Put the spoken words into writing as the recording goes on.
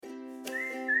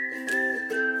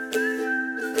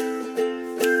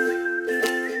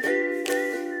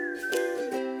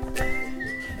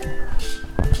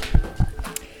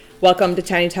Welcome to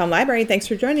Tiny Town Library. Thanks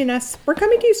for joining us. We're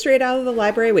coming to you straight out of the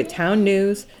library with town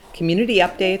news, community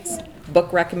updates,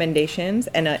 book recommendations,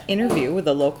 and an interview with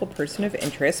a local person of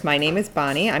interest. My name is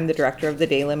Bonnie. I'm the director of the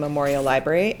Daylin Memorial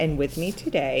Library, and with me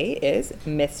today is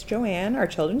Miss Joanne, our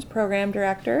children's program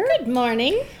director. Good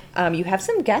morning. You have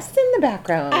some guests in the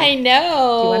background. I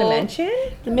know. Do you want to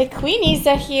mention? The McQueenies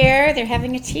are here. They're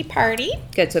having a tea party.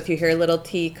 Good. So if you hear little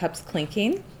teacups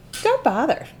clinking, don't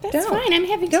bother. That's fine. I'm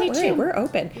having tea Don't worry. too. We're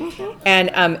open.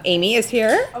 And Amy is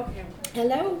here. Okay.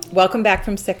 Hello. Welcome back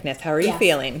from sickness. How are you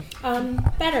feeling?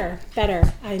 Better.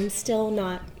 I'm still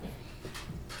not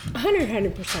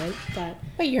 100%,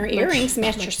 but your earrings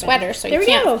match your much sweater, better. so There you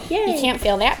we can't go. Yay. you can't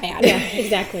feel that bad. yeah,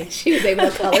 exactly. She was able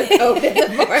to color code in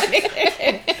the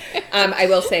morning. I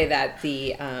will say that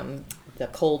the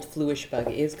cold fluish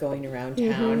bug is going around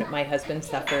town. My husband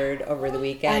suffered over the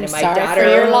weekend, I'm and my sorry daughter, for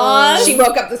your loss. she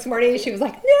woke up this morning and she was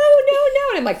like, no,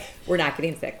 and I'm like, we're not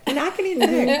getting sick. We're not getting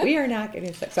sick. We are not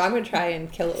getting sick. So I'm going to try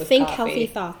and kill it with Think coffee. healthy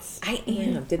thoughts. I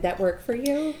am. Did that work for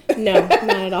you? No, not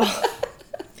at all.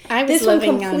 I was This one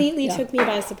living completely on, took me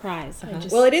by surprise. I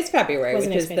just, Well, it is February,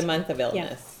 wasn't which is the expecting month of it.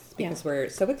 illness, Yeah. because we're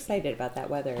so excited about that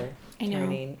weather I know.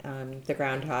 turning. The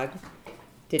groundhog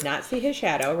did not see his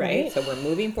shadow, right? Right. So we're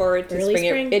moving forward to Early spring.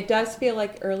 spring. It does feel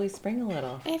like early spring a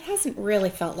little. It hasn't really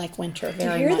felt like winter Do you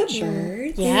very hear much. the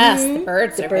birds? Yes, the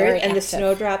birds are very And the active.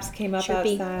 snowdrops came up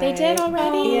Chirpy. outside. They did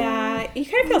already? Yeah, you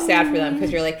kind of feel sad for them because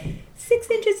you're like,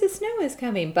 6 inches of snow is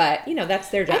coming, but that's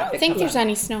their job. I don't to think come there's up.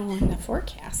 any snow in the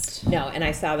forecast. No, and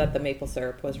I saw that the maple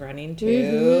syrup was running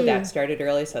too. That started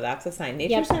early, so that's a sign.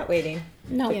 Nature's not waiting.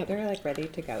 No. They're like ready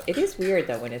to go. It is weird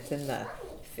though when it's in the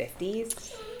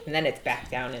 50s and then it's back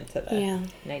down into the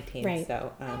 19s. Right.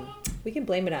 So we can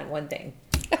blame it on one thing.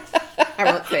 I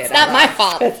won't say it. It's not my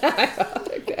fault. It's not my fault.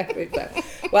 Exactly. So,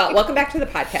 well, welcome back to the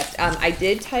podcast. I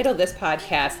did title this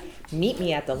podcast "Meet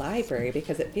Me at the Library"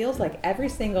 because it feels like every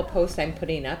single post I'm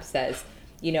putting up says,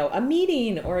 a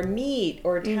meeting or a meet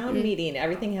or a town meeting.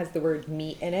 Everything has the word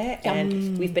meet in it.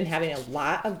 And we've been having a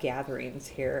lot of gatherings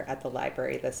here at the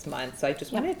library this month. So I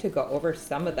just wanted to go over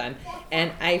some of them.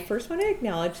 And I first want to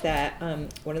acknowledge that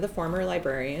one of the former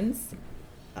librarians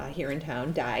here in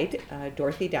town died.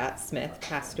 Dorothy Dot Smith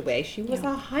passed away. She was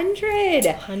 100.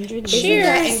 100 Cheers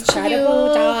that to you,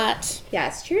 incredible? Dot.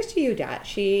 Yes, cheers to you, Dot.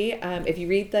 She, if you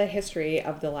read the history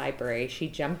of the library, she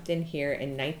jumped in here in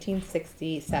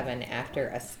 1967 after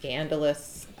a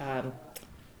scandalous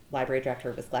library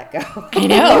director was let go. I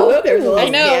know. There was a little I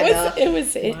know. scandal. It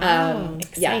was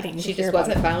exciting. She to hear just about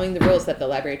wasn't it. following the rules that the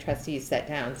library trustees set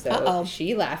down. So Uh-oh.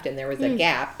 she left and there was a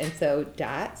gap. And so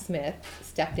Dot Smith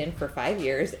stepped in for 5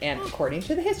 years. And according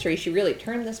to the history, she really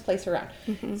turned this place around.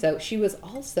 So she was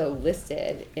also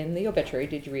listed in the obituary.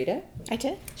 Did you read it? I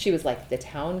did. She was like the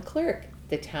town clerk,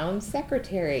 the town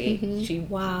secretary.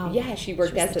 Wow. Yeah, she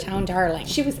worked as The town darling.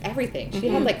 She was everything. She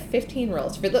had like 15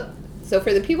 roles. So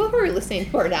for the people who are listening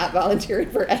who are not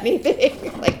volunteering for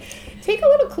anything, like take a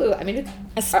little clue. I mean, it's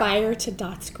Aspire to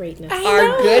Dot's greatness. I our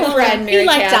know. good friend Mary You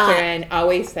like Dot. Catherine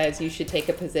always says you should take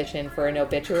a position for an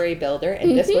obituary builder,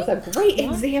 and this was a great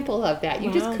example of that.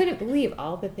 You just Wow. couldn't believe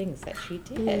all the things that she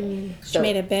did. She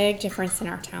made a big difference in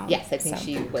our town. Yes, I think So.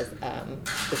 she was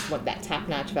that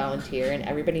top-notch volunteer, and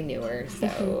everybody knew her.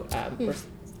 So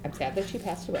I'm sad that she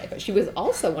passed away, but she was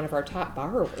also one of our top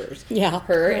borrowers. Yeah.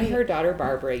 Her and her daughter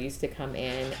Barbara used to come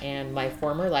in, and my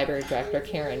former library director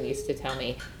Karen used to tell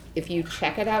me, if you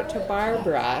check it out to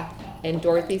Barbara and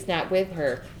Dorothy's not with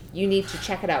her, you need to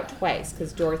check it out twice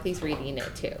because Dorothy's reading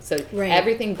it too. So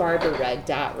everything Barbara read,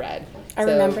 Dot read. I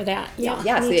remember that. Yeah.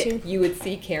 Yeah, Me so too. you would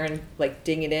see Karen like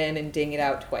ding it in and ding it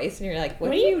out twice, and you're like, "What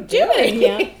are are you you doing?" doing?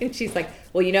 Yeah. And she's like,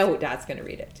 "Well, who Dot's going to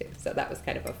read it too." So that was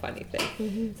kind of a funny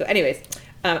thing. So, anyways,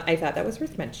 I thought that was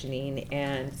worth mentioning,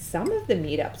 and some of the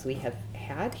meetups we have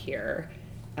had here.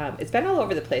 It's been all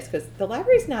over the place because the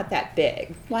library's not that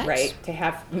big, What? right? To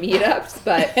have meetups,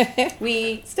 but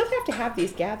we still have to have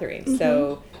these gatherings.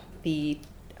 So the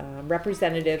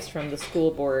representatives from the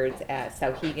school boards at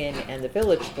Sauhegan and the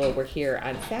village school were here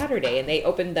on Saturday, and they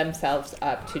opened themselves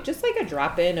up to just like a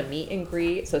drop-in, a meet and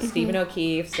greet. So Stephen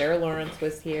O'Keefe, Sarah Lawrence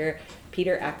was here,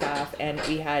 Peter Eckhoff, and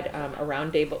we had a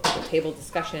round table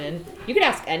discussion. You could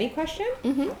ask any question.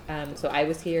 So I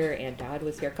was here, and Dodd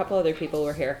was here. A couple other people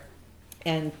were here.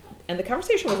 And the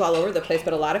conversation was all over the place,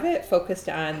 but a lot of it focused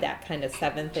on that kind of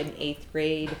 7th and 8th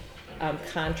grade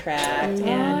contract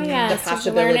and yes. the Did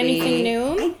you learn possibility. anything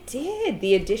new? I did.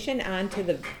 The addition on to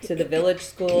the village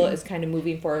school is kind of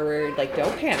moving forward. Like,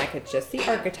 don't panic. It's just the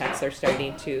architects are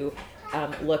starting to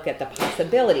look at the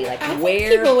possibility. Like, I where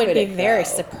think people would could be it very go?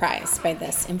 surprised by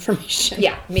this information.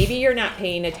 Yeah, maybe you're not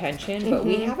paying attention, but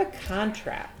we have a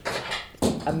contract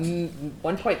a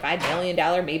 $1.5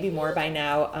 million, maybe more by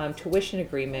now, tuition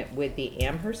agreement with the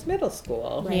Amherst Middle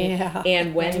School. Right. Yeah.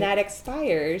 And when that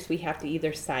expires, we have to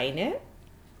either sign it,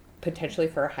 potentially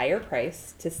for a higher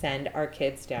price, to send our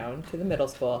kids down to the middle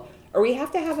school, or we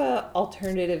have to have an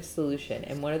alternative solution.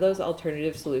 And one of those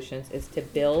alternative solutions is to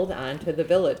build onto the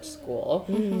village school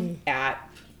at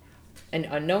an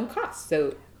unknown cost.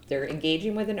 So they're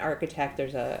engaging with an architect.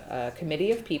 There's a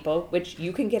committee of people, which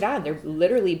you can get on. They're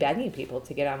literally begging people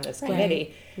to get on this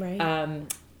committee, Right.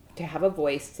 To have a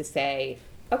voice to say,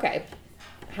 okay,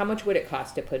 how much would it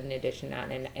cost to put an addition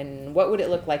on? And what would it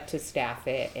look like to staff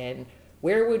it? And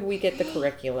where would we get the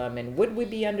curriculum? And would we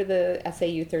be under the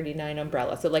SAU 39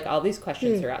 umbrella? So like all these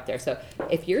questions are out there. So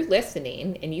if you're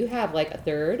listening and you have like a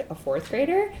third, a fourth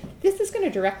grader, this is going to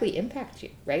directly impact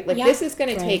you, right? Like Yeah. this is going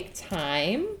to Right. take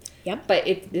time, Yep. but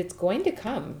it's going to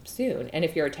come soon. And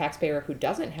if you're a taxpayer who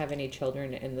doesn't have any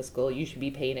children in the school, you should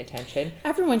be paying attention.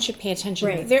 Everyone should pay attention.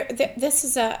 Right. This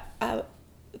is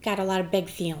got a lot of big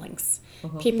feelings.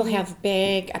 People have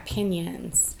big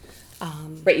opinions.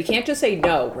 Right, you can't just say,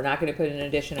 no, we're not going to put an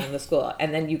addition on the school,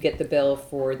 and then you get the bill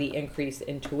for the increase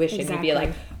in tuition. Exactly. You'd be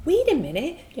like, wait a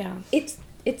minute, Yeah. it's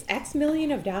X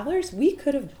million of dollars. We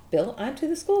could have built onto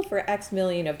the school for X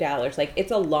million of dollars. Like,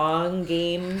 it's a long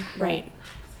game Right.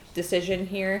 decision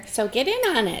here. So get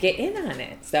in on it. Get in on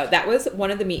it. So that was one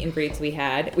of the meet and greets we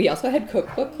had. We also had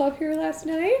cookbook club here last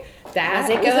night. That Was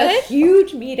it was good? a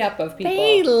huge meetup of people.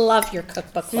 They love your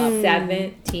cookbook club.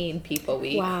 17 people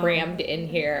we Wow. crammed in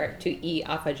here to eat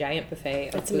off a giant buffet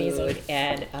of That's food. amazing.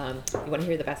 And you want to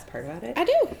hear the best part about it? I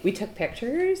do. We took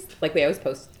pictures, like we always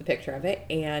post the picture of it,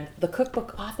 and the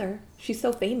cookbook author, she's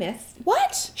so famous,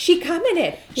 What? she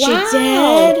commented. She Wow.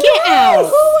 did? Get out.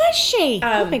 Who was she?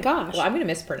 Oh my gosh. Well, I'm going to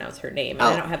mispronounce her name, and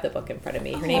I don't have the book in front of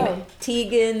me. Her name is Oh.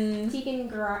 Tegan. Tegan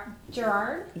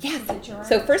Gerard? Yes. Is it Gerard?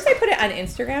 So first I put it on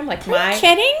Instagram, like Are you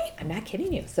kidding? I'm not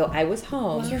kidding you. So I was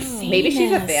home. You're Maybe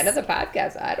she's a famous. fan of the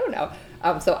podcast. I don't know.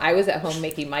 So I was at home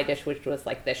making my dish, which was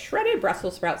like the shredded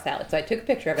Brussels sprout salad. So I took a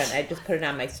picture of it and I just put it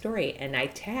on my story, and I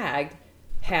tagged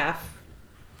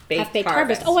Half-Baked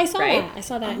Harvest. Oh, I saw right? that. I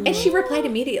saw that. And she replied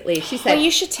immediately. She said, Well,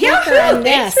 you should tag "Yahoo! her on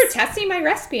Thanks this." for testing my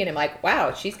recipe." And I'm like,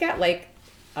 wow, she's got like,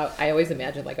 I always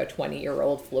imagine like a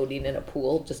 20-year-old floating in a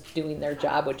pool just doing their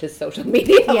job, which is social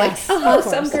media. I'm Yes, like, of oh, course.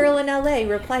 some girl in LA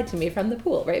replied to me from the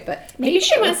pool, right? But Maybe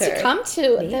she it was wants to her. come to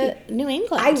the New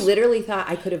England. I literally thought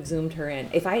I could have Zoomed her in.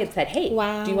 If I had said, hey,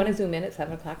 Wow. do you want to Zoom in at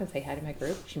 7 o'clock and say hi to my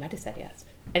group? She might have said yes.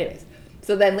 Anyways,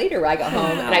 so then later I got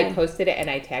home and I posted it and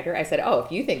I tagged her. I said, oh,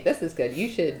 if you think this is good, you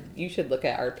should look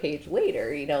at our page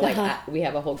later. You know, like we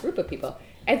have a whole group of people.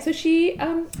 And so she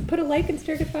put a like and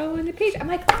started following the page. I'm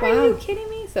like, are Wow. you kidding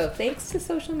me? So thanks to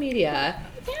social media.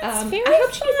 That's very I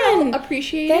hope she fun. felt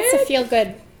appreciated. That's a feel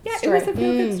good. Yeah, story. it was a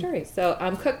feel good story. So,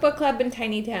 Cookbook Club in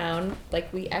Tiny Town,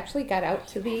 like we actually got out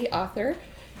to the author,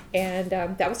 and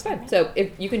that was fun. So,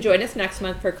 if you can join us next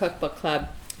month for Cookbook Club,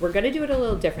 we're going to do it a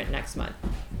little different next month.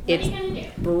 It's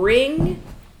bring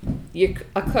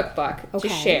a cookbook Okay. to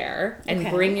share and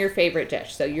Okay. bring your favorite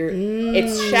dish. So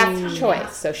it's chef's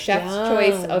choice. So chef's Yum.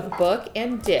 choice of book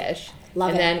and dish. Love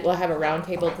and it. then we'll have a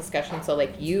roundtable discussion. So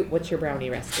like what's your brownie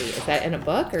recipe? Is that in a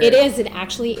book? Or? It is. It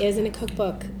actually is in a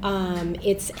cookbook.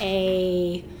 It's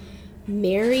a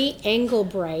Mary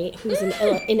Engelbright, who's an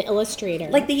illustrator.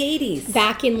 Like the 80s.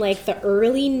 back in like the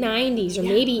early 90s or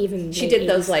maybe even She late did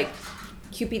those 80s. like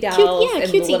Cupid dolls and the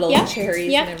cutesy. little Yep.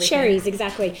 cherries Yep, and everything. cherries,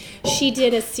 exactly. She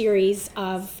did a series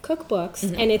of cookbooks,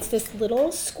 Mm-hmm. and it's this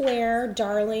little square,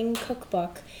 darling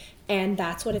cookbook, and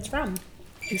that's what it's from.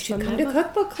 You should come to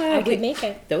Cookbook Club. I could make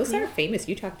it. Those are famous.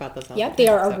 You talk about those all Yep, the they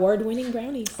time. are so. award-winning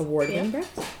brownies. Award-winning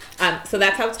breasts. So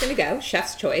that's how it's going to go.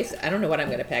 Chef's choice. I don't know what I'm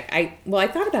going to pick. I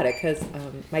thought about it because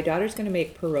my daughter's going to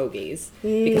make pierogies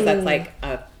because that's like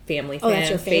a family Oh, that's fan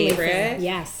your family favorite. fan.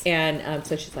 Yes. And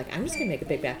so she's like, I'm just going to make a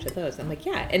big batch of those. I'm like,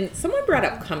 yeah. And someone brought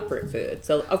up comfort food.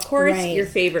 So of course Right. your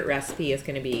favorite recipe is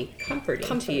going to be comforting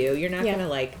Comfort. to you. You're not Yeah. going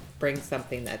to like bring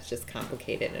something that's just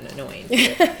complicated and annoying.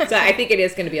 So I think it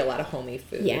is going to be a lot of homey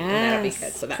food. And that'll be Yes.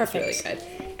 good. So that's Perfect. really good.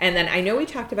 And then I know we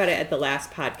talked about it at the last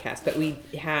podcast, but we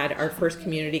had our first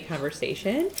community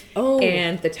conversation. Oh,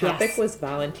 And the topic yes. was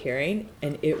volunteering,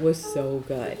 and it was so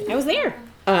good. I was there.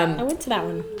 I went to that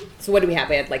one. So what do we have?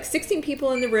 We had like 16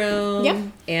 people in the room. Yep.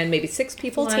 And maybe 6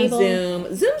 people Full on table.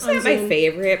 Zoom. Zoom's On not my Zoom.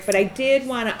 favorite, but I did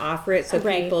want to offer it so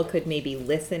Right. people could maybe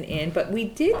listen in. But we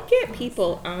did get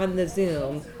people on the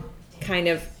Zoom kind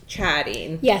of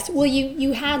chatting. Yes. Well,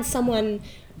 you had someone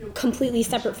completely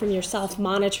separate from yourself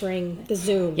monitoring the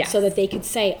Zoom Yes. so that they could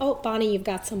say, "Oh, Bonnie, you've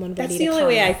got someone ready That's to the only come."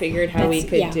 way I figured how we That's-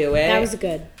 could yeah, do it. That was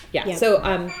good. Yeah. Yep.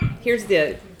 So here's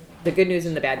the the good news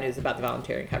and the bad news about the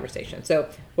volunteering conversation. So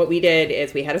what we did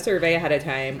is we had a survey ahead of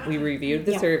time. We reviewed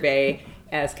the survey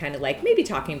as kind of like maybe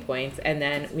talking points, and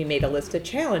then we made a list of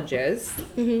challenges,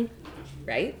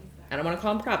 right? I don't want to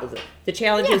call them problems. The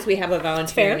challenges we have of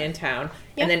volunteering in town.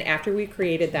 And then after we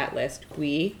created that list,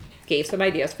 we gave some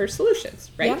ideas for solutions,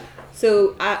 right? Yeah.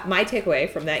 So my takeaway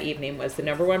from that evening was the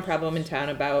number one problem in town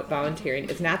about volunteering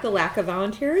is not the lack of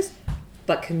volunteers,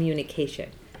 but communication.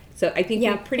 So I think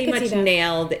we pretty much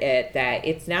nailed it, that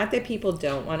it's not that people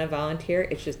don't want to volunteer,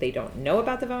 it's just they don't know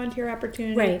about the volunteer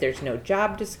opportunity. Right. There's no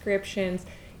job descriptions.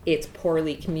 It's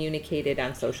poorly communicated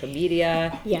on social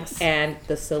media. Yes. And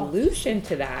the solution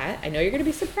to that, I know you're going to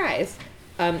be surprised,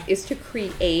 is to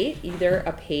create either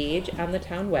a page on the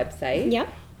town website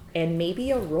Yep. and maybe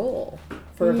a role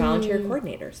for a volunteer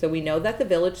coordinator. So we know that the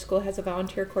village school has a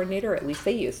volunteer coordinator, or at least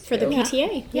they used to. For the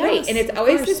PTA. Yes, Right, and it's of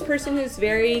always course. this person who's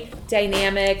very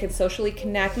dynamic and socially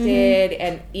connected,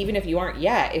 and even if you aren't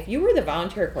yet, if you were the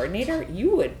volunteer coordinator,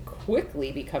 you would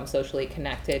quickly become socially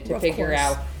connected to Of figure course.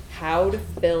 out how to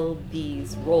fill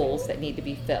these roles that need to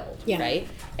be filled, Yeah. right?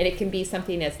 And it can be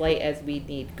something as light as we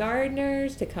need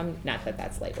gardeners to come, not that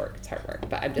that's light work, it's hard work,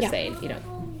 but I'm just saying,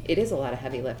 it is a lot of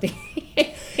heavy lifting.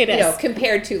 It is.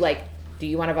 Compared to like, do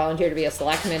you want to volunteer to be a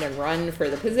selectman and run for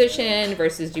the position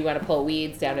versus do you want to pull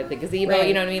weeds down at the gazebo? Right.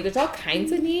 You know what I mean? There's all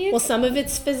kinds of needs. Well, some of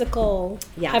it's physical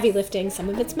Yes. heavy lifting, some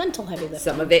of it's mental heavy lifting.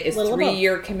 Some of it is Little of both.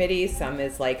 3-year committees. Some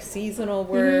is like seasonal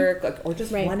work, like, or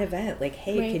just Right. one event. Like,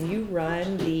 hey, Right. can you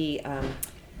run the,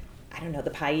 I don't know, the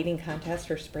pie eating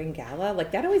contest or spring gala?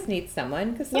 Like that always needs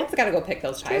someone because someone's got to go pick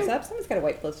those pies up. Someone's got to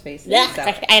wipe those faces. Yeah, So.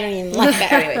 I don't even like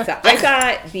that. Anyway, so I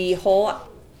thought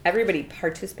everybody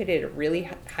participated at a really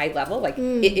high level. Like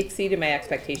it exceeded my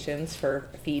expectations for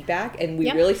feedback, and we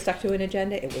Yep. really stuck to an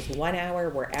agenda. It was 1 hour.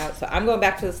 We're out. So I'm going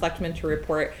back to the selectmen to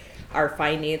report our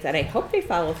findings, and I hope they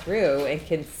follow through and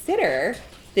consider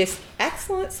this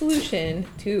excellent solution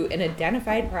to an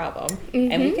identified problem,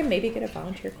 and we can maybe get a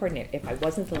volunteer coordinator. If I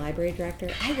wasn't the library director,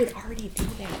 I would already do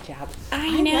that job.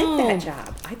 I know. like that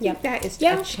job. I think that is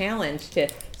Yeah. a challenge to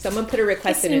someone put a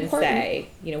request It's in important. and say,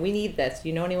 we need this.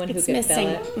 You know anyone who It's can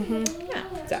missing. fill it?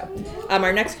 Yeah. So,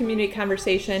 our next community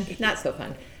conversation, not so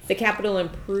fun. The capital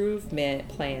improvement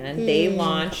plan. They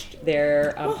launched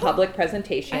their public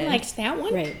presentation. I liked that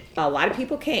one. Right. A lot of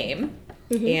people came.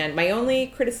 And my only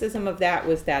criticism of that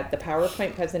was that the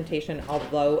PowerPoint presentation,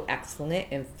 although excellent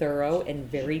and thorough and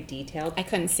very detailed, I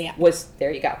couldn't see it. was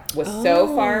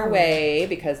so far away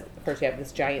because of course you have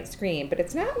this giant screen, but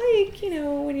it's not like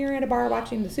when you're at a bar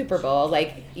watching the Super Bowl,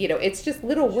 like it's just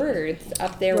little words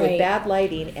up there with Right. bad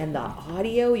lighting, and the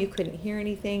audio you couldn't hear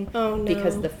anything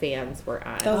because no. the fans were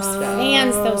on. Those So-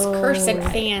 fans, those cursed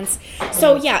fans.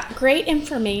 So yeah, great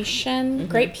information,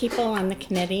 great people on the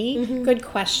committee, good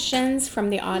questions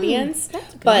from the audience.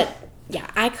 But yeah,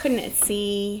 I couldn't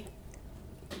see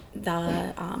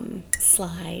the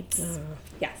slides.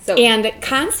 yeah, so And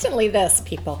constantly this,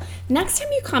 people. Next time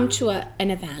you come to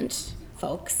an event,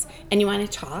 folks, and you want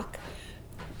to talk,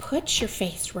 put your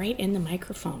face right in the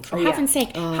microphone. For heaven's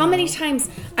sake, how many times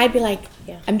I'd be like,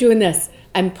 I'm doing this.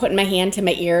 I'm putting my hand to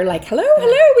my ear like, hello,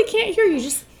 we can't hear you.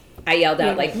 Just I yelled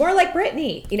out like more like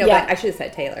Britney, Yeah. but I should have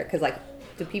said Taylor because like,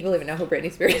 do people even know who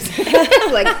Britney Spears is?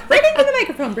 Like right into the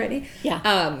microphone, Britney.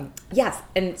 Yeah. Yes,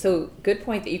 and so good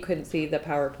point that you couldn't see the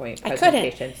PowerPoint I couldn't.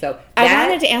 presentation. So I that,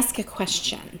 wanted to ask a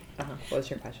question. What was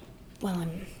your question? Well,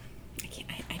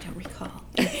 I don't recall.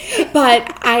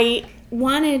 But I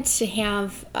wanted to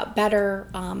have better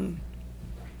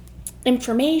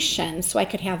information so I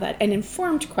could have an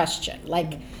informed question.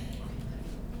 Like,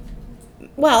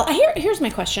 well, here's my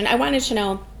question. I wanted to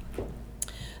know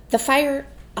the fire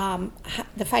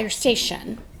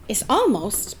station is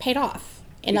almost paid off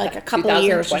in like a couple of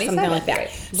years or something like that. Right.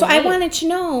 So I wanted to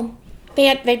know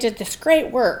they did this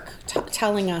great work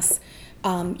telling us,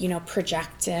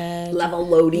 projected Level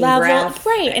loading graph.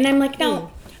 right? And I'm like,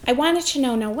 no, I wanted to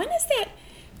know now when is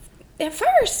that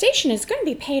fire station is going to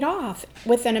be paid off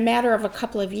within a matter of a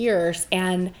couple of years,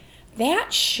 and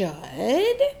that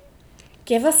should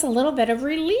give us a little bit of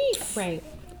relief, Right.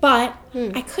 But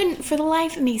I couldn't for the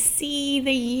life of me see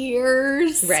the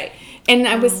years. Right. And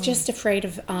I was just afraid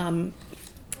of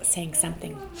saying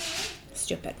something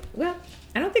stupid. Well,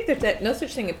 I don't think there's no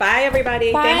such thing. Bye,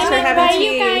 everybody. Bye, Thanks for having bye,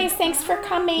 tea. you guys. Thanks for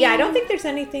coming. Yeah, I don't think there's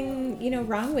anything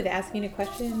wrong with asking a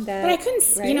question that. But I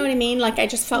couldn't, you know what I mean? Like, I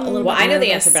just felt a little Well, bit I know the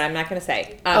nervous. answer, but I'm not going to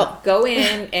say. Oh. Go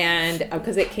in and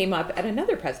because it came up at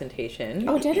another presentation.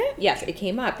 Oh, did it? Yes, it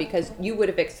came up because you would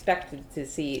have expected to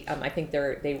see. I think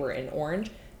they were in orange.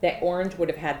 That orange would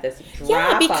have had this drop.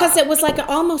 Yeah, because off. it was like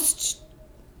almost,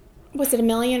 was it $1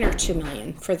 million or $2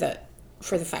 million for the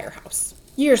firehouse?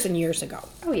 years and years ago.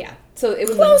 Oh yeah. So it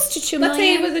was Close to $2 Let's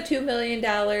say it million. was a $2 million.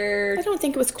 I don't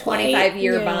think it was quite.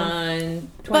 25-year bond.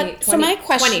 20, But so my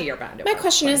question, 20-year bond. my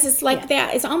question is like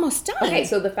that is almost done. Okay,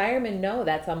 so the firemen know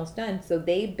that's almost done, so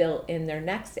they built in their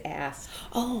next ask.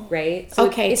 Oh, right. So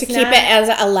okay, it's to keep not- it as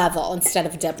a level instead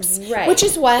of dips, Right. which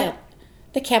is what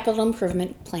the capital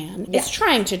improvement plan Yes. is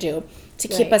trying to do, to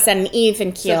keep Right. us at an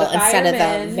even So keel the instead of the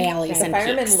firemen- valleys The and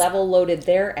firemen peaks. level loaded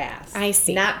their asks. I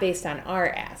see. Not based on our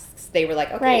asks. They were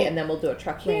like, okay, Right. and then we'll do a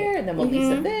truck here, and then we'll do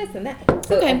some this and that.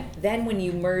 So Okay. then when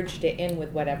you merged it in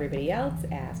with what everybody else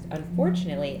asked,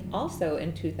 unfortunately, also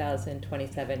in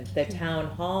 2027, the town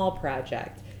hall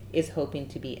project is hoping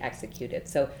to be executed.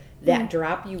 So that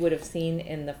drop you would have seen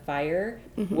in the fire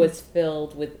was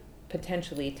filled with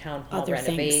potentially town hall Other things.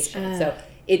 renovation. So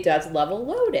it does level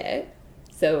load it.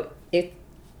 So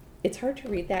it's hard to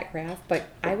read that graph, but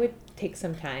I would take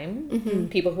some time.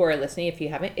 People who are listening, if you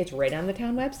haven't, it's right on the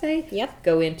town website. Yep.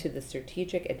 Go into the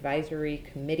Strategic Advisory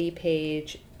Committee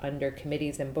page under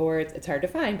committees and boards. It's hard to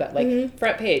find, but like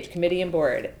front page, committee and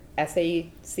board,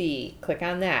 SAC, click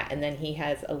on that. And then he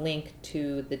has a link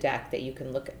to the deck that you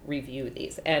can review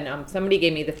these. And somebody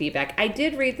gave me the feedback. I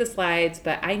did read the slides,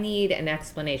 but I need an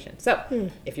explanation. So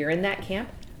if you're in that camp,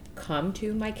 come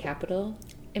to my capital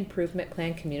improvement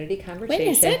plan community conversation. When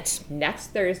is it? Next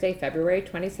Thursday, February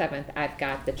 27th. I've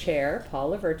got the chair,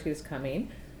 Paul Lavertu's coming.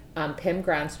 Pim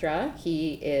Gronstra,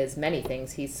 he is many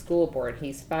things. He's school board,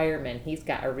 he's fireman. He's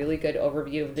got a really good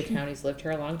overview of the town. He's lived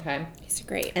here a long time. He's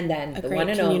great. And then a the great one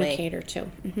and only communicator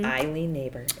too. Eileen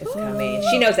Neighbor is coming.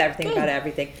 She knows everything about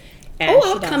everything. Oh,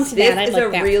 I'll she does. come to This that. I'd is like a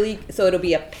that. really, so it'll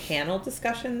be a panel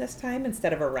discussion this time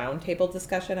instead of a roundtable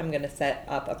discussion. I'm going to set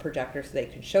up a projector so they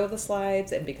can show the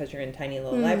slides, and because you're in a tiny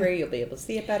little library, you'll be able to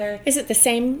see it better. Is it the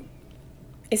same?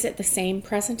 Is it the same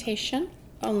presentation,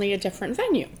 only a different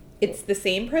venue? It's the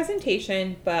same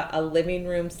presentation, but a living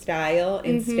room style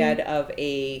instead of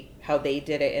how they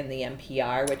did it in the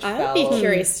NPR, which I'll be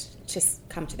curious to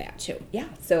come to that too. Yeah,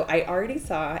 so I already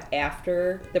saw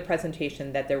after the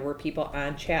presentation that there were people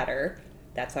on Chatter,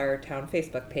 that's our town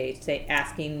Facebook page,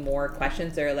 asking more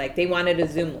questions. They're like, they wanted a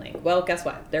Zoom link. Well, guess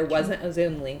what? There wasn't a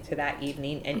Zoom link to that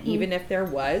evening, and even if there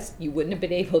was, you wouldn't have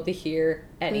been able to hear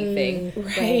anything.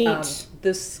 Right.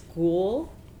 The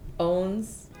school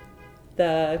owns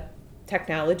the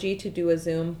technology to do a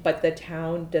Zoom, but the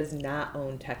town does not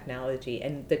own technology,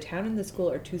 and the town and the school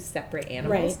are two separate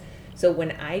animals. Right. So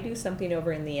when I do something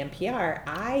over in the NPR,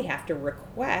 I have to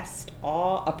request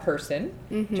a person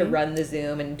to run the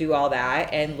Zoom and do all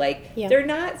that, and they're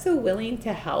not so willing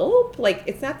to help. Like,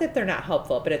 it's not that they're not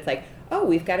helpful, but it's like, oh,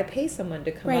 we've got to pay someone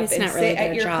to come Right, up it's and not sit really at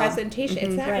their your job. presentation.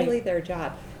 It's not Right. really their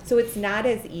job. So it's not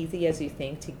as easy as you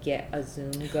think to get a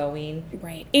Zoom going.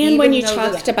 Right. And when you Even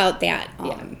though talked about that,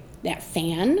 Yeah. that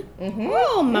fan,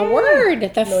 oh my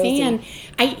word, the fan.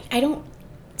 I don't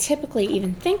typically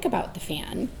even think about the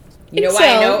fan. You know why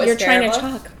I know until it was you're trying to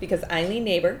terrible? talk. Because Eileen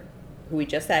Neighbor, who we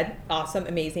just said, awesome,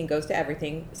 amazing, goes to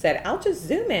everything, said, I'll just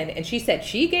Zoom in. And she said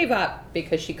she gave up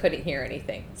because she couldn't hear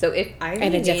anything. So if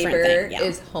Eileen a different Neighbor thing, yeah.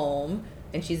 is home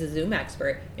and she's a Zoom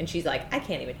expert and she's like, I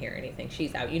can't even hear anything,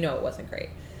 she's out. You know it wasn't great.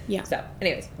 Yeah. So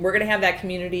anyways, we're going to have that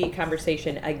community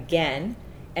conversation again.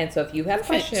 And so if you have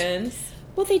Perfect. questions.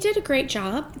 Well, they did a great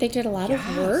job. They did a lot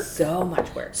of work. So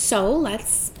much work. So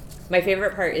let's. My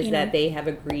favorite part is You that know. they have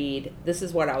agreed. This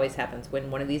is what always happens when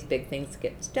one of these big things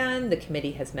gets done. The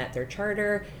committee has met their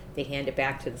charter. They hand it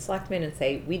back to the selectmen and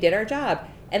say, we did our job.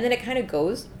 And then it kind of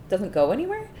doesn't go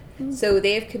anywhere. So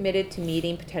they have committed to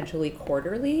meeting potentially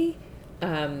quarterly.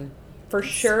 For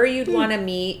sure, you'd want to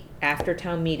meet after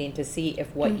town meeting to see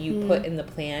if what you put in the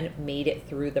plan made it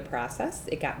through the process.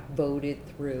 It got voted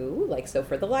through, so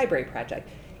for the library project.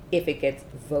 If it gets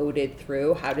voted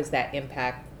through, how does that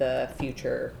impact the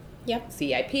future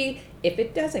CIP? If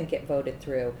it doesn't get voted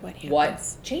through, What what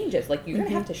changes? You're going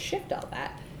to have to shift all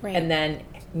that. Right. And then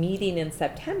meeting in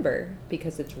September,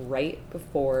 because it's right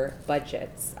before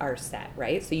budgets are set,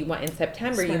 right? So you want in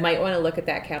September, you Smart. might want to look at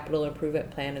that capital improvement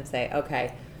plan and say,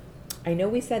 okay, I know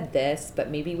we said this, but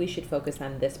maybe we should focus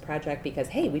on this project because,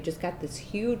 hey, we just got this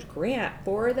huge grant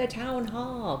for the town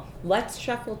hall. Let's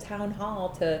shuffle town hall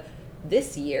to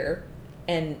this year,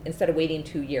 and instead of waiting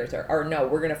 2 years, or no,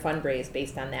 we're going to fundraise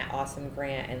based on that awesome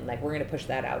grant, and we're going to push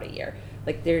that out a year.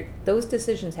 Those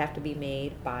decisions have to be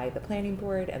made by the planning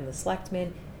board and the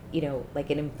selectmen, an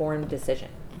informed decision.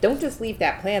 Don't just leave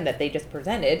that plan that they just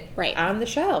presented on the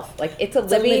shelf. It's a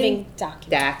living document.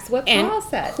 That's what And Paul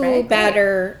said. who right?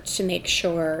 better to make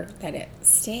sure that it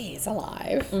stays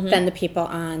alive than the people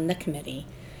on the committee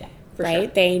right? sure.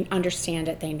 They understand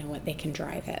it. They know it. They can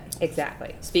drive it.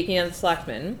 Exactly. Speaking of the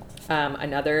selectmen,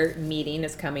 another meeting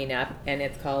is coming up, and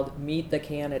it's called Meet the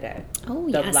Candidate. Oh,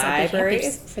 the yes. library I'll be happy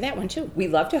is for that one, too. We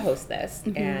love to host this,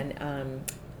 and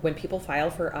when people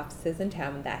file for offices in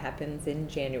town, that happens in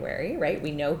January, right?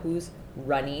 We know who's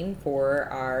running for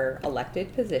our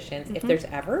elected positions. If there's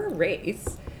ever a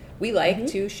race, we like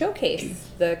to showcase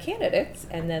the candidates,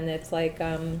 and then it's like,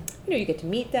 you get to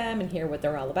meet them and hear what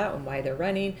they're all about and why they're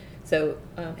running. So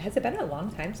has it been a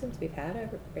long time since we've had a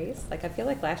race? Like, I feel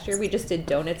like last year we just did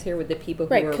donuts here with the people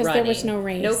who Right, were 'cause running. there was no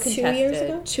race. No 2 contested. years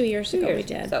ago? 2 years ago we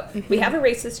did. So we have a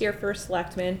race this year for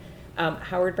selectmen.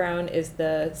 Howard Brown is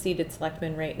the seated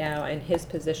selectman right now, and his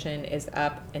position is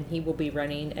up, and he will be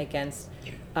running against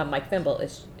Mike Fimble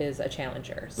is a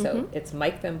challenger. So it's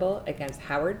Mike Fimble against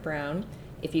Howard Brown.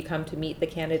 If you come to meet the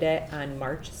candidate on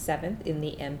March 7th in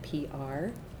the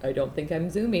MPR, I don't think I'm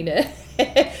Zooming it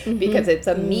because it's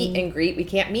a meet and greet. We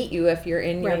can't meet you if you're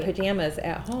in your Right. pajamas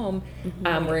at home.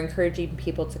 We're encouraging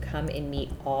people to come and meet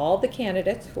all the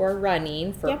candidates who are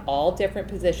running for Yep. all different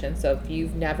positions. So if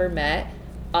you've never met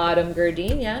Autumn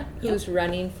Gardenia, who's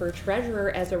running for treasurer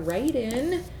as a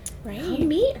write-in, come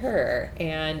meet her.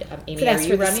 And Amy, So are that's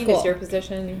you for the running? school. Is your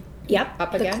position Yep.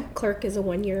 up the again? clerk is a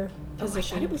 1-year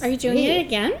position. Are you doing it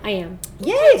again? I am.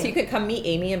 Yay! So you can come meet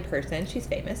Amy in person. She's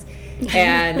famous.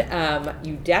 And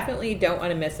you definitely don't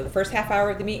want to miss it. The first half hour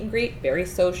of the meet and greet, very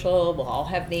social. We'll all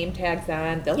have name tags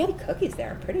on. There'll be cookies there,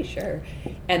 I'm pretty sure.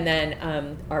 And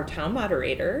then our town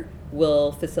moderator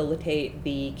will facilitate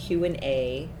the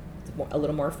Q&A, a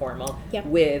little more formal,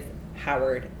 with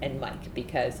Howard and Mike,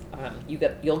 because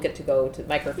you'll get to go to the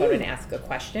microphone and ask a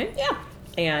question. Yeah.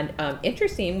 And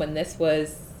interesting, when this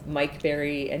was Mike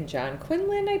Berry and John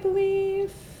Quinlan, I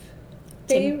believe.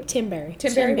 Tim Berry.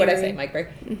 Tim Berry, what did I say? Mike Berry.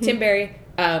 Tim Berry.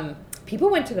 People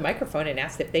went to the microphone and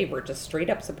asked if they were just straight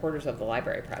up supporters of the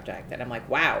library project. And I'm like,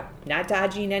 wow, not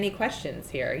dodging any questions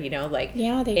here, Yeah,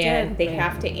 they and did. they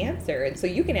have to answer. And so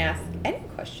you can ask any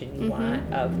question you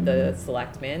want of the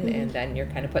selectmen, and then you're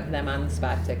kind of putting them on the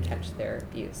spot to catch their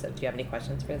views. So do you have any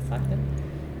questions for the selectmen?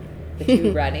 The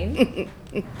two running?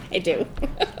 I do.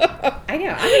 I know.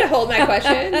 I'm going to hold my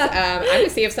questions. I'm going to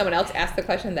see if someone else asks the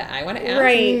question that I want to ask.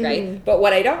 Right. But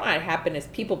what I don't want to happen is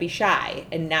people be shy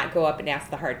and not go up and ask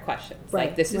the hard questions. Right.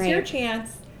 Like, this is your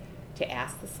chance to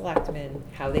ask the selectmen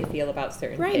how they feel about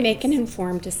certain things. Make an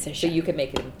informed So decision. you can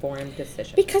make an informed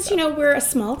decision. Because, we're a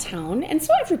small town, and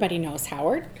so everybody knows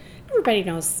Howard. Everybody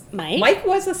knows Mike. Mike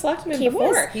was a selectman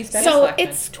before. He's been a selectman.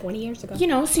 It's 20 years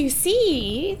ago. so you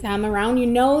see them around, you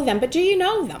know them, but do you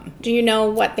know them? Do you know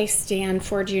what they stand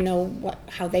for? Do you know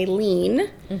how they lean?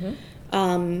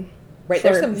 Right, for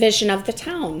there's some vision of the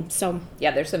town. So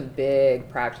yeah, there's some big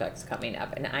projects coming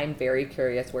up, and I'm very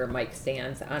curious where Mike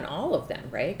stands on all of them,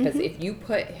 right? Because if you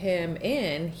put him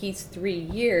in, he's 3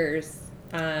 years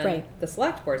on the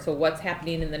select board. So what's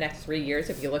happening in the next 3 years?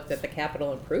 If you looked at the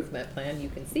capital improvement plan, you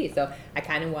can see. So I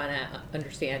kind of want to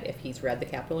understand if he's read the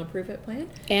capital improvement plan.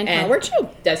 And Howard too.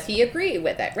 Does he agree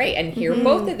with it? Right, and hear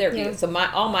both of their views. So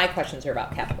all my questions are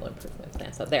about capital improvement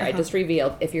plan. So there, I just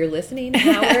revealed. If you're listening,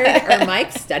 Howard or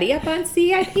Mike, study up on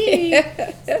CIP.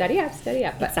 Study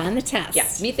up. But It's on the test.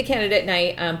 yes, meet the candidate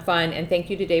night, fun, and thank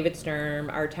you to David Sturm,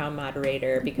 our town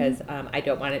moderator, because I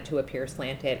don't want it to appear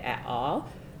slanted at all.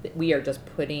 We are just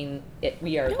putting it.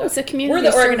 It's a community We're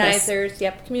the service. organizers.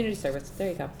 Yep, community service.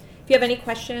 There you go. If you have any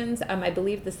questions, I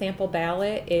believe the sample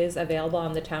ballot is available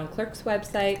on the town clerk's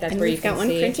website. That's And where you we've can got one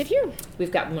see. printed here.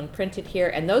 We've got one printed here,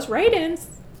 and those write-ins,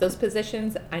 those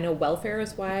positions. I know welfare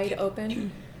is wide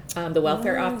open. The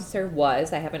welfare officer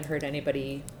was. I haven't heard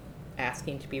anybody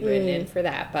asking to be written in for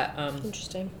that, but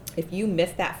Interesting. if you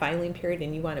miss that filing period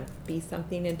and you want to be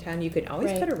something in town, you can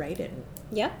always put a write-in.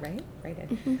 Yep. Right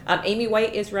in. Amy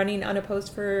White is running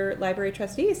unopposed for library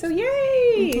trustee, so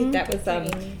yay! That was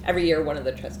every year one of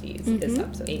the trustees is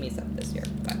up, so Amy's up this year.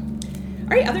 But all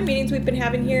right, other meetings we've been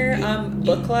having here.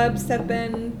 Book clubs have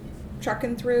been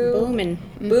trucking through.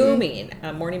 Booming.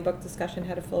 Morning book discussion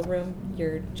had a full room.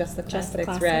 Your Just the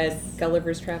Classics, read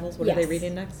Gulliver's Travels. What are they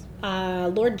reading next?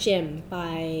 Lord Jim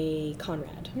by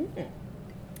Conrad.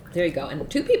 There you go. And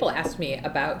 2 people asked me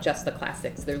about Just the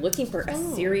Classics. They're looking for a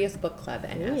serious book club,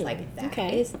 and I was like,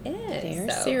 that is it. They're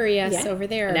So- serious over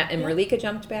there. And Marlika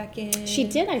jumped back in. She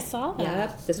did. I saw that.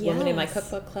 Yep. This woman in my Yes.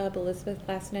 cookbook club, Elizabeth,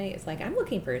 last night is like, I'm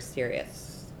looking for a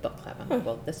serious book club. I'm like,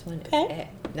 well, this one is Okay.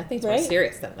 it. Nothing's more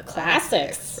serious than the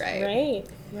classics, right?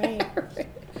 Right.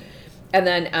 And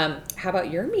then, how about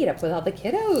your meetup with all the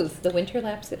kiddos? The winter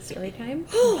laps at Storytime?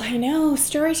 Oh, I know.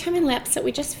 Storytime and Lapset.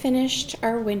 We just finished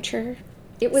our winter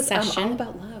It was session. all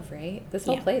about love, right? This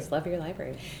whole place, love your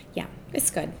library. Yeah,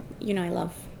 it's good. I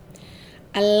love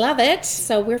I love it.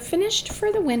 So we're finished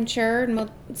for the winter, and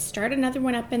we'll start another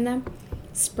one up in the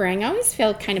spring. I always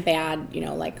feel kind of bad,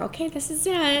 like, okay, this is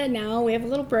it. Now we have a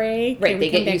little break. Right, they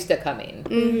get used to coming.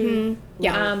 Mm-hmm.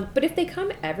 Yeah. But if they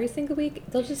come every single week,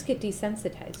 they'll just get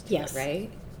desensitized to Yes. it, right?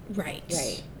 Right.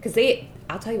 Right. Because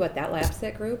I'll tell you what, that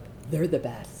Lapset group, they're the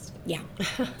best. Yeah.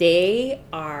 They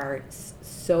are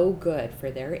so good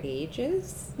for their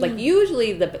ages. Like,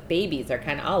 usually the babies are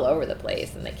kind of all over the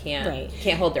place, and they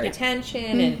can't hold their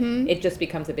attention, and it just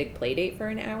becomes a big play date for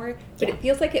an hour. But it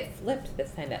feels like it flipped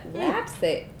this time. That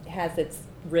Lapset has its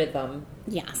rhythm.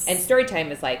 Yes. And story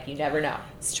time is like, you never know.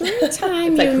 Story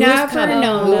time, like, you who's never coming?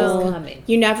 know. Who's coming?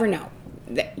 You never know.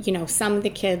 Some of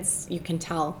the kids, you can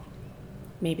tell,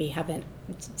 maybe haven't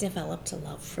developed a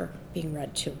love for being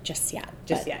read to just yet.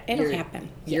 Just but yet. It'll happen.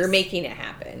 You're making it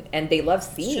happen. And they love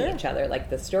seeing each other. Like,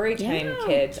 the Storytime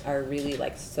kids are really,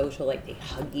 like, social. Like, they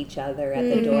hug each other at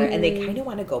the door, and they kind of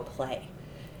want to go play.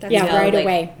 Right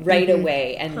away. Right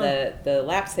away. And the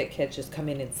Lapset kids just come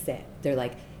in and sit. They're,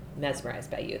 like,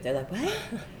 mesmerized by you. They're like, what?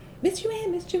 Miss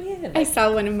Joanne, Miss Joanne. I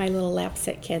saw one of my little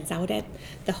Lapset kids out at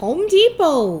the Home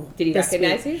Depot. Did he this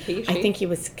recognize week. you? I think he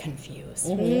was confused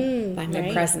by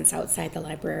my presence outside the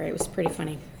library. It was pretty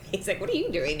funny. He's like, what are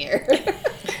you doing here?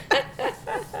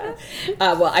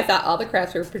 Well, I thought all the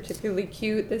crafts were particularly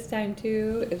cute this time,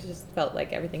 too. It just felt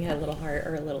like everything had a little heart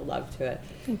or a little love to it.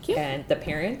 Thank you. And the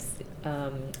parents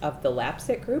of the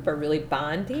Lapset group are really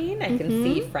bonding. I can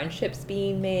see friendships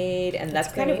being made. And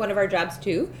that's kind of one of our jobs,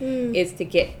 too, is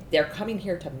to they're coming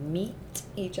here to meet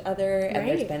each other. And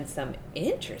there's been some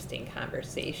interesting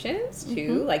conversations,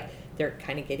 too. Like, they're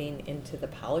kind of getting into the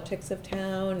politics of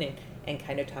town and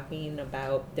kind of talking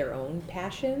about their own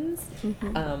passions.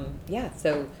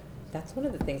 So that's one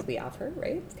of the things we offer,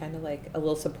 right? It's kind of like a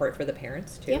little support for the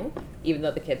parents, too. Yep. Even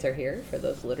though the kids are here for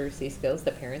those literacy skills,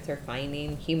 the parents are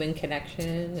finding human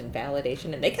connection and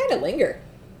validation, and they kind of linger.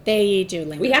 They do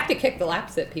linger. We have to kick the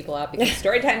Lapset people out because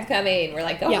story time's coming. We're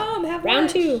like, go home, have Round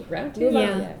lunch. two. Round two.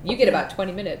 Yeah. You get about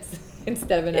 20 minutes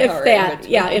instead of an If hour. that,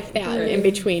 in right. In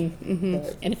between.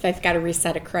 And if I've got to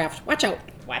reset a craft, watch out.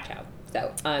 Watch out.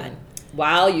 So,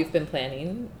 while you've been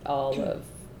planning all of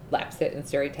Lapset and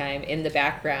Storytime, in the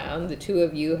background, the two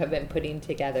of you have been putting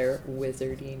together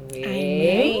Wizarding Week.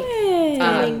 I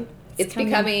know it. It's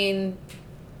becoming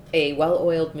a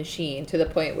well-oiled machine to the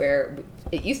point where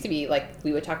it used to be like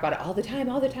we would talk about it all the time,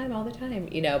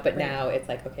 but now it's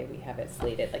like, okay, we have it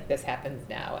slated, like this happens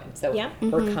now. And so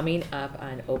we're coming up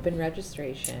on open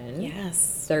registration.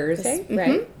 Yes. Thursday,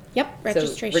 right? Yep,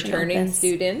 registration So returning opens.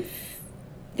 students.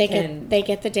 They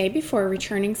get the day before.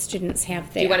 Returning students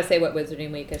have their... Do you want to say what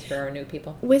Wizarding Week is for our new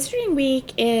people? Wizarding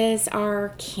Week is our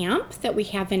camp that we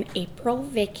have in April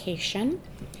vacation.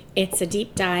 It's a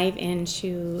deep dive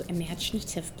into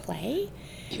imaginative play,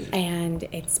 and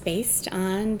it's based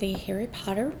on the Harry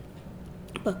Potter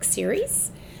book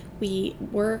series. We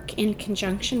work in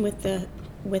conjunction with the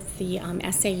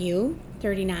SAU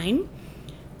 39.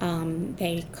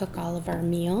 They cook all of our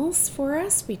meals for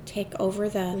us. We take over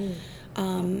the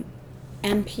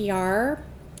NPR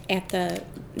at the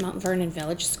Mount Vernon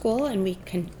Village School, and we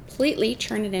completely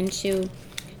turn it into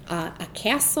a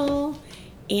castle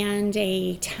and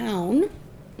a town.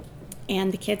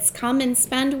 And the kids come and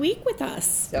spend a week with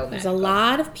us. So there's a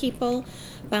lot of people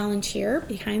volunteer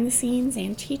behind the scenes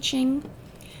and teaching.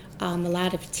 A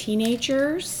lot of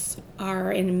teenagers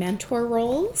are in mentor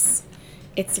roles.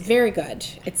 It's very good.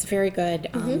 It's very good.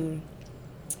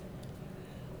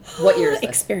 What year is this?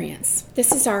 Experience.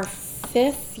 This is our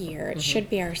 5th year. It should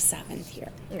be our 7th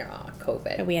year. Aw,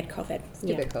 COVID. But we had COVID.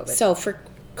 Stupid COVID. So for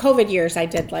COVID years, I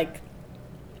did like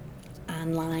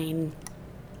online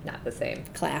Not the same.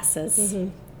 classes.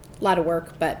 A lot of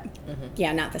work, but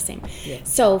not the same. Yeah.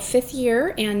 So 5th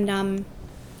year, and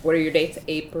What are your dates?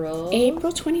 April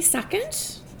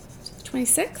 22nd,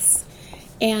 26th,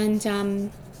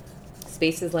 and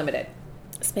Space is limited.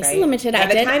 space Right? is limited. By I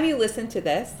the did. time you listen to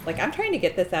this, like I'm trying to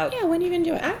get this out. Yeah, when are you gonna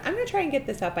do it? I'm going to try and get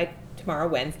this out by tomorrow,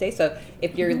 Wednesday. So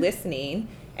if you're listening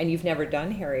and you've never done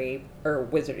Harry or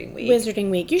Wizarding Week, Wizarding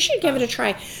Week. You should give it a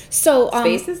try. So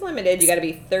space is limited. You got to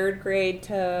be 3rd grade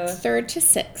to 3rd to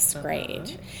 6th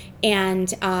grade, and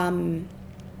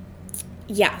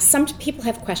some people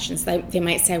have questions. They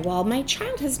might say, "Well, my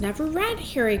child has never read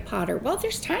Harry Potter." Well,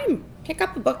 there's time. Pick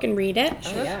up a book and read it.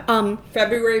 yeah.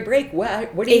 February break.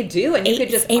 What do you do? And you could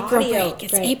just April audio. break.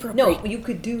 It's April No, break. you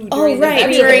could do. Oh, During right,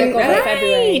 the during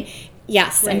February.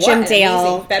 Yes, and What Jim an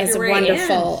Dale amazing is a February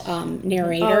wonderful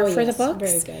narrator for the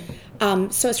books. Very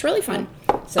good. So it's really fun.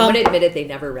 Someone admitted they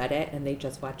never read it and they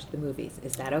just watched the movies.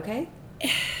 Is that okay?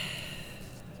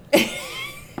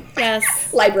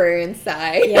 Yes. Librarian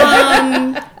sigh.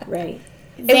 Right.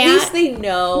 At least they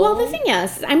know. Well, the thing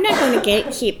is, I'm not going to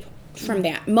gatekeep from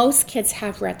that. Most kids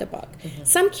have read the book.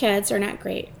 Some kids are not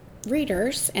great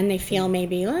readers, and they feel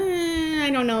maybe, I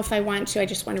don't know if I want to. I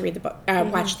just want to read the book,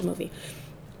 watch the movie.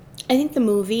 I think the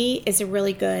movie is a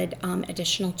really good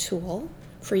additional tool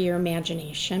for your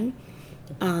imagination.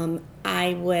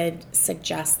 I would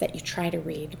suggest that you try to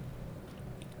read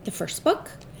the first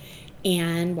book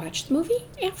and watch the movie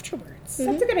afterwards.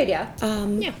 That's a good idea.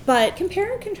 But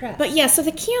Compare and contrast. But yeah, so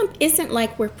the camp isn't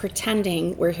like we're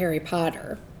pretending we're Harry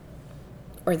Potter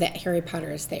or that Harry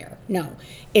Potter is there. No,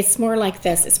 it's more like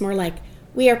this. It's more like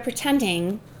we are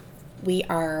pretending we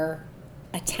are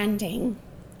attending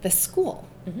the school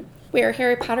where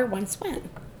Harry Potter once went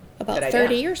about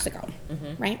 30 years ago,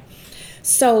 right?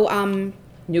 So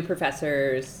new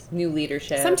professors, new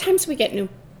leadership. sometimes we get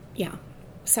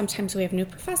sometimes we have new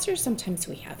professors, sometimes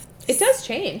we have... It does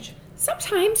change.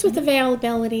 Sometimes with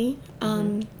availability.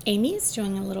 Amy is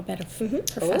doing a little bit of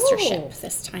professorship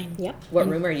this time. Yep. What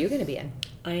room are you going to be in?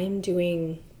 I am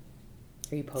doing,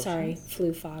 Are you potions? sorry,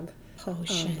 flu fog.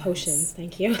 Potions. Potions,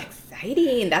 thank you.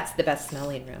 Exciting. That's the best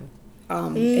smelling room.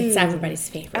 It's everybody's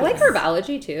favorite. I like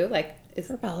herbology too. Like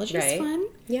Herbology right? is fun.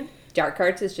 Yeah. Dark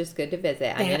arts is just good to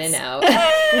visit. I'm going to know.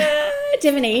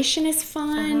 Divination is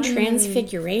fun.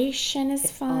 Transfiguration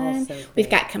is fun. also We've great.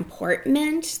 got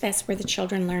comportment. That's where the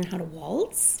children learn how to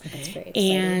waltz. That's very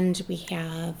exciting. And we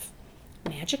have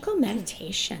magical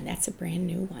meditation. That's a brand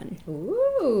new one.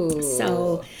 Ooh.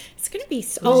 So it's going to be...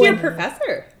 Who's your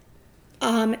professor?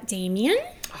 Damien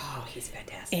Oh, he's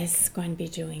fantastic. is going to be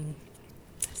doing...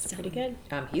 Pretty good.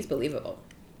 He's believable.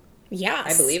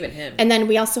 Yes. I believe in him. And then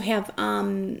we also have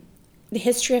the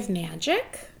history of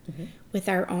magic with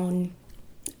our own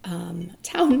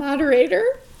town moderator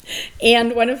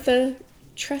and one of the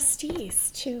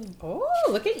trustees, too. Oh,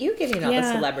 look at you getting all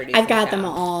the celebrities. I've in got them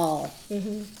town. all.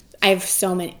 I have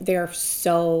so many. There are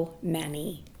so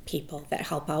many people that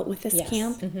help out with this Yes.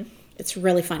 camp. It's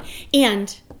really fun.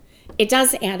 And it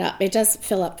does add up. It does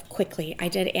fill up quickly. I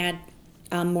did add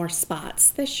more spots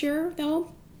this year,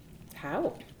 though.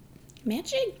 How?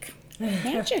 Magic.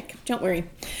 Don't worry.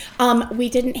 We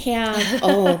didn't have...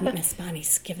 Miss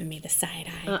Bonnie's giving me the side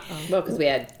eye. Well, because we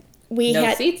had We no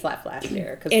had... seats left last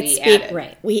year because It's we added.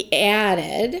 Right. We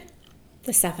added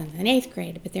the 7th and 8th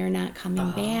grade, but they're not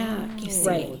coming back, you see.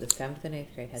 Oh, the 7th and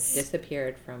 8th grade has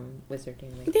disappeared from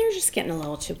Wizarding Week. They're just getting a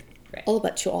little Right.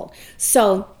 bit too old.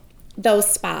 So those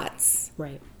spots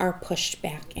Right. are pushed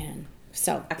back in.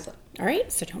 So Excellent. all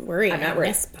right, so don't worry. I'm not worried.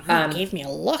 Miss Bonnie gave me a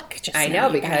look. Just I now,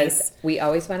 know, you because guys. we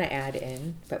always want to add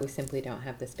in, but we simply don't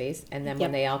have the space. And then when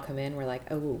Yep. they all come in, we're like,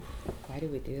 oh, why do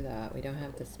we do that? We don't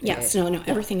have the space. Yes, no,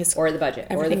 everything is Or the budget,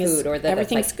 or the everything is- food, or the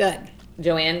everything's like, good.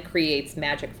 Joanne creates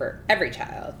magic for every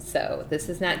child. So this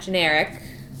is not generic.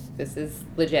 This is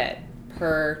legit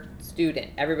per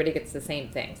student. Everybody gets the same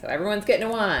thing. So everyone's getting a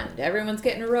wand. Everyone's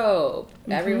getting a robe.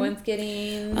 Everyone's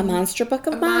getting A monster book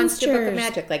of a monster book of monsters.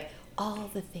 magic. Like all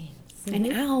the things.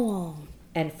 An owl.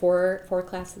 And four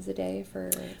classes a day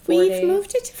for 4 We've days,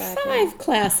 moved it to 5 5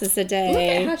 classes a Look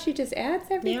day. at how she just adds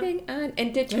everything on.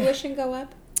 And did tuition go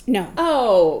up? No.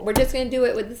 Oh, we're just going to do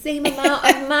it with the same amount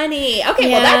of money.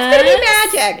 Okay, well, that's going to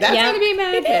be magic. That's Yep. going to be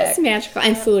magic. It is magical.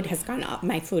 And food has gone up.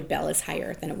 My food bill is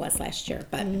higher than it was last year,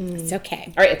 but it's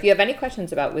okay. All right, if you have any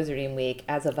questions about Wizarding Week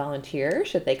as a volunteer,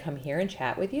 should they come here and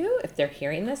chat with you? If they're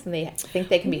hearing this and they think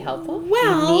they can be helpful?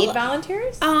 Well, you need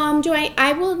volunteers?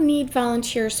 I will need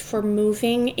volunteers for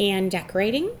moving and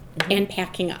decorating and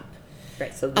packing up.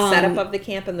 Right, so the setup of the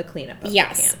camp and the cleanup of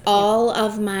Yes, the camp. all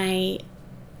of my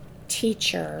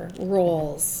teacher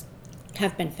roles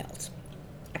have been filled.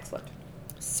 Excellent.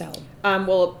 So,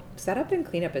 Well, setup and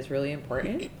cleanup is really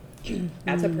important.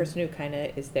 As a person who kind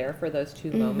of is there for those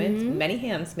two moments, many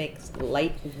hands makes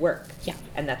light work. Yeah.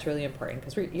 And that's really important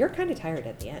because you're kind of tired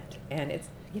at the end. And it's,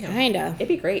 Kinda. It'd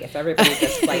be great if everybody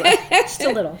just like, Just a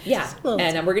little. yeah. Just a little.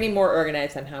 And we're getting more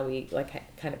organized on how we like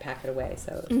kind of pack it away.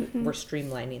 So we're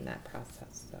streamlining that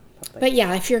process. So hopefully- but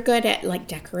yeah, if you're good at like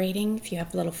decorating, if you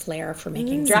have a little flair for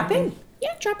making Drop something, in.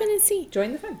 Yeah, drop in and see.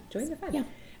 Join the fun. Join the fun. Yeah.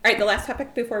 All right, the last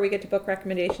topic before we get to book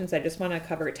recommendations, I just want to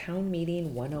cover Town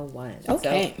Meeting 101.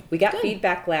 Okay. So we got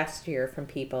feedback last year from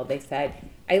people. They said,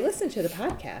 I listened to the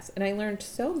podcast and I learned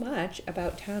so much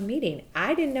about Town Meeting.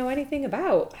 I didn't know anything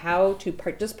about how to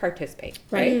just participate.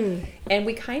 Right. And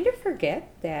we kind of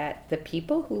forget that the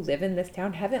people who live in this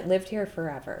town haven't lived here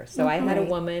forever. So I had a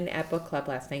woman at book club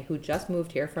last night who just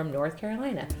moved here from North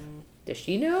Carolina. Does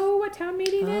she know what town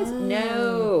meeting is?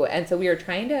 No. And so we were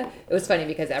trying to, it was funny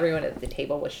because everyone at the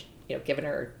table was, giving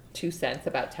her 2 cents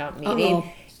about town meeting.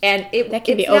 And That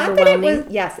can be not that it overwhelming.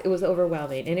 was, yes, it was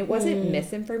overwhelming. And it wasn't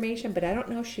misinformation, but I don't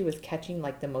know if she was catching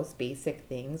like the most basic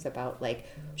things about like,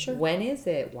 when is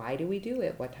it? Why do we do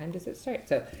it? What time does it start?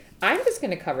 So I'm just going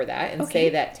to cover that and say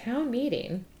that town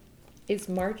meeting is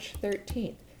March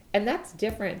 13th. And that's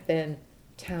different than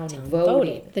town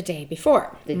voting. The day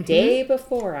before. The day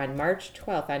before, on March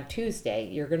 12th, on Tuesday,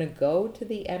 you're going to go to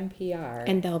the NPR.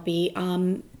 And they'll be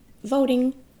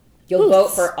voting. You'll vote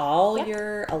booths. for all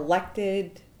your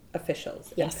elected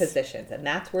officials and positions. And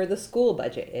that's where the school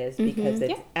budget is because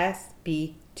it's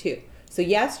SB2. So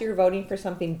yes, you're voting for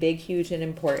something big, huge, and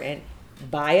important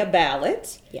by a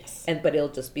ballot. Yes. But it'll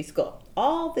just be school.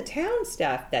 All the town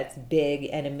stuff that's big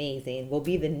and amazing will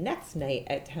be the next night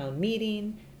at town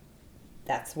meeting.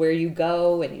 That's where you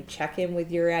go and you check in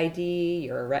with your ID.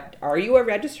 Are you a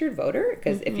registered voter?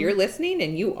 Because if you're listening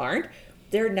and you aren't,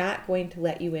 they're not going to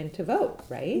let you in to vote,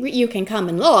 right? You can come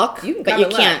and look, You can but come you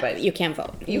and look, can't. but You can't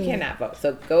vote. You cannot vote.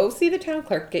 So go see the town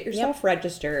clerk, get yourself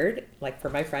registered. Like for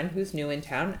my friend who's new in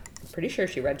town, I'm pretty sure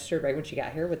she registered right when she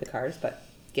got here with the cars, but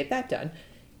get that done.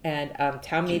 And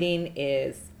town meeting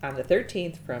is on the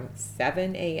 13th from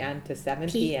 7 a.m. to 7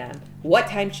 p.m. What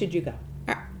time should you go?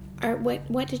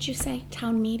 What did you say?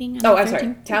 Town meeting? On Oh, the I'm sorry.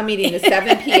 13th? Town meeting is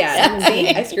 7 p.m. See,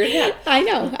 I screwed it up. I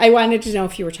know. I wanted to know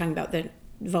if you were talking about the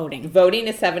voting. Voting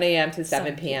is 7 a.m. to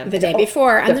 7 p.m. The day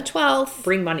before, on the 12th.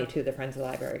 Bring money to the Friends of the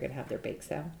Library. Are going to have their bake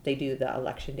sale. They do the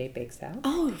election day bake sale.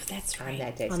 Oh, that's On right.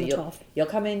 that day. On So the 12th. you'll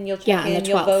come in, you'll check Yeah, on in, the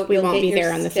you'll 12th. vote, We you'll won't get be your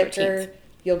there on the sticker, 13th.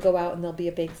 You'll go out and there'll be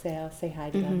a bake sale. Say hi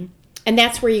to them. And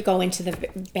that's where you go into the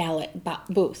ballot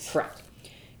booth. Correct.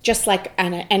 Just like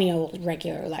on any old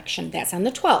regular election. That's on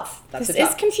the 12th. That's This the is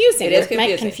 12th. confusing. It is It might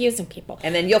confusing. confusing people.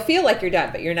 And then you'll feel like you're done,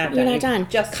 but you're not You're done. not done. You've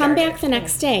Just Come started. back the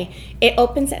next day. It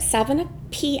opens at 7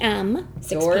 p.m.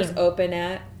 6 Doors p.m. open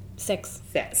at 6.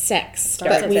 6. 6.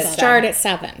 Starts But we at 7. start at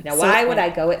 7. Now, So why would I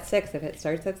go at 6 if it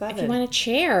starts at 7? If you want a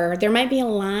chair, there might be a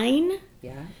line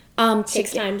Yeah. to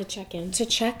Takes time to check in.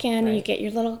 check in, and you Right. get your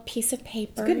little piece of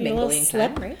paper, Good your little mingling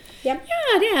slip. time, right? Yep.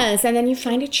 Yeah, it is. And then you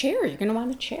find a chair. You're going to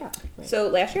want a chair. So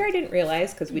last year I didn't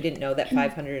realize, because we didn't know that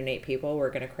 508 people were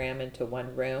going to cram into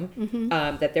one room,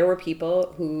 that there were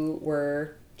people who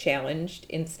were challenged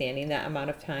in standing that amount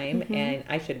of time, and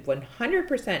I should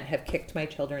 100% have kicked my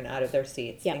children out of their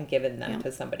seats Yep. and given them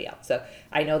to somebody else. So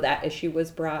I know that issue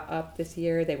was brought up this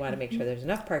year. They want to make sure there's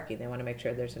enough parking. They want to make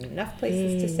sure there's enough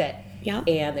places to sit. Yep.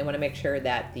 And they want to make sure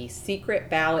that the secret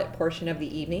ballot portion of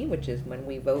the evening, which is when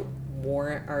we vote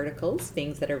warrant articles,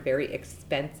 things that are very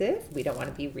expensive, we don't want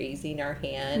to be raising our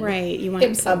hand Right. You want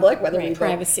in some public, whether we vote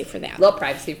privacy for that. little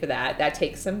privacy for that. That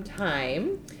takes some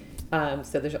time.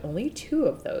 So there's only 2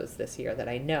 of those this year that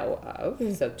I know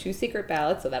of. So 2 secret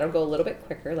ballots. So that'll go a little bit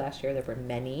quicker. Last year there were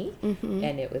many,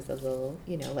 and it was a little,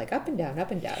 like up and down,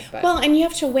 up and down. But Well, and you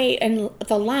have to wait, and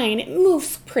the line, it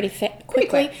moves pretty quickly.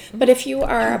 quick. But if you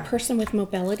are a person with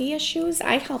mobility issues,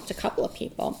 I helped a couple of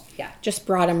people. Yeah. Just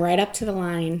brought them right up to the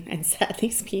line and said,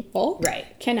 these people Right.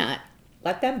 cannot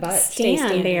let them budge. stand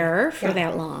standing. there for Yeah.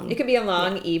 that long. It can be a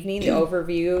long evening. The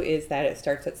overview is that it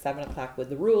starts at 7 o'clock with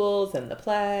the rules and the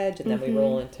pledge, and then we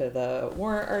roll into the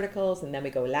warrant articles, and then we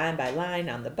go line by line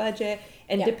on the budget.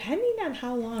 And depending on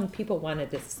how long people want to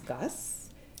discuss,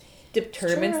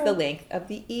 determines True. the length of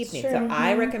the evening. True. So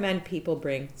I recommend people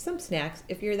bring some snacks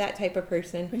if you're that type of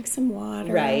person. Drink some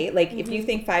water. Right? Like if you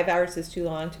think 5 hours is too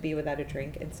long to be without a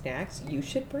drink and snacks, you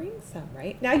should bring some,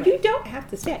 right? Now you don't have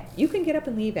to stay. You can get up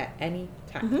and leave at any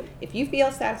time. If you feel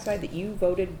satisfied that you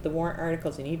voted the warrant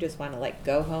articles and you just want to like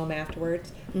go home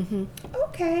afterwards,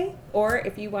 okay. Or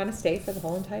if you want to stay for the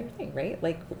whole entire thing, right?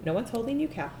 Like no one's holding you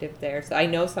captive there. So I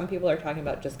know some people are talking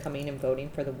about just coming and voting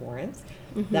for the warrants.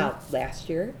 Now last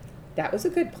year, that was a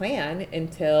good plan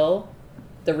until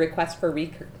the request for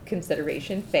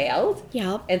reconsideration failed.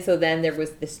 Yep. And so then there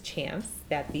was this chance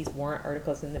that these warrant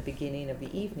articles in the beginning of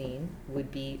the evening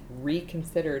would be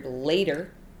reconsidered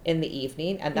later in the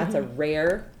evening, and that's a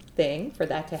rare thing for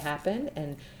that to happen.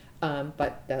 And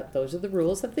but those are the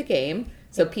rules of the game.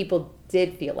 So people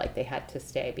did feel like they had to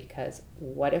stay because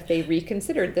what if they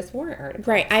reconsidered this warrant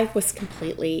article? Right. I was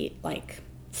completely like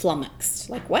flummoxed.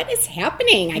 Like, what is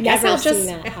happening? I Never guess I'll seen just.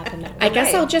 that happen that way. I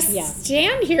guess Right. I'll just Yeah.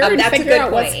 stand here and That's a figure good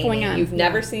out point, what's going Amy. on. You've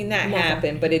never seen that Never.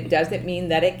 happen, but it doesn't mean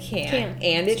that it can't. Can.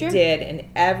 And It's it true. did, and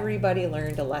everybody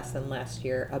learned a lesson last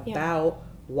year about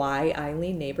why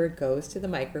Eileen Neighbor goes to the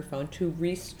microphone to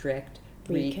restrict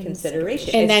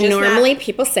reconsideration. And It's then just not- normally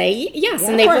people say yes, Yeah.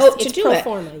 and they Of course, vote to it's do pro it.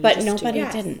 forma. You But just do nobody it.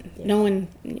 Yes. didn't. Yeah. No one.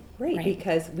 right,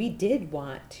 because we did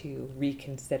want to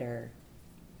reconsider.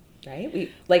 Right? We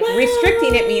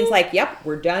restricting it means like, yep,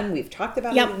 we're done. We've talked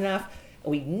about Yep. it enough.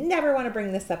 We never want to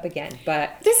bring this up again.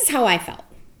 But This is how I felt.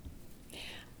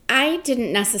 I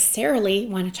didn't necessarily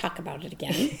want to talk about it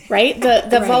again, right?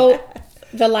 The vote,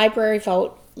 the library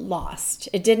vote lost.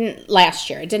 It didn't last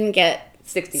year. It didn't get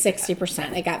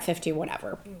 60%. It got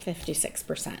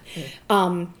 56%.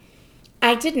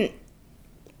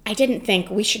 I didn't think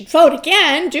we should vote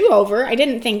again, do over. I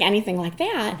didn't think anything like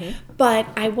that. But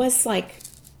I was like,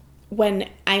 when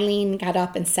Eileen got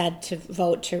up and said to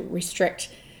vote to restrict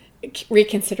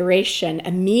reconsideration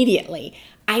immediately,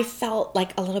 I felt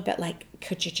like a little bit like,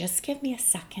 could you just give me a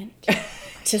second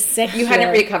to sit You here?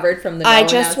 hadn't recovered from the I no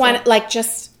just announcement? want,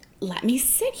 just let me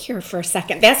sit here for a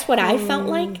second. That's what I felt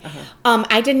like.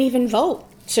 I didn't even vote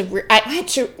to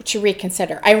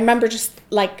reconsider. I remember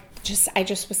I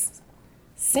just was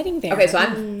sitting there. Okay, so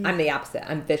I'm the opposite.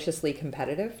 I'm viciously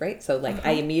competitive, right? So like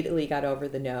I immediately got over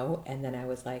the no, and then I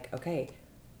was like, okay,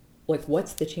 like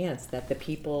what's the chance that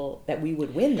we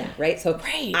would win that, right? So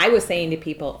I was saying to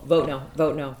people, vote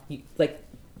no.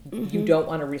 You don't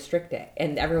want to restrict it,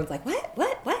 and everyone's like, what?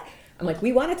 I'm like,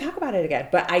 we want to talk about it again,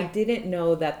 but I didn't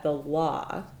know that the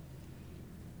law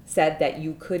said that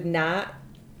you could not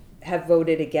have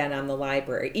voted again on the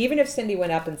library. Even if Cindy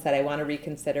went up and said, I want to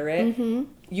reconsider it,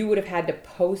 you would have had to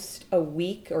post a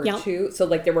week or two. So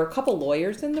like there were a couple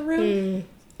lawyers in the room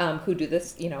who do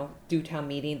this, do town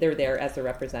meeting. They're there as a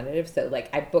representative. So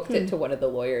like I booked it to one of the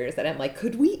lawyers and I'm like,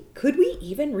 could we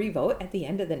even revote at the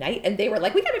end of the night? And they were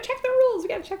like, we got to check the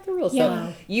rules.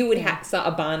 So you would have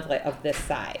a bond of this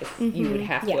size. You would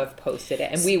have to have posted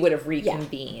it and we would have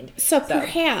reconvened. So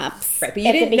perhaps, right, but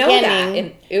you didn't know that,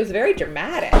 and it was very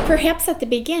dramatic. Perhaps at the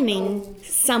beginning,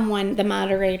 the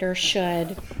moderator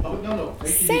should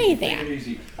say that.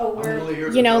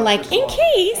 Like in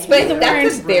case. But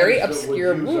that's a very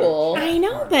obscure rule. I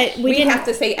know, but we didn't have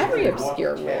to say every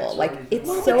obscure rule. Like it's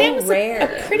so that was rare.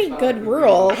 A pretty good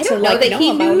rule. I don't know that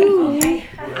he knew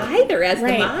either as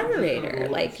the moderator.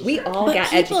 Like we all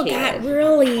got educated. People got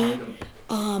really.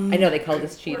 I know they called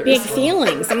us cheaters. Big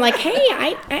feelings. I'm like, hey,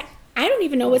 I don't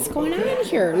even know what's going on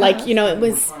here. Like,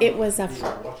 it was a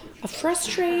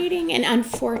frustrating and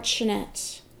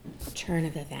unfortunate turn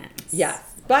of events.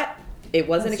 Yes, but it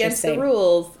wasn't against the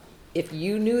rules. If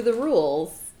you knew the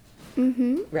rules,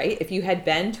 right? If you had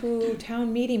been to a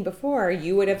town meeting before,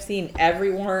 you would have seen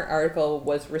every warrant article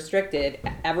was restricted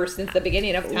ever since the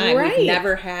beginning of time. Right. We've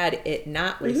never had it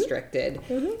not restricted.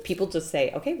 People just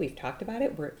say, okay, we've talked about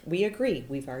it. We agree.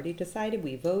 We've already decided.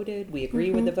 We voted. We agree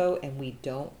with the vote, and we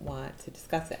don't want to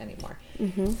discuss it anymore.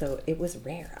 So it was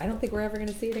rare. I don't think we're ever going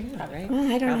to see it again, right? Well,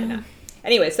 I don't know. Not.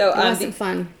 Anyway, so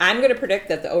fun. I'm going to predict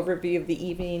that the overview of the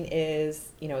evening is,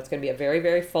 it's going to be a very,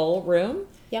 very full room.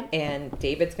 Yep. And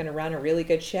David's going to run a really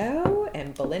good show,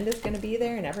 and Belinda's going to be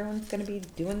there, and everyone's going to be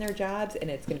doing their jobs, and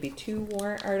it's going to be 2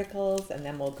 warrant articles, and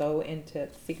then we'll go into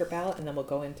secret ballot, and then we'll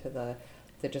go into the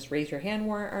just raise your hand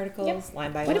warrant articles,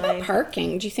 line by line. What about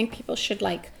parking? Do you think people should you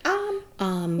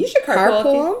should carpool.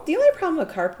 carpool? The only problem with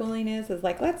carpooling is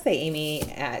like, let's say Amy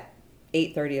at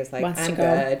 8:30 is like, I'm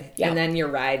good. Yeah. And then your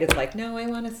ride is like, no, I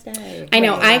want to stay. I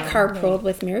know. I carpooled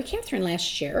with Mary Catherine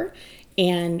last year,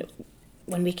 and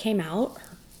when we came out,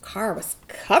 her car was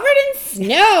covered in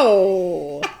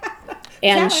snow.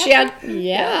 And she had,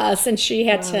 and she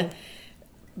had to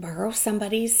borrow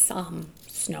somebody's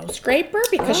snow scraper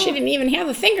because she didn't even have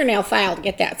a fingernail file to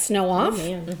get that snow off.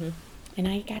 And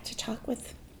I got to talk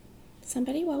with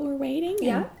somebody while we're waiting.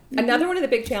 Yeah. Another one of the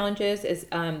big challenges is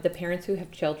the parents who have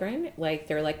children. Like,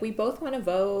 they're like, we both want to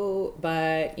vote,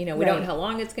 but, we don't know how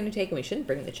long it's going to take, and we shouldn't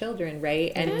bring the children,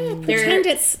 right? And pretend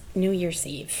it's New Year's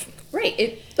Eve. Right.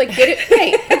 It's like, get it,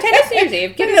 right. Pretend it's New Year's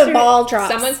Eve. Get the ball drops.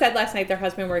 Someone said last night their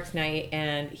husband works night,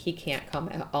 and he can't come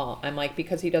at all. I'm like,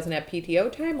 because he doesn't have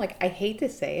PTO time? Like, I hate to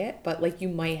say it, but, like, you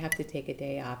might have to take a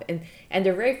day off. And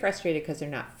they're very frustrated because they're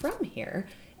not from here.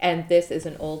 And this is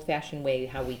an old-fashioned way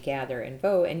how we gather and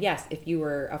vote. And yes, if you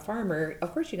were a farmer,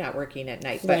 of course you're not working at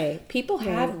night. But people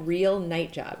have real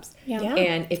night jobs. Yeah.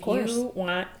 And if you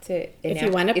want to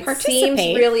participate. it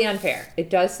seems really unfair.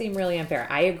 It does seem really unfair.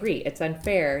 I agree. It's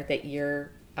unfair that your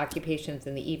occupation's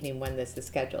in the evening when this is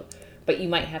scheduled. But you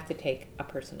might have to take a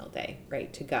personal day,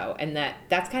 right, to go. And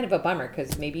that's kind of a bummer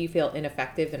because maybe you feel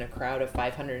ineffective in a crowd of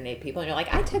 508 people. And you're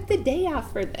like, I took the day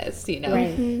off for this,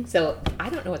 Right. So I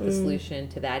don't know what the solution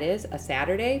to that is. A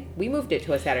Saturday? We moved it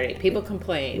to a Saturday. People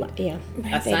complain. Yeah.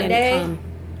 A Sunday?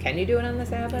 Can you do it on the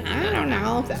Sabbath? I don't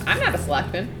know. I'm not a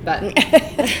selectman, but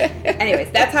anyways,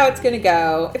 that's how it's going to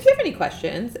go. If you have any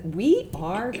questions, we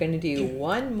are going to do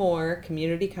one more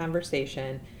community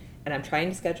conversation, and I'm trying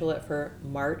to schedule it for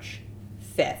March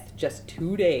 5th, just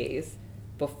 2 days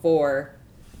before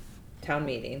town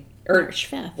meeting. Or March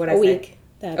 5th. What I say? Week.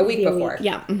 A week before.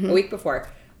 Yeah. A week before.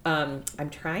 I'm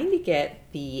trying to get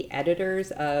the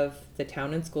editors of the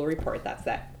Town and School Report. That's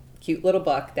that cute little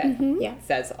book that Yeah.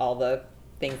 says all the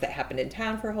things that happened in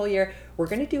town for a whole year. We're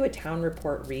going to do a town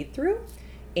report read through.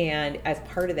 And as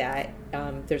part of that,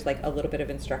 there's like a little bit of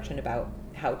instruction about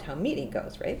how town meeting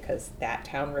goes, right? Because that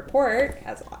town report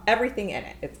has everything in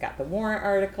it. It's got the warrant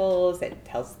articles. It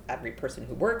tells every person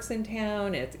who works in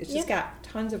town. It's just got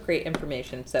tons of great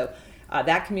information. So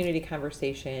that community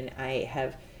conversation, I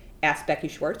have asked Becky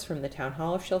Schwartz from the town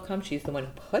hall if she'll come. She's the one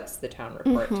who puts the town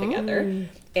report together.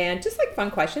 And just like fun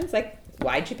questions like,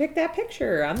 why'd you pick that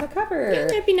picture on the cover? Yeah,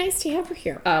 that'd be nice to have her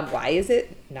here. Why is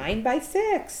it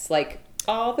 9x6? Like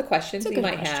all the questions you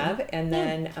might question. have. And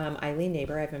then Eileen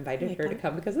Neighbor, I've invited her to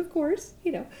come because, of course,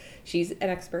 she's an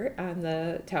expert on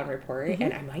the town report.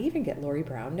 And I might even get Lori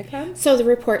Brown to come. So the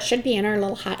report should be in our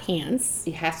little hot hands.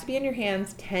 It has to be in your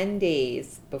hands 10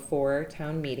 days before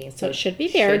town meeting. So it should be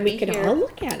there, and we could all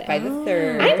look at it. by the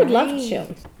 3rd. I would love to.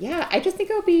 Yeah, I just think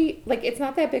it would be, like, it's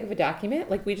not that big of a document.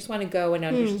 Like, we just want to go and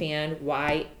understand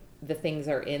why the things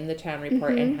are in the town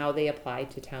report and how they apply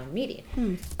to town meeting.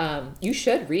 You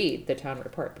should read the town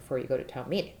report before you go to town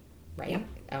meeting, right?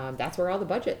 That's where all the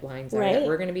budget lines are that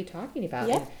we're going to be talking about.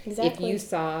 Yeah, And exactly. if you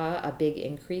saw a big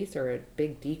increase or a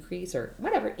big decrease or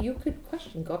whatever, you could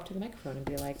go up to the microphone and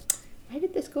be like, why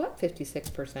did this go up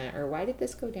 56%? Or why did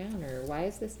this go down? Or why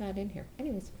is this not in here?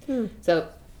 Anyways, so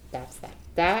that's that.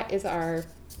 That is our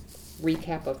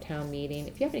recap of town meeting.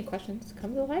 If you have any questions,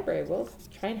 come to the library. We'll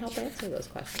try and help answer those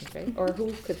questions, right? Or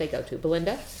who could they go to?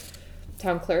 Belinda,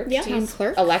 town clerk, Yeah, town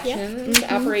clerk. elections,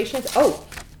 operations. Oh,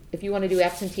 if you want to do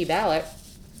absentee ballot,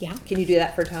 Yeah. can you do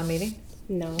that for town meeting?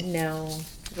 No. No.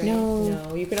 Right? No.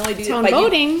 No. You can only do Town but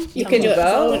voting. You can do it.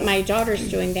 vote. So my daughter's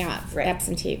doing that. Right.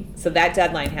 Absentee. So that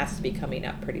deadline has to be coming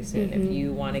up pretty soon if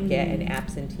you want to get an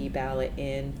absentee ballot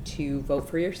in to vote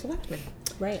for your selectman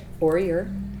Right. or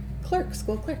your clerk,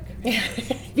 school clerk.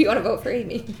 If you want to vote for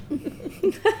Amy.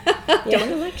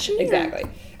 Don't election year. Exactly.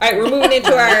 All right, we're moving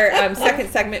into our second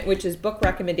segment, which is book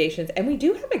recommendations. And we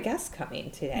do have a guest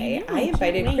coming today. I know, I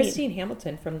invited can't wait. Christine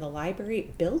Hamilton from the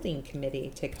Library Building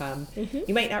Committee to come.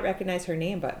 You might not recognize her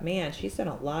name, but man, she's done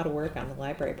a lot of work on the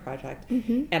library project.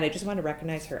 And I just want to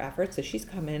recognize her efforts. So she's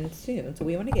coming soon. So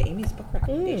we want to get Amy's book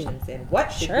recommendations in.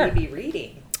 What should we be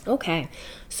reading? Okay.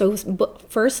 So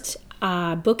first,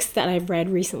 books that I've read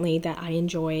recently that I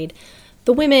enjoyed.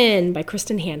 The Women by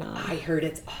Kristen Hanna. I heard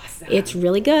it's awesome. It's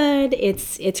really good.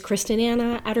 It's Kristen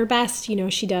Hanna at her best.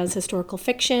 She does historical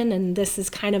fiction, and this is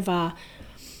kind of I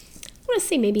want to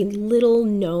say maybe little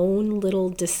known, little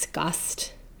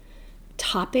discussed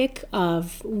topic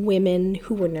of women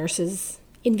who were nurses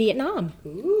in Vietnam.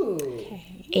 Ooh.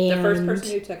 And The first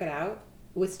person who took it out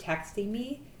was texting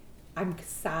me. I'm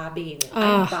sobbing.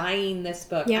 I'm buying this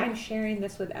book. yeah. I'm sharing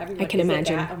this with everyone. I can Is it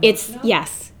imagine. that It's emotional?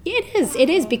 yes, it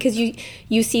is because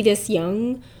you see this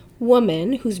young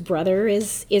woman whose brother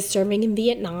is serving in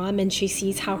Vietnam, and she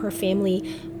sees how her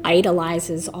family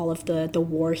idolizes all of the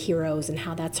war heroes and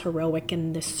how that's heroic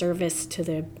and the service to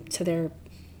their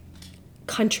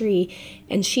country,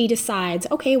 and she decides,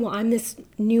 okay, well, I'm this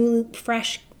new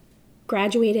fresh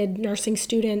graduated nursing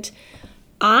student.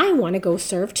 I want to go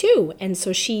serve too. And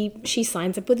so she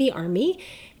signs up with the Army,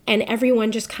 and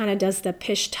everyone just kind of does the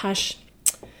pish tush.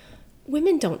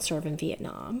 Women don't serve in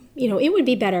Vietnam. It would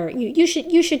be better. You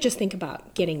should just think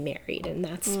about getting married, and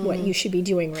that's what you should be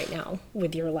doing right now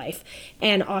with your life.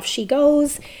 And off she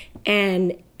goes,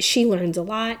 and she learns a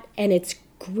lot, and it's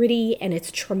gritty and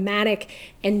it's traumatic.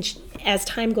 And as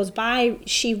time goes by,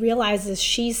 she realizes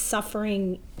she's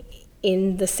suffering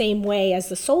in the same way as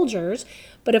the soldiers.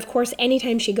 But of course,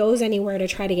 anytime she goes anywhere to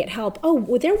try to get help,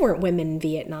 there weren't women in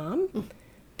Vietnam.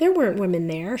 There weren't women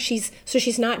there. She's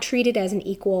not treated as an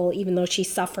equal, even though she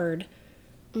suffered,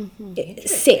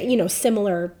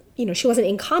 similar. She wasn't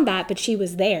in combat, but she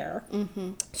was there.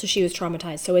 So she was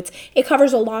traumatized. So it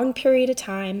covers a long period of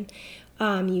time.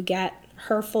 You get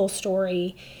her full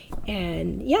story,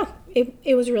 and yeah,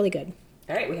 it was really good.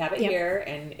 All right, we have it here,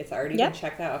 and it's already been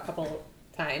checked out a couple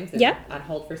times and on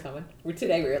hold for someone.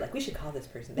 Today we were like, we should call this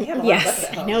person. They have a lot of books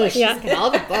at home. No, she's got all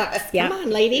the books. Come on,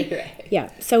 lady. Right. Yeah.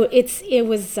 So it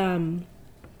was.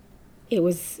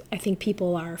 I think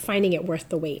people are finding it worth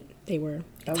the wait. They were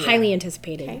highly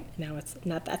anticipated. Okay. Now it's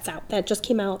not. That's out. That just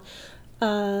came out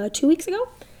 2 weeks ago.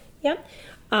 Yep.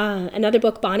 Another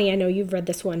book, Bonnie. I know you've read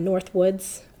this one, North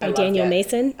Woods by Daniel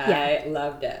Mason. I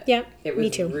loved it. Yep. It was me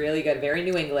too. really good. Very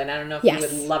New England. I don't know if Yes. you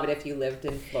would love it if you lived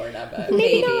in Florida, but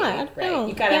Maybe maybe. not. Right. No.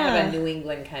 You gotta have Yeah. a New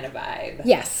England kind of vibe.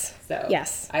 Yes. So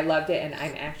yes. I loved it, and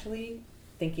I'm actually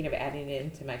thinking of adding it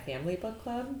into my family book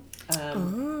club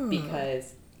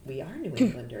because we are New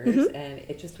Englanders, and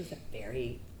it just was a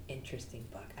very interesting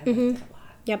book. I liked it a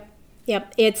lot.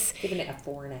 Yep. It's Giving it a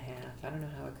 4.5. I don't know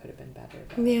how it could have been better.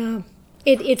 But. yeah.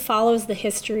 It follows the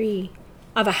history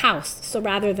of a house. So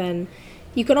rather than,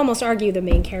 you could almost argue the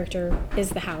main character is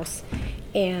the house,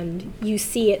 and you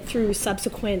see it through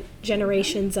subsequent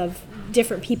generations of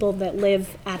different people that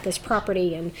live at this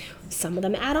property, and some of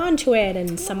them add on to it,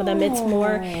 and some of them it's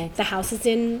more the house is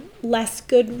in less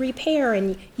good repair,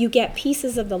 and you get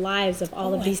pieces of the lives of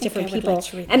all of these different people.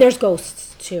 And there's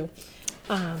ghosts too.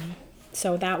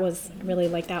 So that was really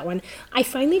like that one. I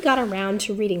finally got around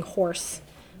to reading Horse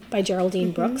by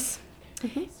Geraldine Brooks.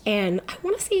 And I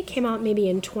want to say it came out maybe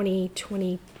in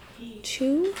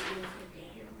 2022.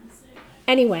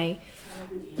 Anyway,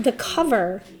 the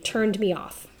cover turned me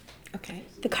off. Okay.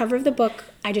 The cover of the book,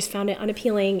 I just found it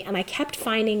unappealing, and I kept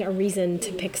finding a reason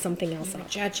to pick something else up.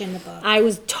 Judging the book. I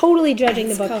was totally judging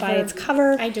the book by its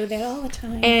cover. I do that all the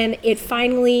time. And it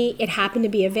happened to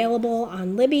be available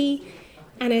on Libby,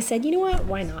 and I said, you know what,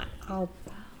 why not? I'll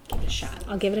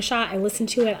give it a shot. I listened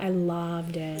to it. I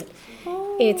loved it.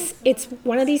 It's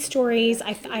one of these stories.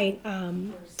 I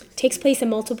takes place in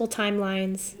multiple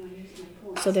timelines,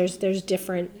 so there's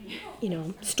different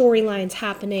storylines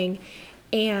happening,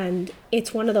 and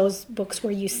it's one of those books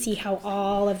where you see how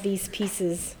all of these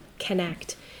pieces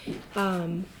connect.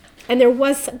 And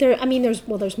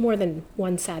there's more than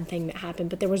one sad thing that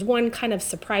happened, but there was one kind of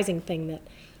surprising thing that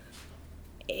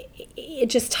it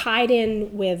just tied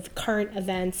in with current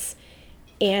events,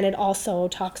 and it also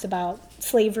talks about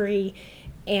slavery,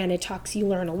 and you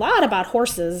learn a lot about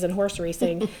horses and horse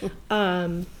racing.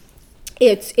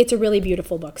 It's a really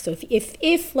beautiful book. So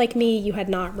if like me, you had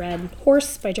not read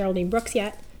Horse by Geraldine Brooks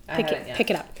yet, pick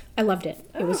it up. I loved it.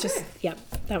 It was just,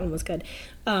 that one was good.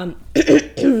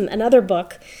 Another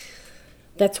book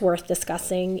that's worth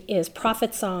discussing is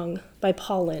Prophet Song by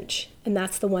Paul Lynch, and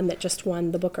that's the one that just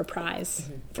won the Booker Prize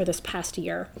for this past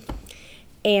year.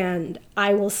 And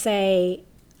I will say,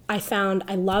 I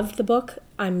loved the book.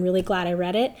 I'm really glad I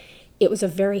read it. It was a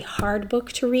very hard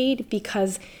book to read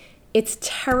because it's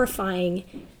terrifying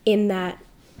in that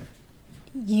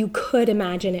you could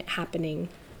imagine it happening.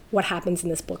 What happens in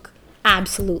this book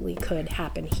absolutely could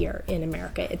happen here in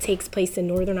America. It takes place in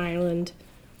Northern Ireland,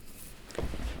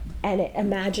 and it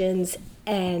imagines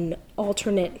an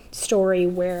alternate story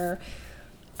where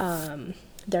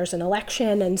there's an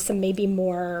election and some maybe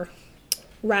more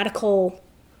radical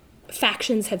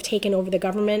factions have taken over the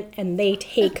government, and they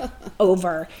take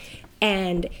over,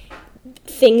 and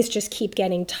things just keep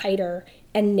getting tighter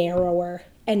and narrower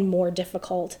and more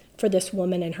difficult for this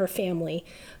woman and her family.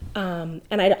 And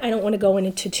I don't want to go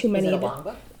into too many. Is it a long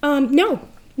book? No.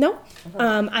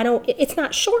 I don't. It's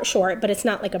not short, but it's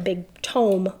not like a big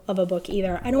tome of a book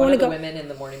either. I don't want to go. One of the women in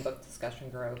the morning book discussion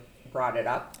group brought it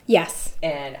up. Yes.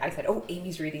 And I said, "Oh,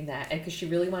 Amy's reading that," and because she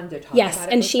really wanted to talk. Yes, about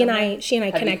it. and she and I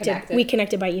Have connected. We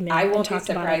connected by email. I and won't be talked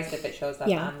about surprised it. if it shows up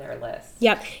on their list.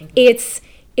 Yep.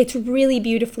 It's really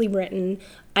beautifully written.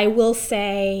 I will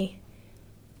say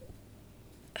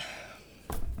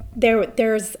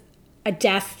there's a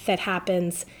death that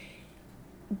happens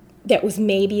that was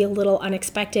maybe a little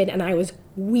unexpected, and I was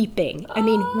weeping. I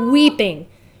mean, weeping.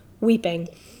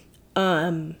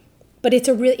 But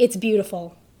it's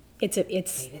beautiful.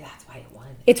 Maybe that's why it won.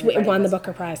 It won the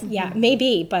Booker Prize. Yeah,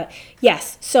 maybe, but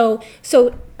yes. So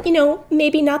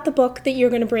maybe not the book that you're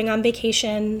going to bring on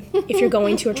vacation if you're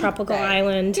going to a tropical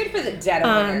island. Good for the dead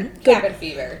of winter. Cabin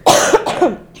fever.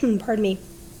 Pardon me.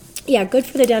 Yeah, good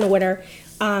for the den of winter.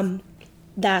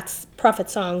 That's Prophet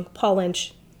Song, Paul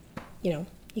Lynch.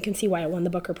 You can see why it won the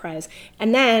Booker Prize.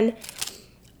 And then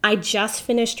I just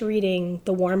finished reading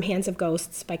The Warm Hands of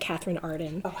Ghosts by Catherine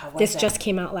Arden. Oh, how was This that? just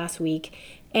came out last week,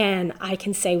 and I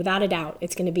can say without a doubt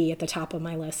it's going to be at the top of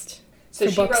my list. So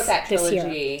for she books wrote that this year.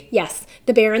 trilogy. Yes,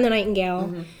 The Bear and the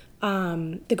Nightingale,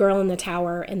 The Girl in the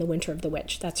Tower, and The Winter of the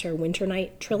Witch. That's her Winter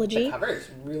Night trilogy. The cover is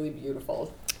really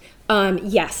beautiful.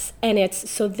 Yes, and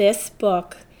this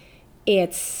book,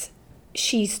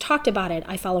 she's talked about it.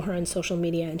 I follow her on social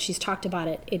media, and she's talked about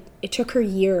it. It took her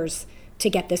years to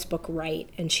get this book right,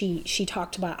 and she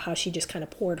talked about how she just kind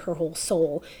of poured her whole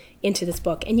soul into this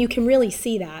book, and you can really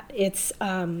see that. It's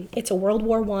a World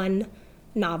War I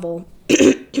novel.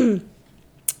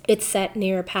 It's set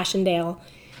near Passchendaele,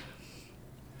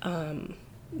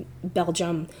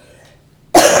 Belgium.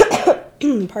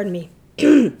 Pardon me.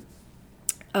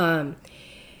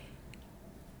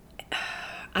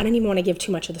 I don't even want to give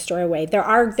too much of the story away. There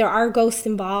are ghosts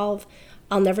involved.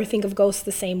 I'll never think of ghosts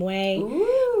the same way.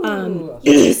 Ooh. You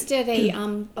just did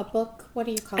a book. What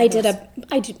do you call it?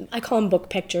 I call them book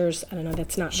pictures. I don't know.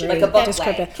 That's not very Like a book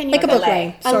descriptive. lay. Can you Like a put book that-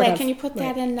 lay. a Sort lay. of. Can you put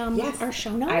that in Yes. our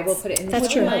show notes? I will put it in the That's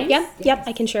show true. notes. Yep.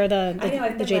 I can share the I know,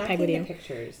 I've been JPEG with lacking you. the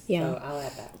pictures, Yeah. so I'll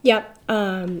add that. Yep.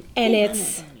 And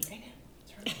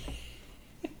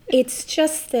it's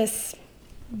just this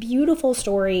beautiful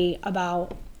story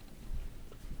about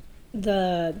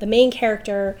the main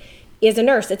character is a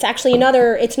nurse. It's actually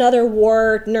another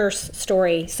war nurse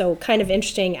story. So kind of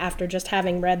interesting after just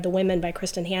having read The Women by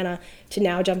Kristen Hanna to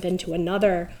now jump into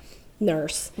another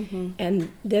nurse.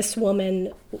 And this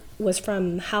woman was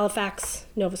from Halifax,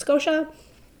 Nova Scotia.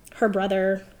 Her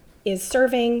brother is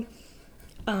serving.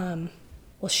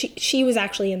 She was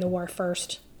actually in the war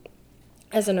first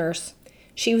as a nurse.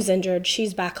 She was injured.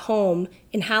 She's back home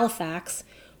in Halifax.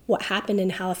 What happened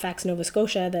in Halifax, Nova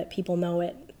Scotia, that people know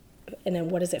it, and then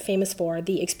what is it famous for?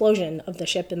 The explosion of the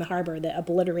ship in the harbor that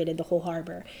obliterated the whole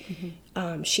harbor.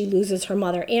 She loses her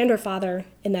mother and her father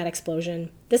in that explosion.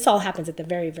 This all happens at the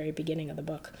very, very beginning of the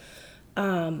book.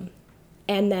 And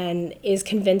then is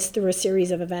convinced through a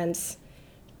series of events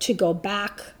to go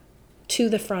back to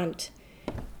the front.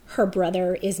 Her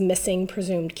brother is missing,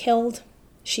 presumed killed.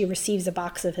 She receives a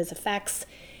box of his effects.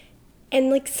 And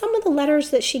like some of the letters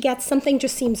that she gets, something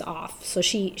just seems off. So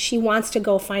she wants to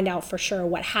go find out for sure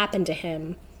what happened to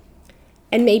him.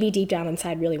 And maybe deep down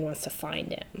inside really wants to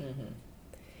find him.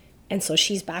 And so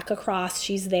she's back across,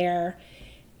 she's there,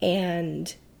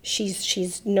 and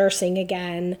she's nursing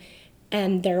again.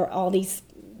 And there are all these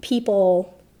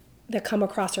people that come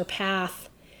across her path,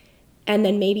 and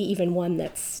then maybe even one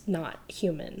that's not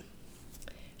human.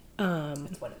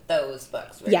 It's one of those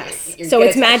books. Where Yes. you're So gonna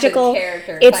it's touch magical. the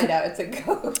character and It's- find out it's a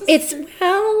ghost.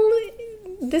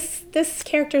 This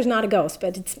character is not a ghost,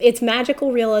 but it's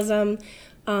magical realism.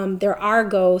 There are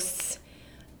ghosts.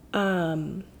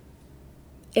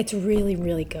 It's really,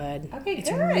 really good. Okay, it's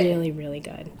good. really, really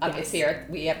good. It's here.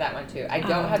 We have that one too. I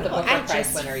don't have the Booker I Prize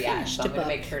just winner yet, finished so a I'm going to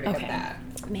book. make sure to Okay. get that.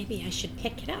 Maybe I should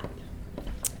pick it up.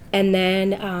 And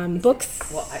then books.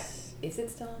 Well, is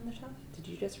it still on the shelf? Did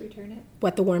you just return it?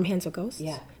 What, The Warm Hands of Ghosts?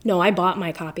 Yeah. No, I bought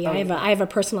my copy. Oh, I have a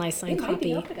personalized signed It might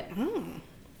be copy. open.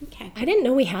 Okay. I didn't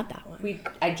know we had that one.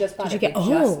 I just bought Did it. you get? We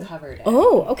just covered it.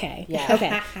 Oh, okay. Yeah.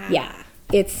 Okay. Yeah.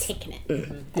 It's Taking it.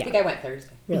 I think I went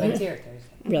Thursday. Really? I was here Thursday.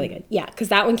 really good. Yeah, because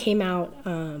that one came out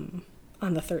on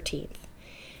the 13th.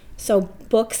 So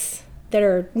books that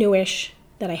are newish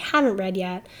that I haven't read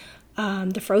yet.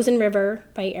 The Frozen River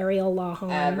by Ariel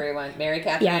Lawhon. Everyone, Mary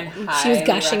Catherine, Yeah, she was highly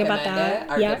gushing about recommend that. it.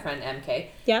 Our Yep. good friend MK.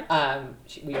 Yep.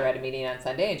 We were at a meeting on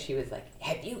Sunday, and she was like,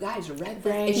 "Have you guys read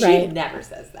this?" And she Right. never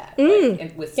says that, like,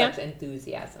 and with Yep. such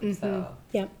enthusiasm. So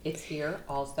Yep. it's here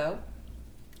also.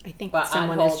 I think But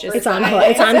someone on is hold just. for It's on hold.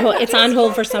 It's on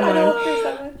hold for someone.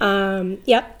 Someone.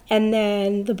 Yep. And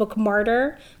then the book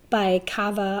Martyr by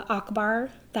Kava Akbar.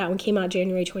 That one came out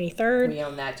January 23rd. We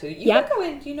own that too. You Yep. can go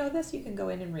in. Do you know this? You can go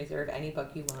in and reserve any book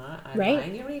you want online.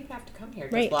 Right. You don't even have to come here.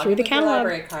 Just Right, log through in the with your catalog.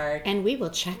 library card, And we will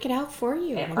check it out for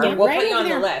you. and We'll or get we'll right put you over on the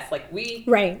there. list. Like we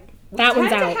Right. That we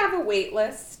one's tend out. to have a wait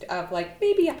list of like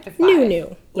maybe up to 5.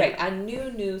 New. Right, on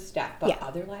new stuff. But Yeah.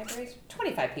 other libraries,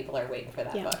 25 people are waiting for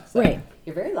that Yeah. book. So Right.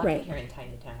 You're very lucky Right. here in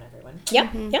Tiny Town, everyone. Yep,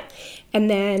 yep. And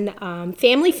then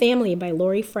Family by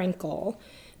Lori Frankel.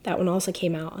 That one also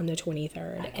came out on the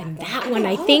 23rd. And that one,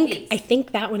 I I got all of these.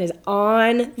 think that one is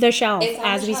on the shelf It's on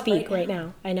as the we shelf speak right right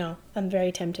now. I know. I'm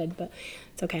very tempted, but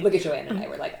it's okay. Look at Joanne and I.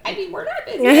 We're like, I mean, we're not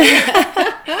busy.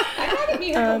 I'm not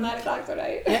meet her till 9 o'clock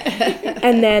tonight.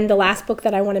 And then the last book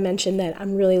that I want to mention that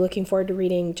I'm really looking forward to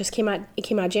reading just came out. It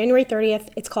came out January 30th.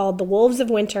 It's called The Wolves of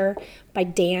Winter by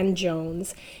Dan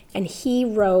Jones. And he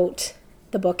wrote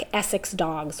the book Essex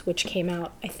Dogs, which came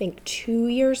out, I think, 2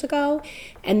 years ago.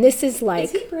 And this is like...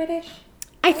 Is he British?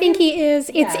 I think he is.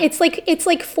 Yeah. It's like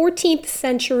 14th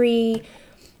century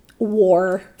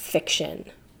war fiction,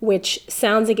 which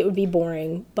sounds like it would be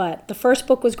boring, but the first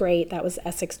book was great. That was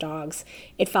Essex Dogs.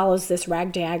 It follows this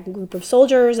ragtag group of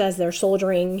soldiers as they're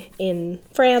soldiering in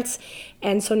France,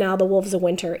 and so now The Wolves of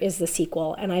Winter is the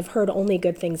sequel, and I've heard only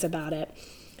good things about it.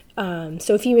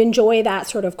 So if you enjoy that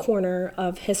sort of corner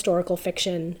of historical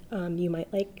fiction, you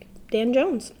might like Dan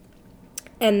Jones.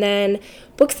 And then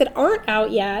books that aren't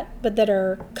out yet, but that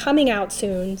are coming out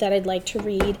soon that I'd like to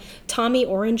read. Tommy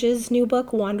Orange's new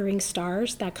book, Wandering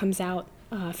Stars, that comes out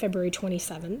February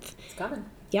 27th. It's coming.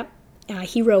 Yep.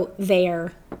 He wrote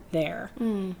There,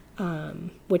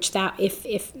 which that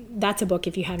if that's a book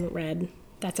if you haven't read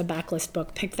That's a backlist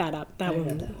book. Pick that up. That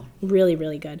one, really,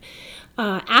 really good.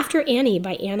 After Annie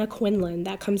by Anna Quinlan,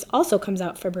 that also comes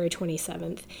out February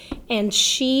 27th. And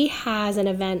she has an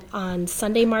event on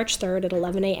Sunday, March 3rd at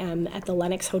 11 a.m. at the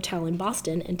Lennox Hotel in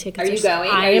Boston. And tickets Are you going?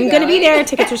 I am going to be there.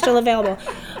 Tickets are still available.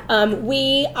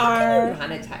 We are... How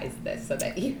can you monetize this so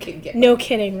that you can get No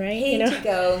kidding, right? paid to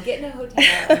go, get in a hotel,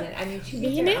 and then, I mean, she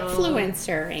needs Be an her own-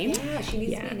 influencer, Amy. Yeah, she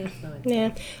needs to be an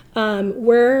influencer. Yeah.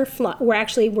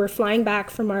 We're flying back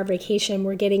from our vacation.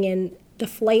 We're getting in. The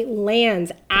flight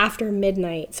lands after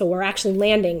midnight, so we're actually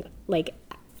landing like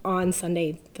on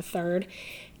Sunday the 3rd.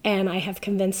 And I have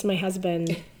convinced my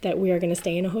husband that we are going to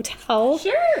stay in a hotel,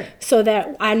 Sure. so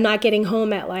that I'm not getting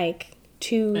home at like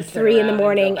 2, And 3 in around the and go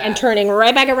morning back. and turning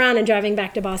right back around and driving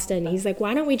back to Boston. He's like,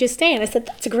 "Why don't we just stay?" And I said,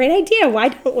 "That's a great idea. Why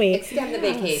don't we?" Extend the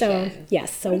vacation. So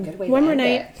yes, so What a good way to one more end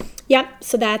night. it. Yep.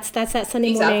 So that's that Sunday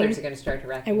These morning. authors are going to start to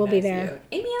recognize will be there.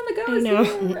 you. Amy on the go I is know.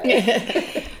 here.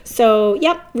 Right. So,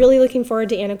 yep, really looking forward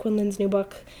to Anna Quinlan's new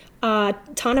book.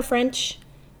 Tana French,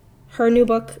 her new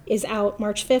book is out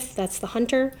March 5th. That's The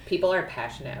Hunter. People are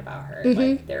passionate about her. Mm-hmm.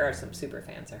 Like, there are some super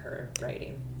fans of her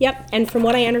writing. Yep, and from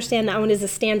what I understand, that one is a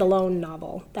standalone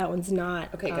novel. That one's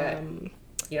not Okay, good.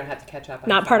 You don't have to catch up on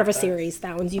not part of a books. series.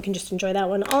 That one's, you can just enjoy that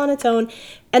one all on its own.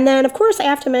 And then, of course, I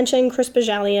have to mention Chris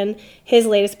Bajalian. His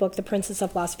latest book, The Princess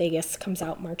of Las Vegas, comes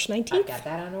out March 19th. I've got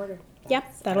that on order. Yep,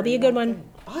 That's that'll be a already good locked one.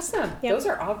 in. Awesome. Yep. Those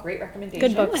are all great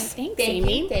recommendations. Good books. Thanks, Thank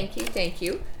Amy. you, thank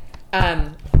you.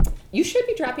 You should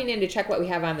be dropping in to check what we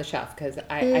have on the shelf, because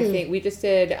I think we just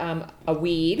did a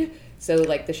weed, so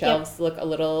like the shelves look a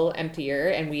little emptier,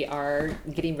 and we are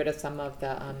getting rid of some of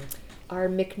the our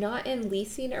McNaughton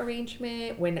leasing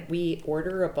arrangement. When we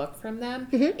order a book from them,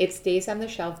 it stays on the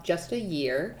shelf just a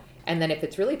year. And then if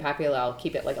it's really popular, I'll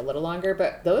keep it like a little longer.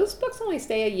 But those books only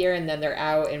stay a year, and then they're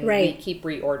out, and we Right. keep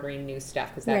reordering new stuff,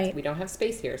 because Right. we don't have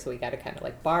space here, so we got to kind of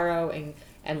like borrow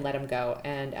and let them go.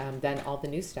 And then all the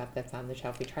new stuff that's on the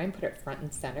shelf, we try and put it front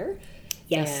and center.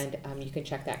 Yes. And you can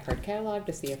check that card catalog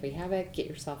to see if we have it. Get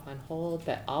yourself on hold.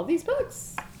 But all these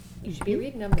books, you should be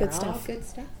reading them. They're Good all stuff. good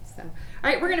stuff. So, all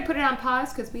right, we're going to put it on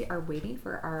pause because we are waiting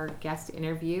for our guest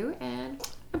interview, and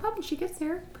I'm hoping she gets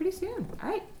there pretty soon. All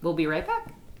right, we'll be right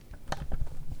back.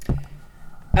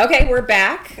 Okay, we're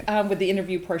back with the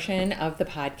interview portion of the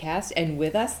podcast, and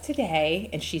with us today,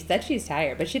 and she said she's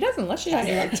tired, but she doesn't look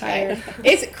tired.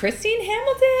 It's Christine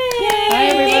Hamilton. Hi,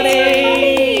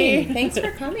 everybody. Thanks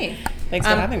for coming. Thanks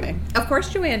for having me. Of course,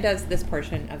 Joanne does this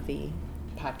portion of the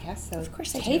podcast, so Of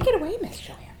course I take do. it away, Miss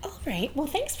Joanne. All right. Well,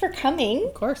 thanks for coming.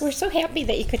 Of course. We're so happy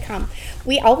that you could come.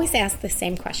 We always ask the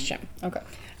same question. Okay.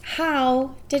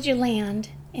 How did you land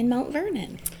in Mount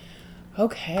Vernon?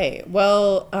 Okay.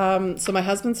 Well, so my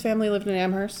husband's family lived in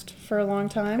Amherst for a long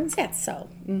time, Is that so?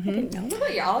 I didn't know. Look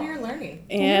at all you're learning.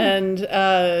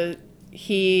 and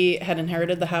he had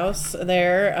inherited the house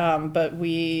there. But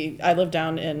I lived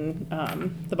down in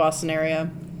the Boston area.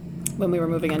 When we were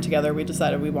moving in together, we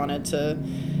decided we wanted to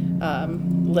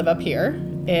live up here,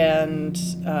 and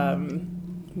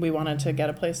we wanted to get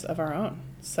a place of our own.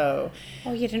 So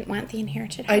Oh, you didn't want the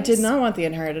inherited house? I did not want the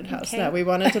inherited house. Okay. No, we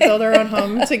wanted to build our own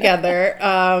home together.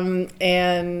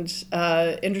 And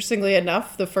interestingly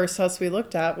enough, the first house we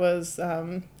looked at was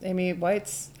Amy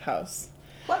White's house.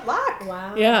 What luck!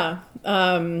 Wow. Yeah,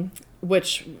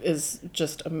 which is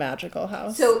just a magical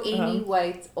house. So Amy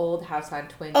White's old house on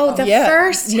Twin. Oh, the yeah.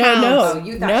 first No, house. no. Oh,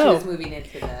 you thought no. she was moving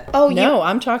into the. Oh, you. No,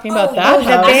 I'm talking about Oh, that the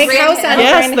house. big Grand house on Hill.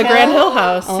 Yes, Grand the Hill? Grand Hill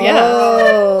house. Yeah.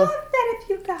 Oh. that if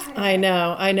you got it.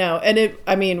 I know.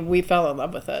 And we fell in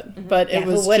love with it, but Yeah, it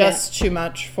who was wouldn't? just too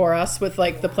much for us with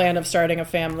like the plan of starting a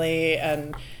family,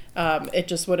 and it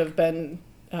just would have been,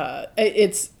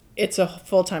 it's a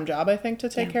full-time job, I think, to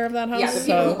take care of that house. Yeah, the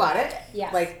people who So bought it,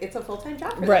 Yes. like it's a full time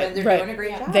job for them, right, and they're right. doing a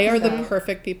great job. They are so. the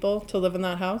perfect people to live in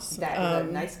that house. That is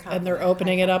a nice and they're compliment.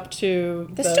 opening it up to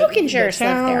The Stokingers live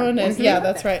there. town, and Mhm. yeah,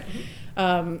 that's right.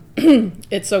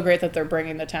 It's so great that they're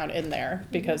bringing the town in there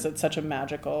because it's such a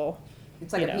magical.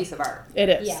 It's like you a know. piece of art. It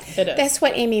is. Yeah. It is. That's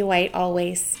what Amy White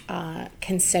always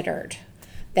considered,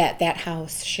 that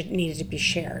house needed to be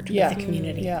shared Yeah. with the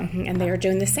community. Yeah. Mhm. And they are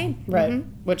doing the same. Right,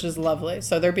 which is lovely.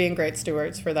 So they're being great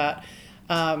stewards for that.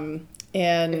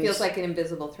 And It feels like an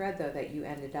invisible thread, though, that you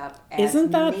ended up as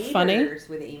Isn't that funny? neighbors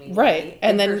with Amy Right, White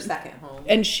and in then her second home.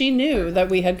 and she knew that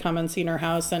we had come and seen her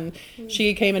house, and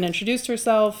she came and introduced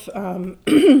herself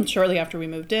shortly after we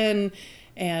moved in,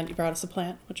 and you brought us a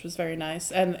plant, which was very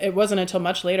nice. And it wasn't until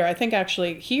much later, I think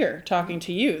actually here talking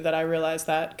to you, that I realized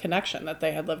that connection, that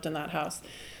they had lived in that house.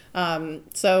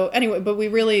 So anyway, but we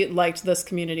really liked this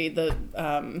community, the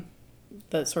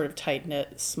sort of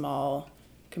tight-knit, small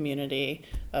community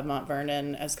of Mount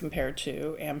Vernon as compared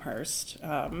to Amherst.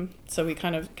 So we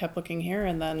kind of kept looking here,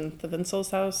 and then the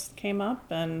Vinsels house came up,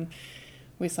 and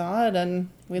we saw it, and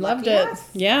we loved it. us.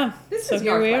 Yeah. This so is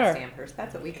here we Northwest are. Amherst.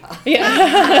 That's what we call it.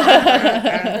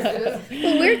 Yeah.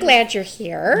 Well, we're glad you're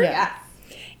here. Yeah.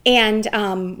 And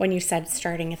when you said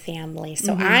starting a family,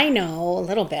 so I know a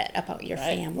little bit about your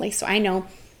Right. family. So I know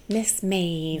Miss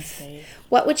Maeve. Maeve.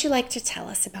 What would you like to tell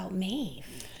us about Maeve?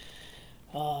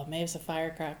 Oh, Maeve's a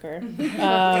firecracker.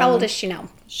 How old is she now?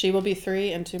 She will be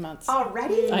 3 in 2 months.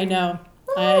 Already? I know.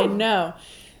 I know.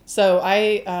 So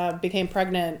I became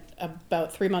pregnant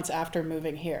about 3 months after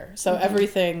moving here. So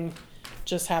everything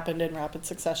just happened in rapid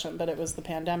succession, but it was the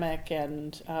pandemic.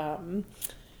 And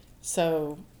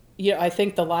so, you know, I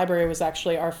think the library was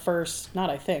actually our first, not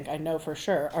I think, I know for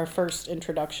sure, our first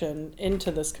introduction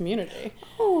into this community.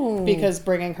 Oh. Because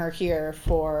bringing her here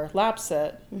for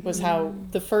Lapsit was how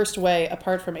the first way,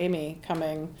 apart from Amy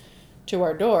coming to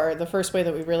our door, the first way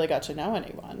that we really got to know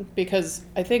anyone. Because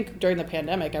I think during the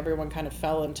pandemic, everyone kind of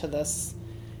fell into this,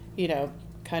 you know,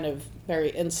 kind of very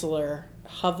insular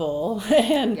hovel.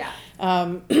 And Yeah.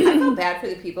 I feel bad for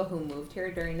the people who moved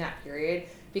here during that period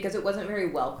because it wasn't very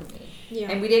welcoming. Yeah.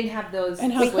 And we didn't have those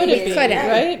And how ways- could it be, couldn't.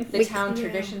 right? The town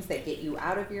traditions that get you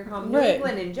out of your home. New Right.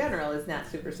 England in general is not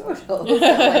super social. So like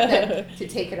then to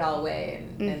take it all away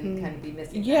and kind of be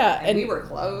missing Yeah, that. And and- we were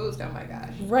closed. Oh my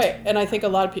gosh. Right. And I think a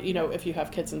lot of people, you know, if you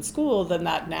have kids in school, then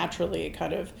that naturally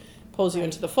kind of pulls you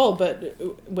into the fold. But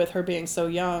with her being so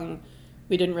young,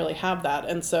 we didn't really have that.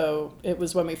 And so it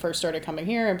was when we first started coming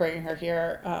here and bringing her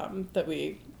here that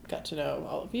we got to know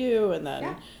all of you. And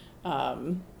then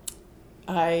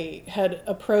I had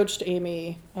approached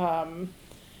Amy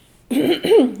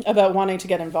about wanting to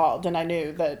get involved. And I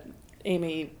knew that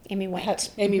Amy White.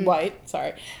 White,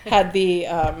 sorry, had the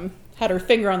had her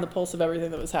finger on the pulse of everything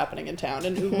that was happening in town.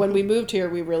 And when we moved here,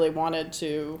 we really wanted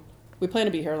to. We planned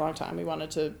to be here a long time. We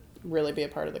wanted to really be a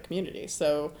part of the community.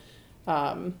 So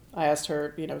I asked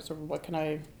her, you know, sort of what can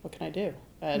I do?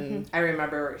 And I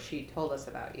remember she told us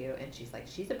about you, and she's like,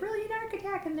 she's a brilliant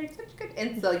architect, and they're such good.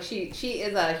 And so, like, she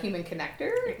is a human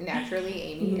connector naturally.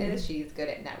 Amy is. She's good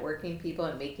at networking people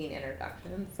and making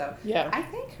introductions. So Yeah. I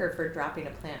thank her for dropping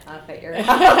a plant up at your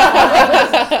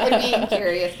house and being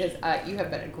curious because you have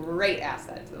been a great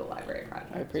asset to the library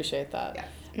project. I appreciate that.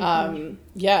 Yeah.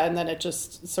 Yeah, and then it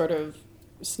just sort of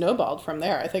snowballed from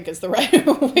there, I think is the right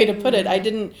way to put it. I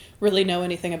didn't really know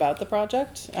anything about the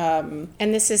project. And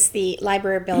this is the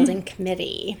library building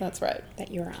committee That's right.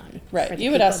 that you're on. for Right. the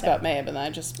You would people ask that- about Maeve, and I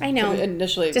just I know.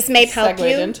 initially Does Maeve help segued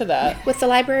you? into that. With the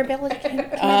library building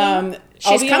committee?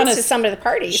 I'll She's be come to honest, some of the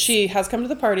parties. She has come to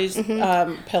the parties,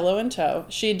 pillow in tow.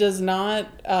 She does not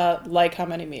like how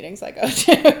many meetings I go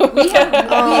to. We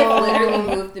have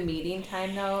literally moved the meeting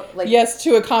time though. Like Yes,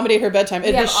 to accommodate her bedtime.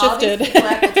 It we has have all these shifted. people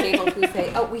at the table who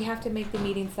say, "Oh, we have to make the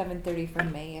meeting 7:30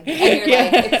 from May," and you're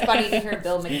like, "It's funny to hear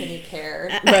Bill McKinney care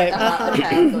Right. about a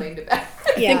child going to bed."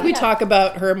 I think we talk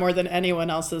about her more than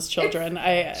anyone else's children.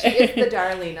 She is the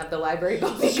darling of the library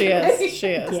building. She is. She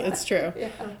is. It's true.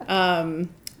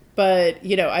 But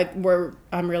you know,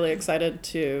 I'm really excited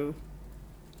to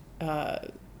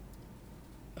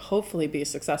hopefully be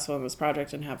successful in this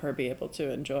project and have her be able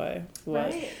to enjoy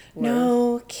what. Right. we're-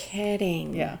 No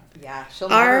kidding. Yeah. Yeah, she'll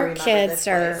never Our remember kids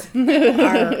this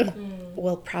place.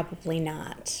 will probably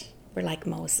not. We're like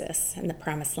Moses in the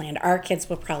promised land. Our kids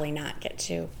will probably not get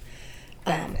to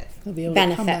Benefit. We'll be able to come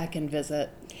benefit. back and visit.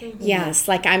 Yes,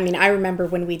 like I mean, I remember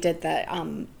when we did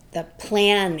the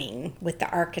planning with the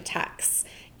architects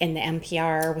in the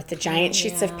NPR with the giant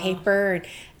sheets of paper,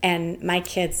 and my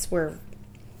kids were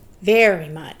very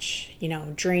much, you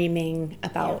know, dreaming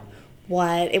about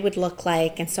what it would look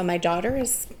like. And so my daughter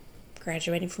is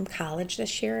graduating from college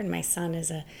this year, and my son is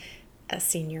a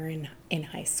senior in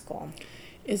high school.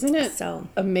 Isn't it So-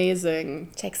 amazing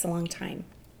It takes a long time.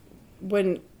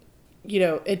 when, you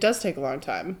know, it does take a long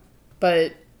time,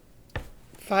 but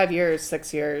 5 years,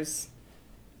 6 years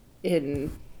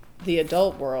in the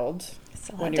adult world, It's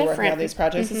a lot when you're working on different. these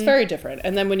projects, it's very different.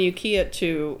 And then when you key it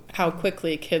to how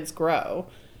quickly kids grow,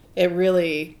 it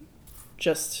really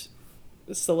just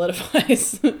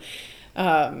solidifies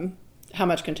how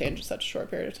much can change in such a short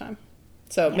period of time.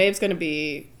 So Maeve's going to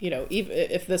be, you know, even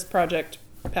if this project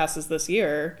passes this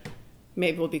year,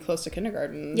 Maeve will be close to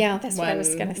kindergarten. Yeah, that's what I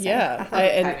was gonna say. Yeah, Uh-huh.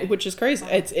 and which is crazy.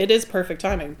 It is perfect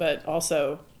timing, but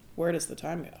also where does the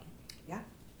time go? Yeah.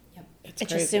 It's It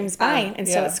crazy. just zooms by, and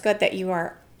so yeah. it's good that you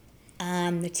are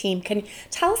on the team. Can you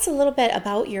tell us a little bit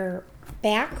about your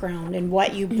background and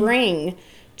what you bring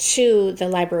to the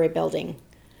library building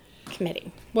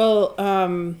committee? Well,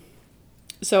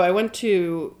 so I went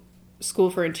to School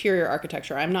for Interior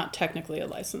Architecture. I'm not technically a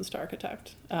licensed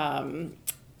architect.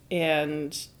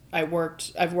 And I've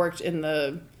worked in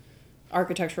the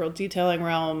architectural detailing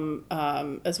realm,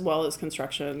 as well as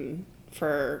construction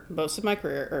for most of my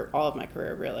career, or all of my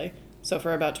career, really. So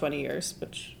for about 20 years,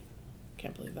 which I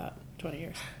can't believe that, 20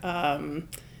 years.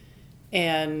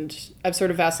 And I've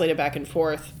sort of vacillated back and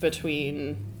forth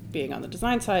between being on the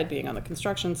design side, being on the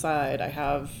construction side. I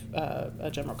have a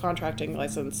general contracting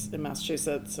license in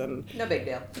Massachusetts, and No big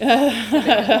deal.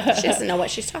 She doesn't know what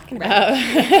she's talking about.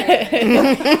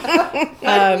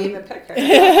 Even pick her.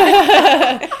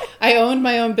 I owned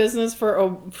my own business for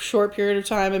a short period of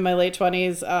time in my late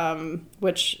 20s,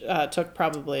 which took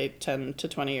probably 10 to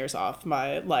 20 years off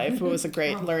my life. It was a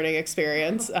great learning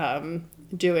experience,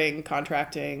 doing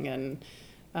contracting and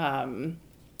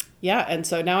and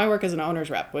so now I work as an owner's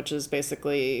rep, which is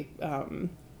basically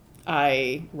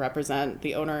I represent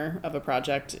the owner of a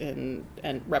project and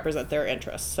represent their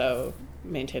interests. So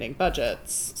maintaining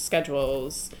budgets,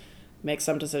 schedules, make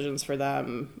some decisions for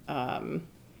them on,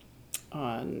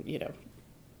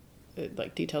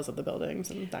 like details of the buildings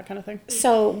and that kind of thing.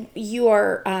 So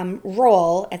your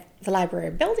role at the library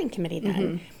building committee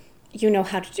then, you know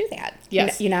how to do that.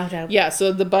 Yes. You know how to. Yeah,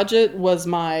 so the budget was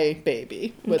my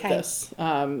baby with Okay. this.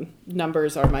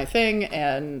 Numbers are my thing,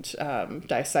 and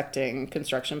dissecting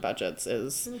construction budgets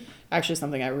is actually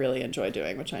something I really enjoy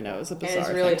doing, which I know is a And bizarre it's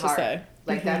really thing to hard. say.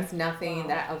 Like that's nothing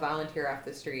that a volunteer off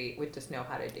the street would just know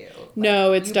how to do. Like,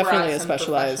 No, it's you brought definitely a some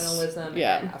specialized- professionalism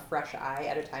yeah. and a fresh eye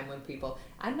at a time when people.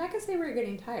 I'm not gonna say we're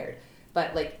getting tired,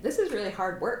 but like this is really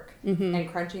hard work and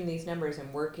crunching these numbers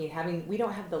and working. We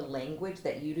don't have the language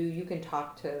that you do. You can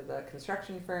talk to the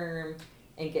construction firm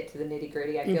and get to the nitty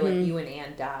gritty. I feel like you and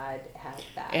Ann Dodd have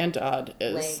that. Ann Dodd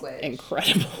is Language.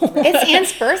 incredible. It's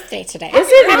Anne's birthday today. Is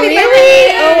it really?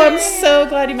 Oh, I'm so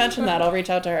glad you mentioned that. I'll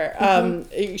reach out to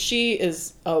her. She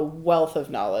is a wealth of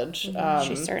knowledge.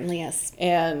 She certainly is.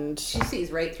 And She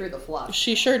sees right through the fluff.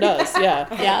 she sure does, yeah.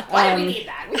 Yeah. Why do we need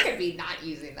that? We could be not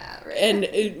using that, right?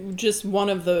 And just one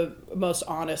of the most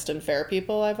honest and fair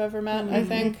people I've ever met, I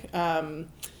think.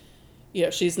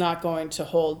 She's not going to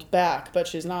hold back, but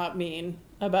she's not mean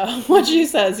about what she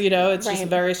says, it's just Right.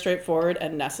 very straightforward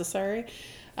and necessary.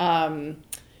 I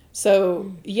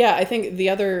think the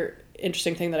other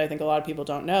interesting thing that I think a lot of people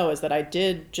don't know is that I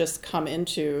did just come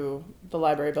into the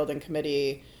library building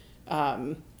committee,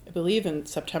 I believe in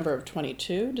September of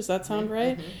 22. Does that sound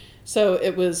right? So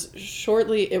it was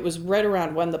right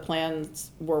around when the plans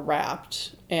were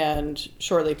wrapped and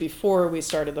shortly before we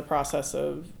started the process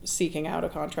of seeking out a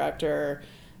contractor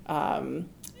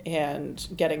and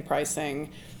getting pricing.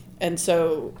 And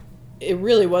so it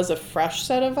really was a fresh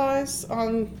set of eyes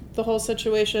on the whole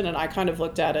situation. And I kind of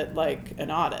looked at it like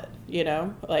an audit,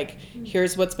 like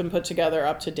here's what's been put together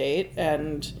up to date.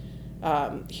 And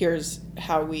here's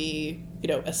how we,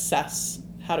 assess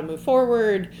how to move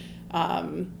forward.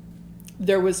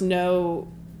 There was no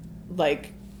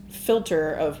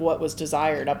filter of what was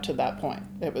desired up to that point.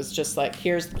 It was just like,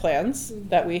 here's the plans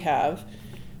that we have,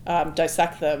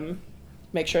 dissect them,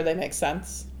 make sure they make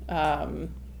sense,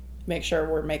 make sure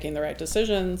we're making the right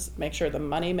decisions, make sure the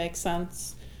money makes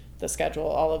sense, the schedule,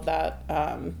 all of that.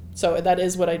 So that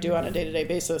is what I do on a day-to-day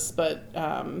basis, but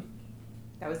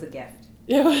that was a gift.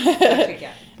 Such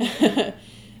a gift.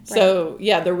 So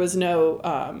there was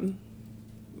no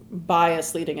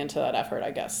bias leading into that effort,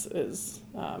 I guess, is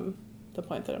the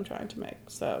point that I'm trying to make.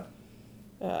 So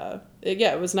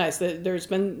it was nice. There's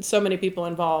been so many people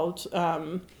involved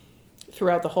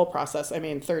throughout the whole process. I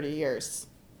mean, 30 years.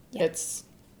 Yeah. It's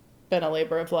been a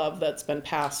labor of love that's been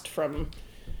passed from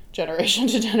generation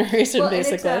to generation,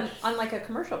 basically. And it's unlike a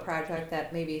commercial project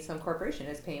that maybe some corporation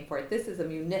is paying for. This is a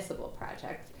municipal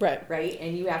project, Right.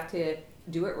 And you have to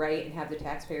do it right and have the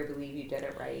taxpayer believe you did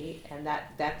it right. And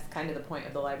that's kind of the point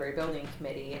of the library building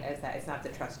committee, is that it's not the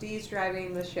trustees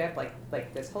driving the ship.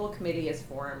 Like this whole committee is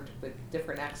formed with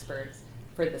different experts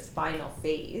for this final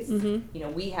phase.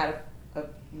 We had a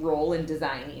role in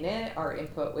designing it. Our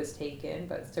input was taken,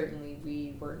 but certainly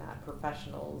we were not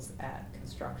professionals at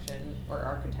construction or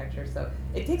architecture. So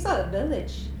it takes a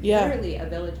village, literally a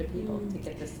village of people to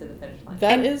get this to the finish line.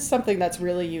 That is something that's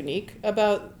really unique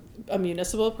about a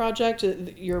municipal project.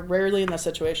 You're rarely in the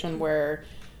situation where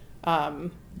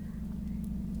the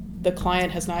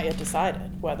client has not yet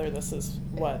decided whether this is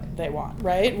what they want,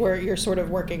 right? Where you're sort of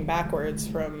working backwards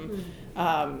from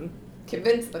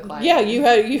Convince the client. Yeah, you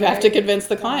have to convince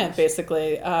the client,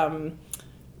 basically.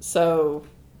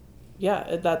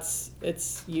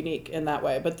 It's unique in that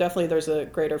way. But definitely there's a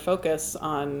greater focus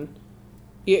on,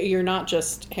 you're not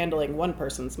just handling one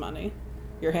person's money.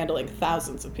 you're handling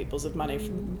thousands of people's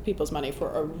money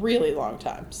for a really long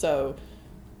time. So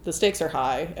the stakes are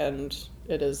high, and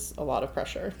it is a lot of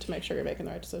pressure to make sure you're making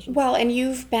the right decision. Well, and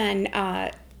you've been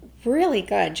really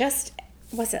good. Just,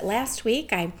 was it last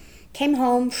week? I came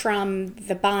home from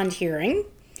the bond hearing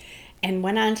and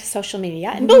went on to social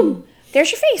media, and boom,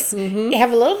 there's your face. You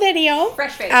have a little video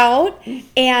Fresh face. out,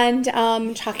 and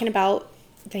talking about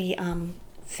the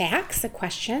facts, the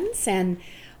questions, and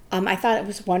I thought it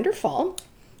was wonderful.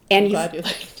 And Glad you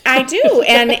liked it. I do,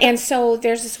 and so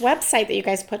there's this website that you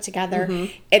guys put together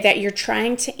that you're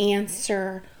trying to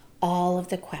answer all of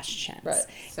the questions. Right.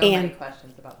 So many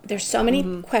questions about that. There's so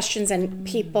many questions, and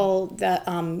people, the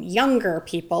younger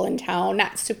people in town,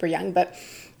 not super young, but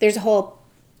there's a whole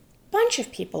bunch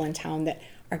of people in town that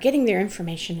are getting their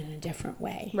information in a different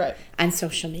way Right. on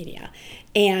social media.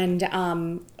 And,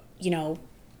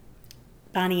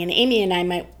 Bonnie and Amy and I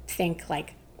might think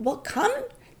like, well, come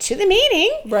to the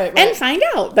meeting Right. and find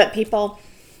out. But people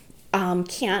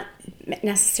can't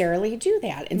necessarily do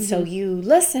that. And so you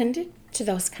listened to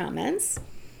those comments,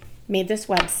 made this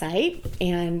website,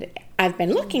 and I've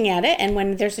been looking at it. And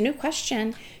when there's a new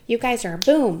question, you guys are,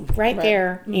 boom, right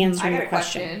there answering I got the a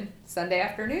question. question Sunday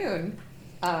afternoon.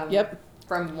 Yep.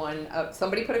 From one,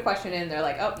 somebody put a question in. They're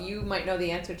like, "Oh, you might know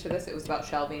the answer to this." It was about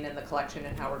shelving in the collection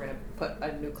and how we're going to put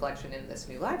a new collection in this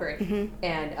new library.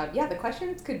 And the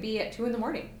questions could be at 2 a.m.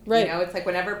 Right. You know, it's like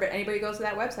whenever anybody goes to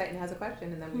that website and has a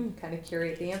question, and then we kind of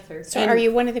curate the answers. So are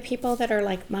you one of the people that are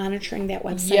like monitoring that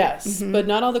website? Yes, but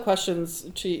not all the questions,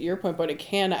 to your point, but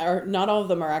not all of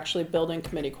them are actually building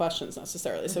committee questions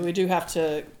necessarily. So we do have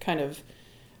to kind of,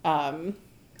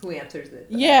 Who answers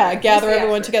it? gather Who's the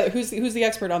everyone expert? together. Who's the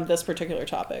expert on this particular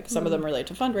topic? Some of them relate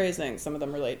to fundraising. Some of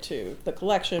them relate to the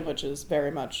collection, which is very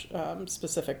much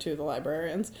specific to the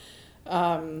librarians.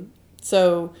 It's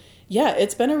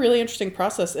been a really interesting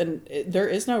process, and there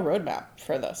is no roadmap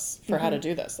for this, for how to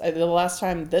do this. The last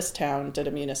time this town did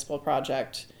a municipal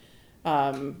project,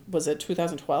 was it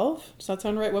 2012? Does that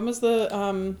sound right? When was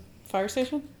the fire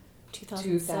station?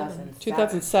 2007.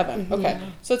 2007. Okay.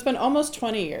 So it's been almost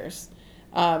 20 years.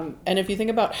 And if you think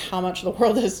about how much the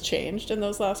world has changed in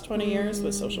those last 20 years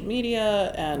with social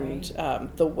media and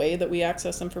the way that we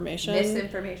access information.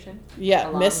 Misinformation. Yeah,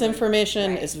 along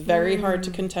misinformation with- is very hard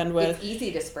to contend with. It's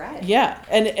easy to spread. Yeah,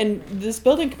 and this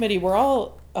building committee, we're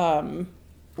all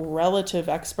relative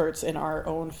experts in our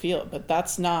own field, but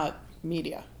that's not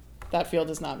media. That field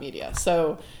is not media.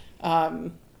 So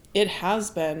it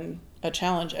has been a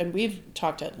challenge, and we've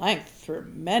talked at length through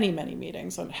many, many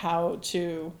meetings on how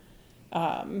to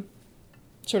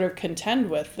sort of contend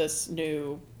with this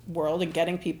new world and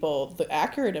getting people the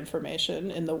accurate information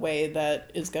in the way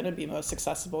that is going to be most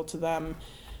accessible to them.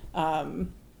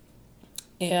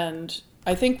 And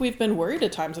I think we've been worried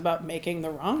at times about making the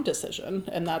wrong decision,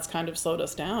 and that's kind of slowed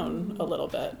us down a little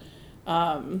bit.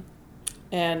 And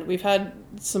we've had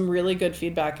some really good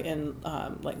feedback in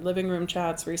like living room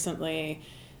chats recently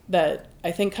that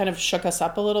I think kind of shook us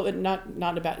up a little bit,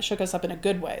 shook us up in a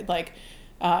good way. Like,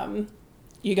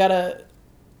 you gotta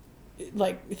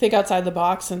like think outside the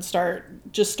box and start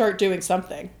doing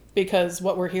something, because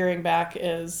what we're hearing back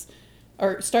is,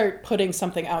 or start putting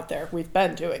something out there. We've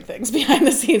been doing things behind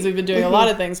the scenes. We've been doing a lot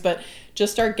of things, but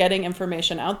just start getting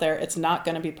information out there. It's not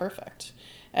going to be perfect.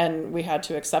 And we had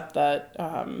to accept that,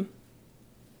 no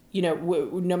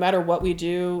matter what we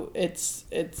do,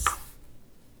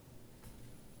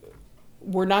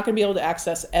 we're not going to be able to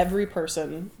access every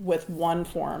person with one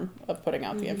form of putting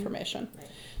out the information. Right.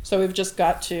 So we've just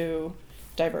got to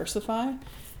diversify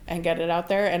and get it out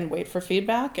there and wait for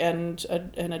feedback and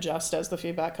adjust as the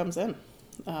feedback comes in.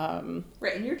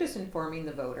 Right, and you're just informing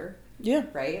the voter. Yeah.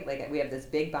 Right? Like, we have this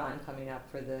big bond coming up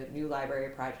for the new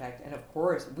library project, and of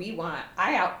course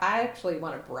I actually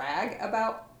want to brag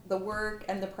about the work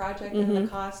and the project and the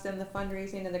cost and the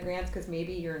fundraising and the grants, because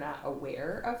maybe you're not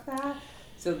aware of that.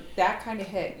 So that kind of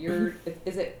hit.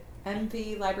 Is it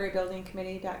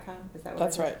mvlibrarybuildingcommittee.com? Is that what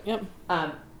That's right. Yep.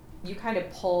 You kind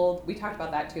of pulled, we talked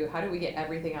about that too. How do we get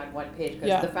everything on one page?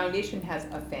 Because the foundation has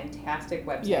a fantastic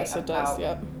website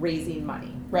about raising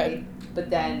money. Right. But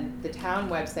then the town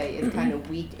website is kind of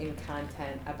weak in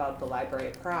content about the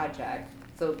library project.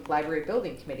 So the library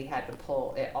building committee had to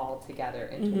pull it all together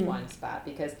into one spot,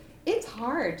 because it's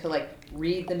hard to like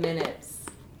read the minutes,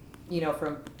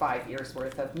 from 5 years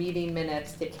worth of meeting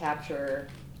minutes to capture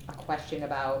a question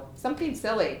about something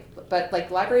silly. But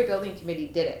like library building committee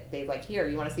did it. They like, here,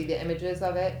 you want to see the images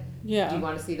of it? Yeah. Do you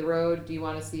want to see the road? Do you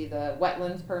want to see the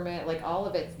wetlands permit? Like, all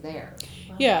of it's there.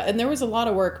 Yeah, and there was a lot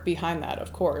of work behind that,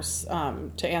 of course,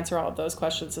 to answer all of those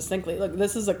questions succinctly. Look,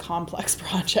 this is a complex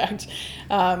project.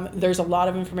 There's a lot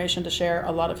of information to share,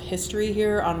 a lot of history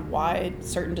here on why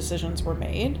certain decisions were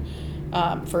made.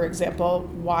 For example,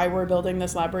 why we're building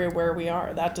this library where we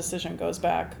are. That decision goes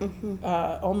back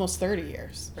almost 30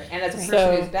 years. Right. And as a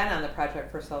person who's been on the project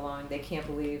for so long, they can't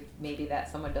believe maybe that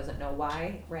someone doesn't know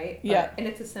why, right? Yeah. And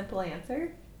it's a simple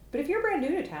answer. But if you're brand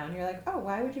new to town, you're like, oh,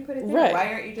 why would you put it there? Right. Why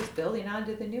aren't you just building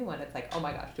onto the new one? It's like, oh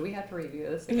my gosh, do we have to review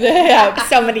this again? Yeah,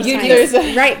 So many times.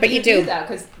 Right, but you do. that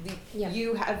because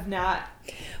you have not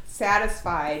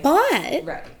satisfied. But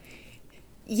Right.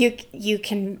 you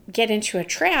can get into a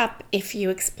trap if you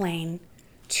explain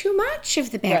too much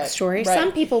of the backstory. Right.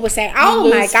 Some people will say, "Oh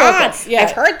my lose God, focus. Yeah.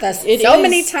 I've heard this It so is-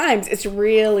 many times." It's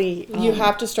really You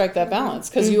have to strike that balance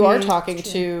because you are talking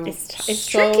to it's so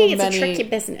tricky. It's a many tricky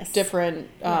business. different,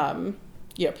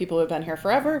 people who have been here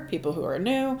forever, people who are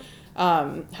new.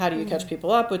 How do you catch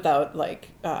people up without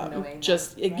Knowing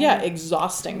just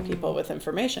exhausting people with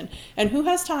information? And who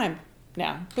has time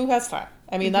now? Who has time?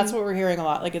 I mean, that's what we're hearing a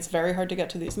lot. Like, it's very hard to get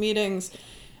to these meetings.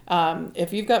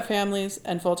 If you've got families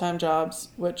and full-time jobs,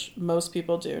 which most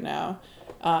people do now,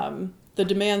 the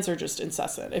demands are just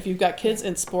incessant. If you've got kids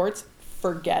in sports,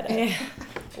 forget it.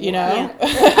 You know?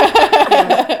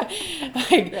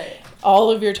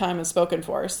 All of your time is spoken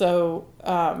for. So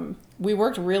we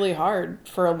worked really hard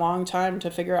for a long time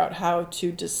to figure out how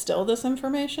to distill this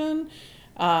information,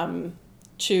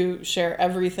 to share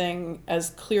everything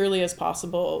as clearly as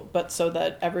possible, but so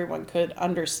that everyone could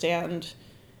understand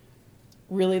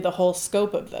really the whole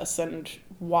scope of this and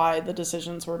why the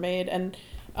decisions were made, and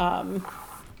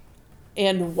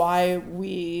why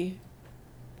we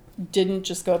didn't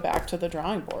just go back to the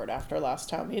drawing board after last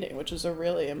town meeting, which is a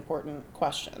really important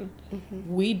question.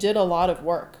 We did a lot of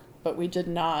work, but we did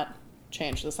not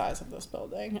change the size of this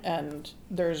building, and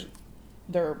there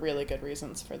are really good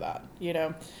reasons for that, you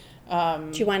know.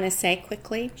 Do you want to say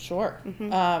quickly? Sure.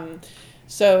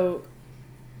 So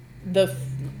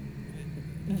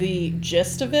the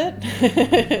gist of it,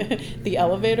 the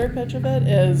elevator pitch of it,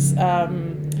 is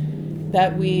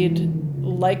that we'd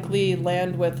likely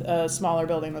land with a smaller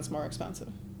building that's more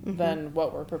expensive than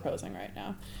what we're proposing right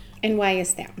now. And why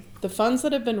is that? The funds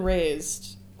that have been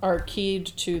raised are keyed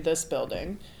to this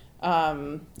building,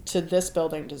 to this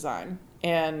building design.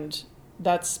 And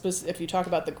that's, if you talk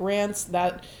about the grants,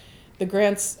 the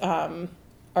grants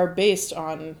are based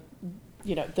on,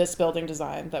 this building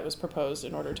design that was proposed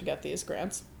in order to get these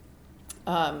grants.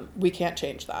 We can't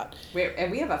change that.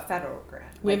 And we have a federal grant.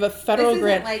 We have a federal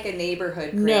grant. This isn't like a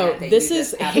neighborhood grant. No, that this you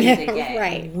is just happen to get.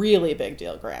 Right. Really big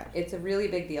deal grant. It's a really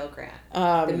big deal grant.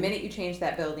 The minute you change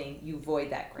that building, you void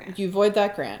that grant. You void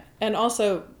that grant. And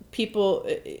also, people,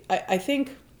 I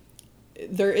think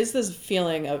there is this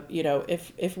feeling of,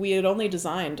 if we had only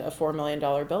designed a $4 million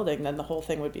building, then the whole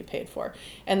thing would be paid for.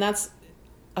 And that's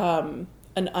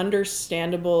an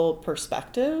understandable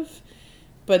perspective.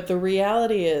 But the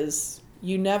reality is,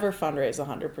 you never fundraise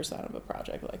 100% of a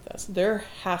project like this. There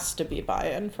has to be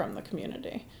buy-in from the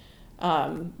community.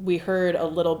 We heard a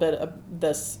little bit of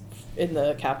this in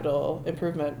the capital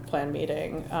improvement plan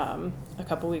meeting a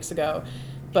couple weeks ago,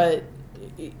 but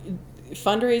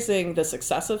fundraising, the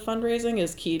success of fundraising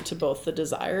is key to both the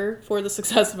desire for the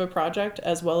success of a project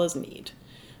as well as need.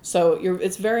 So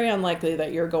it's very unlikely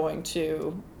that you're going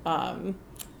to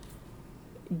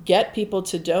get people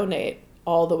to donate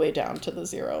all the way down to the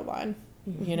zero line.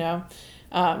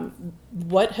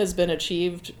 What has been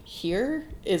achieved here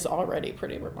is already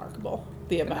pretty remarkable,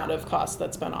 the amount of cost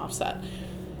that's been offset.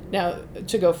 Now,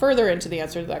 to go further into the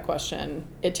answer to that question,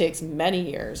 it takes many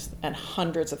years and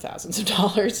hundreds of thousands of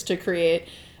dollars to create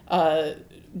a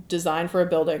design for a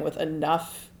building with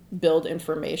enough build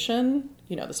information,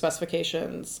 the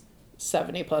specifications,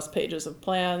 70 plus pages of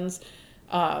plans,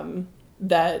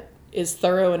 that is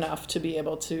thorough enough to be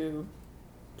able to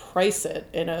price it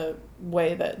in a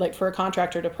way that, like, for a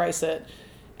contractor to price it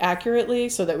accurately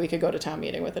so that we could go to town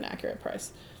meeting with an accurate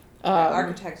price.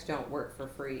 Architects don't work for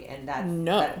free, and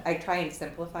No. I try and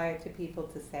simplify it to people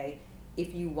to say,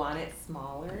 if you want it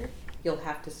smaller, you'll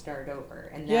have to start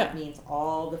over, and that means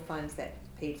all the funds that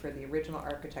paid for the original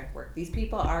architect work. These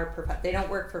people are they don't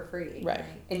work for free, Right.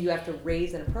 And you have to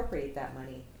raise and appropriate that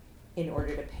money in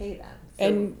order to pay them. So,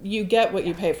 And you get what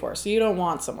you pay for, so you don't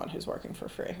want someone who's working for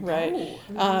free, right?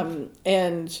 No.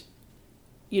 And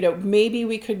maybe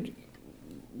we could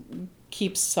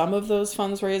keep some of those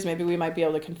funds raised. Maybe we might be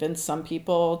able to convince some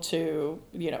people to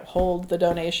hold the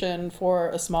donation for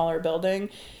a smaller building.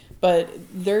 But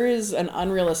there is an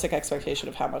unrealistic expectation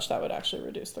of how much that would actually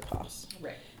reduce the cost.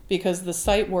 Right. Because the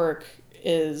site work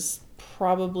is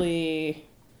probably,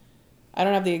 I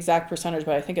don't have the exact percentage,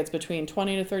 but I think it's between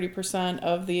 20 to 30%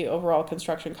 of the overall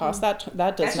construction cost. That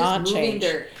does That's not just moving change.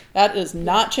 dirt. That does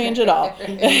not change at all.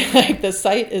 Like the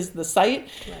site is the site.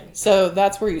 Right. So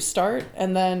that's where you start.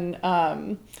 And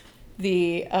then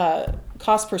the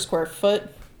cost per square foot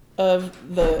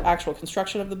of the actual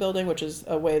construction of the building, which is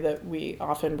a way that we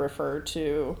often refer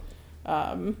to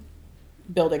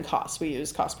building costs. We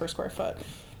use cost per square foot.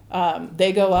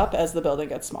 They go up as the building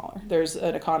gets smaller. There's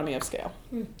an economy of scale.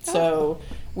 So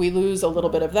we lose a little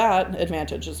bit of that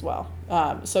advantage as well.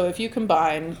 So if you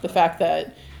combine the fact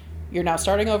that you're now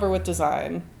starting over with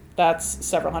design, that's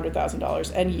several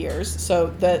 $100,000 and years. So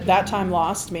that time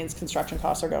lost means construction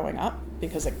costs are going up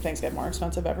because things get more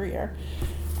expensive every year.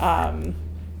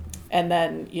 And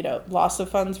then, loss of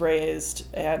funds raised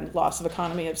and loss of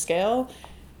economy of scale.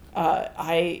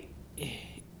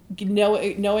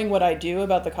 Knowing what I do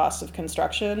about the cost of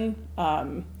construction,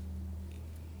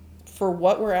 for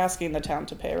what we're asking the town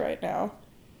to pay right now,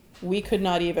 we could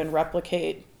not even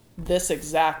replicate this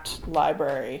exact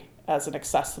library as an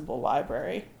accessible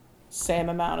library. Same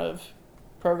amount of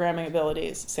programming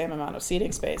abilities, same amount of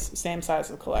seating space, same size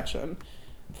of collection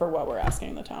for what we're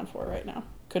asking the town for right now.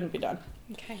 Couldn't be done.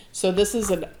 Okay. So this is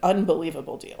an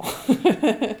unbelievable deal.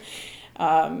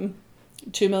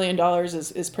 $2 million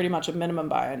is pretty much a minimum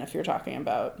buy-in if you're talking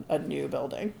about a new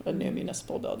building, a new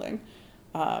municipal building.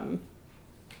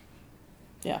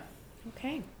 Yeah.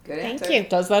 Okay. Good Thank answer. you.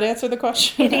 Does that answer the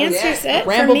question? It answers Yeah. it.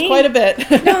 Rambled for me. quite a bit.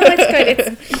 No, it's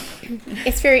good.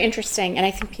 It's very interesting, and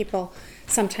I think people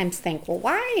sometimes think, well,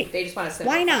 why? They just want to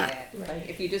Why simplify not? it. Like,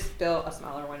 if you just built a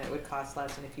smaller one, it would cost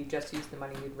less, and if you just used the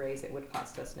money we'd raise, it would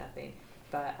cost us nothing.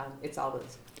 But it's all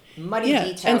those muddy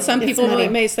details. And some It's people muddy.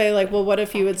 may say like, well, what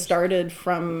if you had started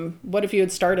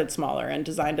smaller and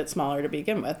designed it smaller to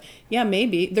begin with? Yeah,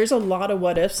 maybe. There's a lot of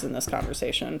what ifs in this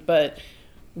conversation, but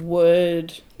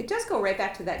it does go right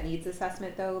back to that needs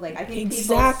assessment, though. Like, I think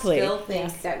Exactly. people still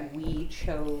think that we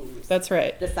chose That's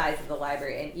right. the size of the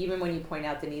library. And even when you point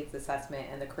out the needs assessment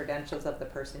and the credentials of the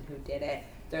person who did it,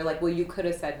 they're like, well, you could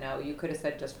have said no. You could have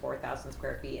said just 4,000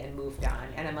 square feet and moved on.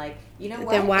 And I'm like, you know what?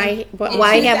 Then why In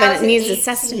why have a needs 2018,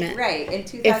 assessment? Right. In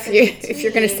If 2018.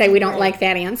 you're going to say we don't right, like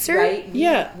that answer, Right?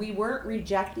 Yeah. We weren't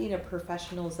rejecting a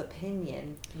professional's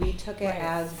opinion. We took it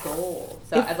as gold.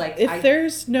 So If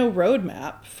there's no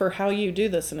roadmap for how you do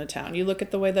this in a town, you look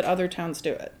at the way that other towns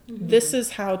do it. This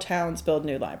is how towns build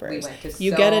new libraries. We went to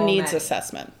You get a so needs many.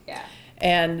 assessment. Yeah.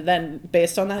 And then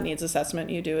based on that needs assessment,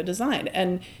 you do a design.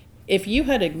 And if you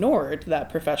had ignored that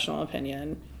professional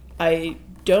opinion, I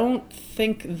don't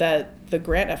think that the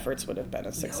grant efforts would have been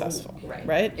as successful.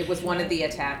 Right? It was one of the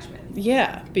attachments.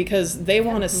 Yeah, because they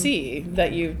want to see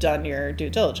that you've done your due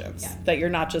diligence, that you're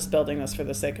not just building this for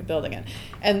the sake of building it.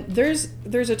 And there's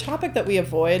a topic that we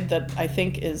avoid that I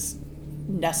think is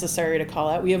necessary to call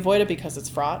out. We avoid it because it's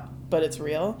fraught, but it's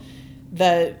real.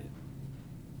 That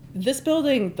this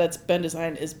building that's been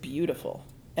designed is beautiful.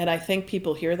 And I think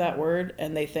people hear that word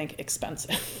and they think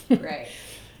expensive. Right.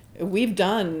 We've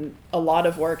done a lot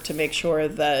of work to make sure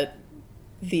that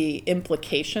the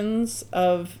implications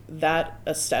of that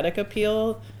aesthetic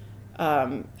appeal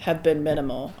have been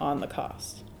minimal on the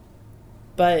cost.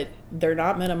 But they're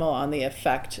not minimal on the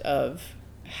effect of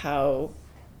how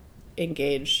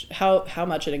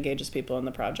much it engages people in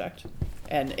the project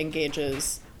and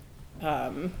engages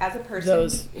As a person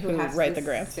those who who has write to the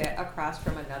grants. sit across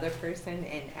from another person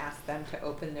and ask them to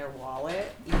open their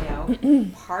wallet,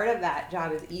 part of that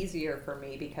job is easier for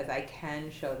me because I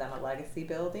can show them a legacy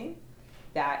building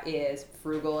that is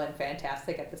frugal and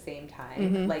fantastic at the same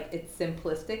time. Like, it's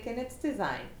simplistic in its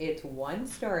design. It's one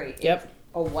story. Yep. It's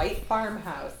a white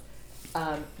farmhouse.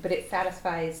 But it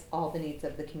satisfies all the needs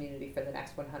of the community for the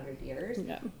next 100 years.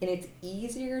 Yeah. And it's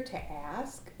easier to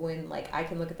ask when, like, I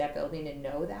can look at that building and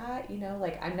know that,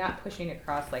 like, I'm not pushing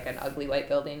across, like, an ugly white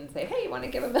building and say, hey, you want to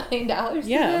give $1 million to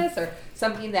this? Or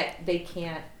something that they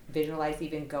can't visualize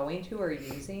even going to or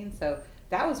using. So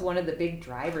that was one of the big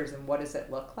drivers in what does it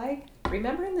look like.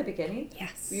 Remember in the beginning?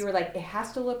 Yes. We were like, it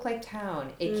has to look like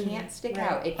town. It can't stick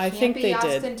out. It I can't think be they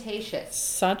did ostentatious.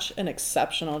 such an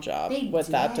exceptional job They with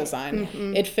that did. design.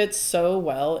 It fits so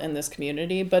well in this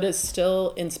community, but it's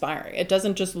still inspiring. It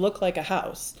doesn't just look like a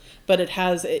house, but it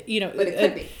has, But it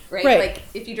could be, right? Right. Like,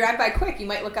 if you drive by quick, you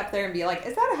might look up there and be like,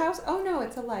 is that a house? Oh, no,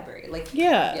 it's a library. Like,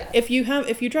 Yeah. If you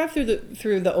drive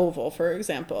through the Oval, for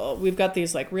example, we've got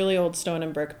these like really old stone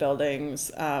and brick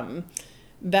buildings.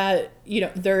 that, you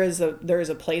know, there is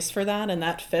a place for that, and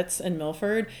that fits in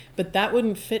Milford, but that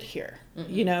wouldn't fit here.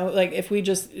 You know, like if we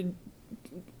just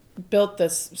built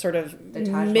this sort of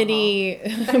mini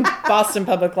Boston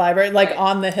Public Library, like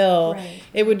on the hill,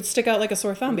 it would stick out like a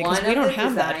sore thumb because we don't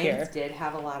have that here. Did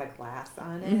have a lot of glass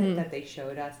on it that they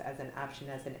showed us as an option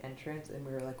as an entrance, and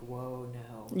we were like, whoa,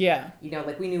 no. Yeah. You know,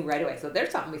 like we knew right away. So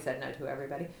there's something we said no to,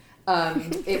 everybody.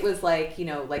 It was like, you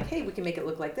know, like, hey, we can make it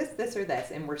look like this or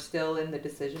this, and we're still in the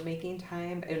decision-making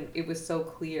time, and it was so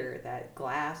clear that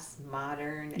glass,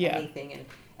 modern, anything,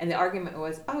 and the argument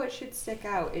was, oh, it should stick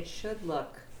out, it should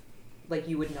look like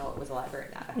you would know it was a library,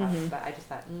 not a house. But I just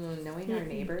thought, knowing our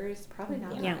neighbors, probably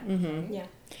not. Yeah. Right?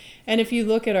 And if you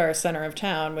look at our center of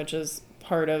town, which is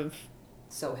part of...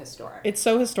 So historic. It's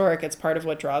so historic. It's part of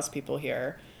what draws people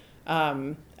here.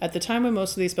 At the time when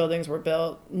most of these buildings were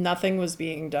built, nothing was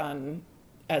being done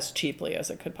as cheaply as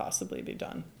it could possibly be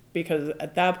done. Because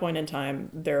at that point in time,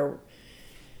 there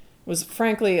was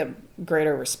frankly a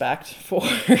greater respect for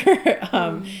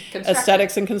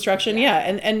aesthetics and construction.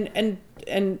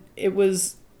 And it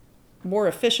was more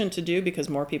efficient to do because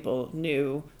more people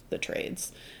knew the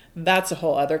trades. That's a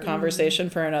whole other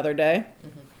conversation for another day.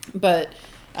 But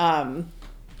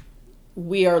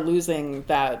we are losing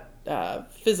that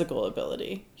physical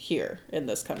ability here in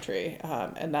this country,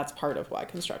 and that's part of why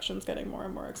construction is getting more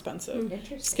and more expensive.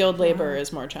 Skilled labor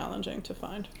is more challenging to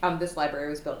find. This library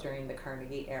was built during the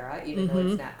Carnegie era, even though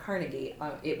it's not Carnegie.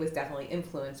 It was definitely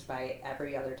influenced by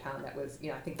every other town that was,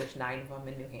 I think there's 9 of them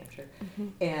in New Hampshire.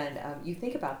 And you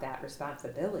think about that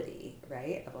responsibility,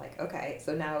 right? Of like, okay,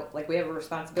 so now like we have a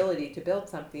responsibility to build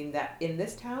something that in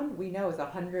this town we know is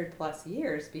 100+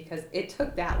 years because it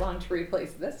took that long to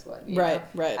replace this one. You know?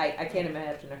 I can't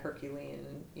imagine a Herculean,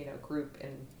 group in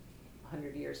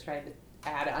 100 years trying to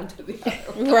add on to the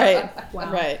other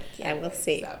one. Right. Yeah, we'll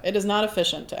see. So. It is not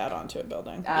efficient to add on to a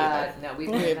building. No,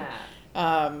 we've done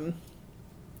that.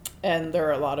 And there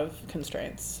are a lot of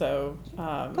constraints. So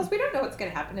plus, we don't know what's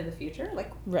going to happen in the future.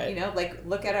 Like, like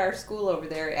look at our school over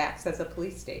there. It acts as a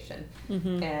police station,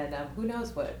 and who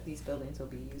knows what these buildings will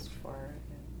be used for.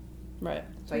 Right.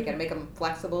 So you got to make them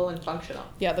flexible and functional.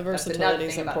 Yeah, the versatility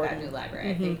is important. That's another thing about that new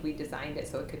library. I think we designed it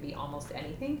so it could be almost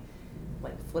anything,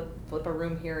 like flip a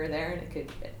room here or there, and it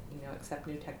could, accept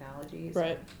new technologies.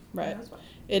 Right.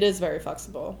 It is very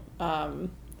flexible.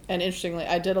 And interestingly,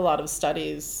 I did a lot of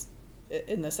studies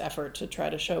in this effort to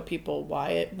try to show people why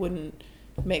it wouldn't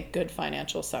make good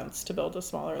financial sense to build a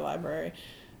smaller library.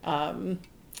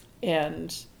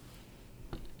 And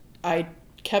I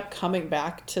kept coming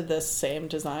back to this same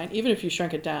design. Even if you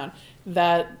shrink it down,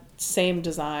 that same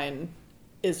design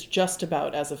is just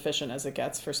about as efficient as it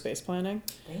gets for space planning.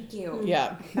 Thank you.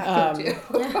 Yeah.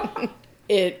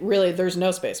 It really, there's no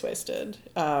space wasted.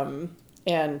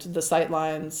 And the sight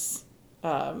lines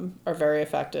are very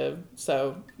effective.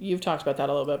 So you've talked about that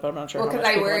a little bit, but I'm not sure how much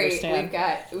people understand.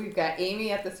 We've got Amy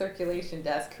at the circulation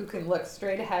desk who can look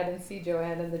straight ahead and see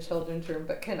Joanne in the children's room,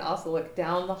 but can also look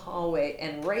down the hallway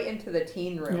and right into the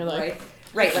teen room, right?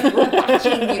 Right, like we're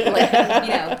watching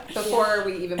you, before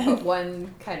we even put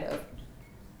one kind of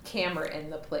camera in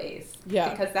the place. Yeah.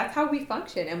 Because that's how we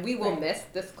function, and we will miss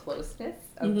this closeness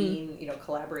of being,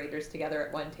 collaborators together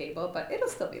at one table, but it'll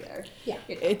still be there. Yeah.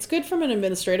 It's good from an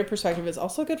administrative perspective. It's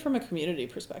also good from a community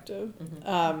perspective.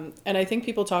 And I think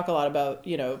people talk a lot about,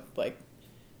 like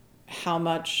how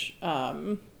much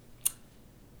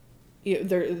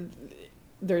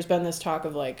there's been this talk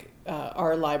of like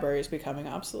our libraries becoming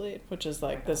obsolete, which is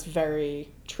like this very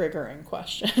triggering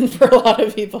question for a lot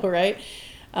of people, right?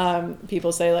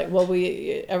 People say like, well,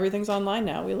 everything's online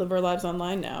now. We live our lives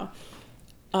online now.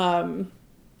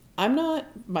 I'm not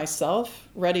myself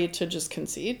ready to just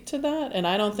concede to that, and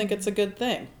I don't think it's a good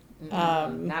thing.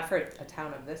 Not for a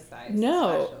town of this size.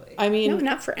 No, especially. I mean, no,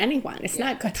 not for anyone. It's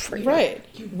not good for you. Right.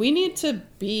 We need to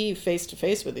be face to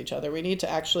face with each other. We need to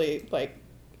actually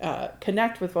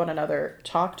connect with one another,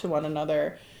 talk to one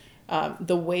another.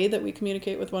 The way that we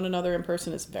communicate with one another in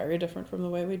person is very different from the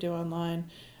way we do online.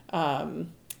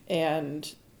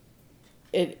 And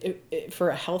it for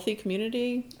a healthy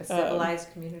community, a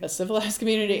civilized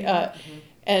community,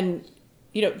 and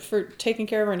for taking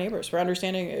care of our neighbors, for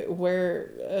understanding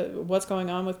what's going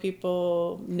on with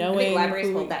people, knowing. I think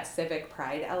libraries hold that civic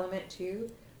pride element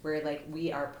too, where like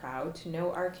we are proud to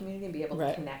know our community and be able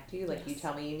to connect you. Like you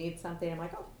tell me you need something, I'm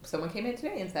like, oh, someone came in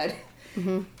today and said,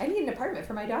 I need an apartment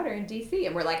for my daughter in DC,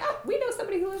 and we're like, oh, we know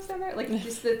somebody who lives down there. Like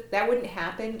just that wouldn't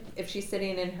happen if she's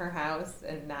sitting in her house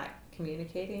and not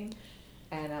communicating.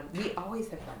 And we always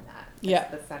have done that.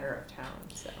 It's the center of town.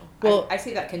 So I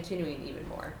see that continuing even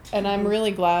more. And I'm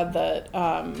really glad that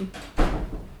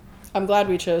I'm glad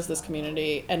we chose this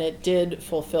community, and it did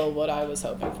fulfill what I was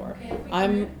hoping for.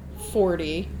 I'm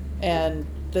 40, and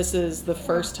this is the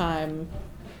first time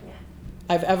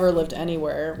I've ever lived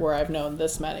anywhere where I've known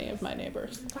this many of my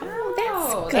neighbors. Oh,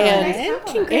 that's that's good. nice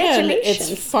compliment. Congratulations.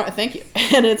 And it's far, thank you.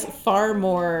 And it's far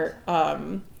more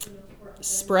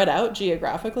spread out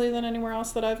geographically than anywhere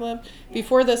else that I've lived.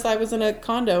 Before this, I was in a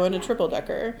condo in a triple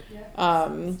decker.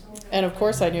 And of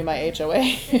course I knew my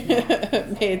HOA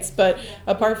mates, but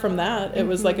apart from that, it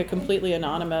was like a completely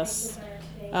anonymous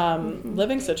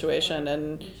living situation.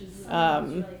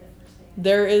 And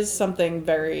there is something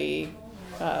very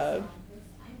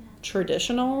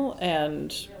traditional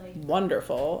and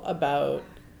wonderful about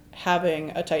having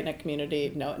a tight-knit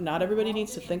community. No, not everybody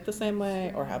needs to think the same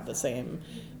way or have the same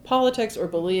politics or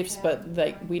beliefs, but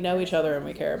like we know each other and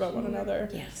we care about one another.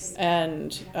 Yes.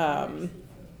 And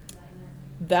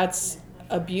that's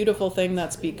a beautiful thing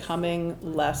that's becoming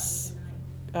less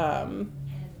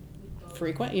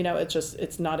frequent. You know,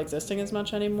 it's not existing as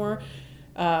much anymore.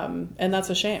 And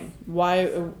that's a shame.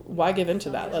 Why give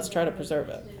into that? Let's try to preserve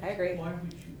it. I agree.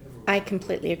 I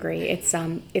completely agree. It's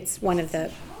one of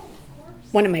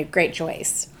my great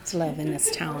joys to live in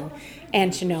this town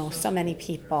and to know so many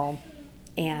people.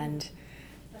 And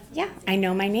yeah, I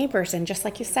know my neighbors, and just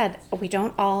like you said, we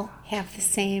don't all have the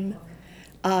same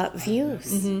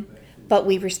views, but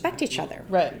we respect each other.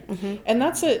 Right. And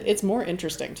it's more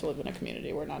interesting to live in a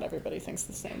community where not everybody thinks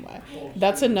the same way.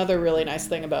 That's another really nice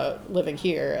thing about living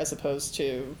here as opposed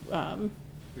to,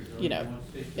 you know,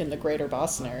 in the greater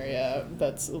Boston area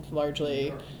that's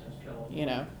largely, you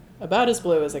know, about as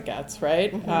blue as it gets,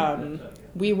 right?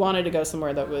 We wanted to go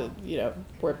somewhere that would, you know,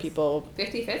 where people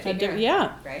 50-50 here,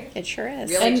 yeah. right? It sure is.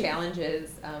 Really And-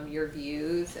 challenges your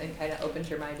views and kind of opens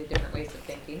your mind to different ways of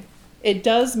thinking. It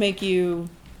does make you,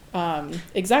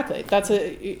 exactly.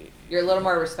 You're a little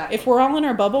more respectful. If we're all in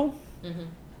our bubble,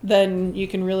 then you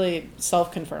can really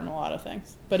self-confirm a lot of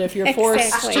things. But if you're forced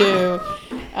Exactly. to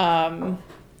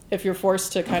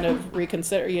kind of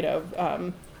reconsider, you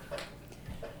know,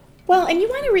 Well, and you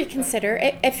want to reconsider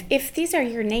if these are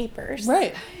your neighbors.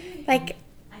 right. Like,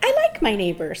 I like my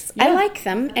neighbors. Yeah. I like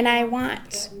them, and I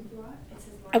want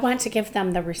to give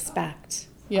them the respect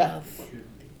Yeah. of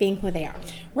being who they are.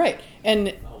 Right.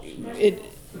 And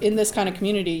in this kind of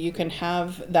community, you can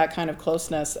have that kind of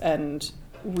closeness and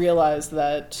realize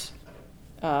that,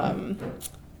 how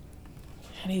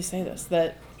do you say this?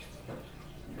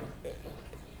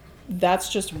 That's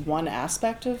just one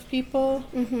aspect of people,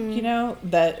 you know,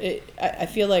 that I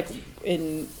feel like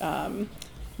in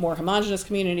more homogenous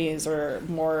communities or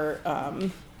more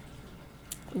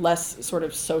less sort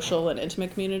of social and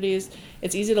intimate communities,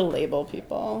 it's easy to label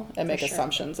people and make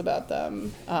assumptions about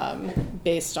them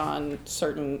based on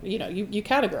certain, you know, you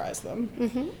categorize them.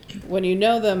 When you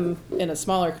know them in a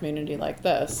smaller community like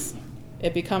this,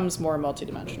 it becomes more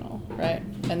multidimensional, right?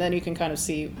 And then you can kind of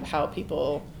see how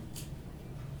people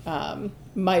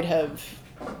might have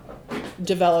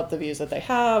developed the views that they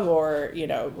have, or, you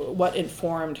know, what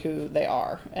informed who they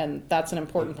are. And that's an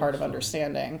important part of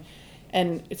understanding.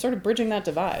 And it's sort of bridging that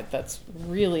divide that's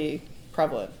really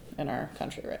prevalent in our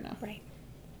country right now. Right.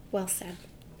 Well said.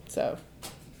 So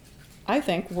I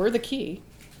think we're the key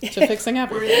to fixing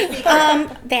everything.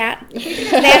 That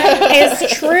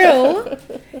is true.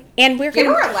 And we're Give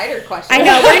going her to a lighter question. I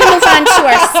know, we're going to move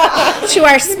on to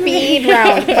our speed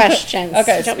round questions.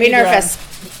 Okay, Don't be speed nervous.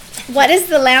 What is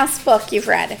the last book you've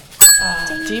read?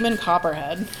 Demon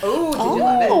Copperhead. Oh, did you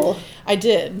love it? I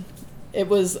did. It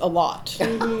was a lot.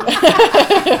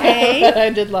 Okay. But I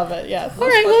did love it, yes. All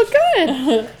right, well,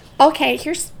 good.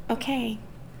 Okay.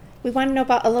 We want to know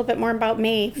a little bit more about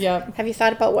Maeve. Yep. Have you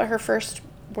thought about what her first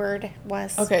word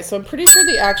was? Okay, so I'm pretty sure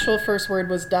the actual first word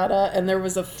was dada, and there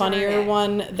was a funnier Darn it.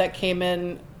 one that came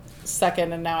in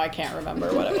second, and now I can't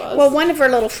remember what it was. Well, one of her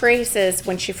little phrases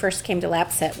when she first came to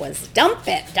Lapset was dump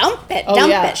it, dump it, Oh, dump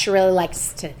yeah. it. She really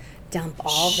likes to dump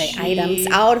all the She- items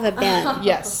out of a bin.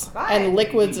 Yes, Fine. and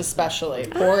liquids especially.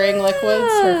 Pouring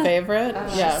liquids, her favorite.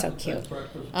 Yeah. So cute.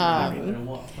 Um,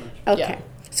 Okay. Yeah.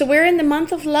 So we're in the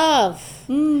month of love.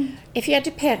 If you had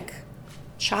to pick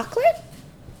chocolate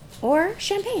or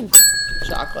champagne?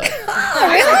 chocolate.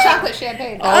 Actually, chocolate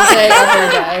champagne. All day,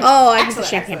 every day. Oh, I'm the Excellent,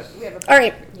 champagne. excellent. We have a- All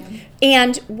right.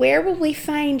 And where will we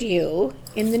find you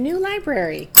in the new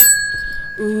library?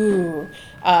 Ooh.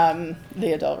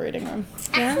 The adult reading room.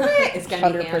 Excellent. It's going to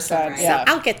be 100%, handsome, right? yeah.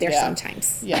 I'll get there Yeah.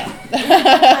 sometimes. Yeah.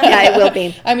 Yeah, it will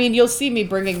be. I mean, you'll see me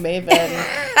bringing Maeve in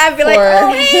I'd be for like,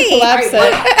 oh, hey. All right, Lapset.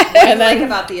 what do you And like then,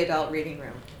 about the adult reading room?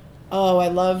 oh, I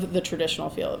love the traditional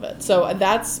feel of it. So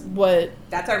that's what,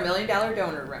 That's our $1 million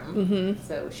donor room.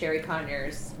 So Sherry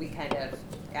Conyers, we kind of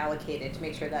allocated to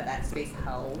make sure that that space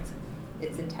held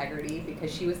its integrity,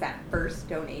 because she was that first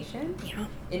donation Yeah.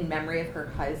 in memory of her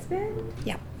husband.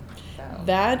 Yeah. So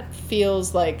That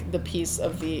feels like the piece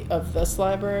of this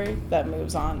library that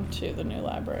moves on to the new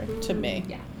library to me.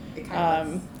 yeah, it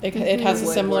kind of It has a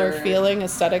similar Woodward. feeling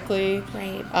aesthetically.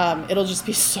 Right. It'll just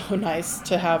be so nice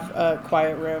to have a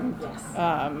quiet room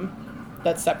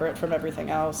that's separate from everything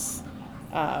else.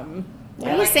 What are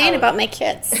I you like saying how- about my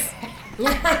kids?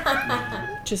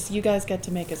 Just you guys get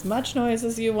to make as much noise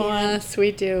as you want,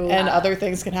 we do. and other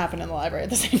things can happen in the library at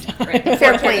the same time. Right, the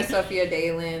Fair portrait point. of Sophia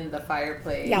Dalen, the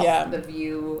fireplace, Yeah. the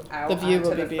view out. The view onto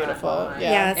will be the front beautiful. lawn.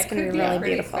 Yeah. it's It gonna could be really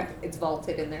pretty beautiful. It's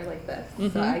vaulted in there like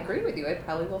this. So I agree with you. It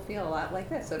probably will feel a lot like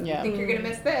this. So if Yeah. you think you're gonna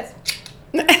miss this,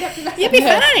 You'll be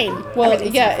fine. Well,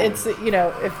 Everything's yeah, fine. it's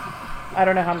if I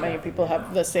don't know how many people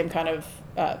have the same kind of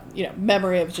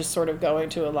memory of just sort of going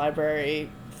to a library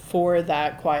for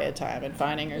that quiet time and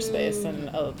finding your space in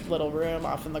a little room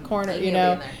off in the corner, You'll be in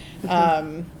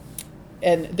there.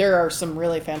 And there are some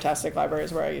really fantastic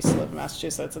libraries where I used to live in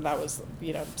Massachusetts, and that was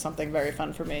something very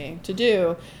fun for me to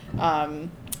do.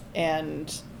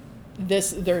 And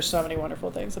there's so many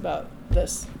wonderful things about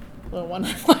this little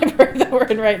wonderful library that we're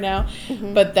in right now,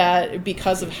 but that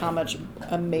because of how much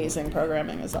amazing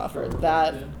programming is offered,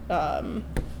 that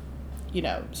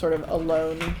sort of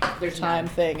alone There's time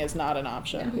none. thing is not an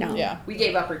option. No. Yeah. We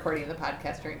gave up recording the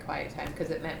podcast during quiet time because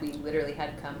it meant we literally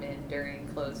had to come in during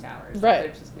closed hours. Right.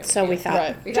 There's just no So we chance. thought,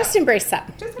 Right. We just thought- embrace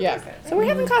that. Just Yeah. embrace it. So we're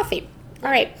having coffee.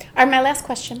 All right. My last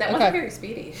question. That Okay. wasn't very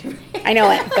speedy. I know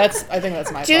it. I think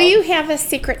that's my Do fault. you have a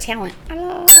secret talent?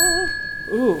 Hello.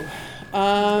 Ooh. Do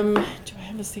I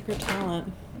have a secret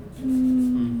talent?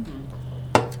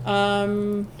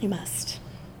 You must.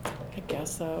 I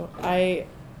guess so. I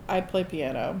play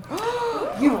piano.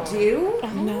 You do?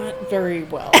 Not very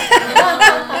well.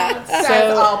 Guys,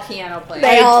 So- all piano players.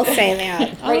 They all say that.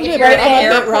 Right, if I'm you're a at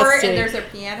an bit airport rusty. and there's a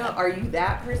piano, are you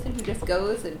that person who just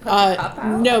goes and puts a cup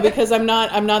out? No, because I'm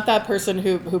not that person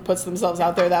who puts themselves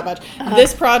out there that much.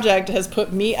 This project has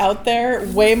put me out there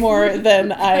way more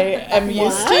than I am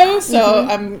used to, so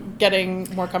I'm getting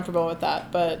more comfortable with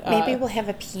that. But Maybe we'll have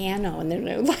a piano in the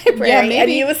new library. yeah, maybe.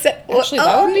 And you will say, Actually,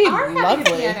 that would be We are having a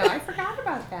lovely. piano. I forgot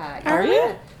about that. Are Yeah.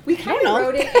 you? We kind of know.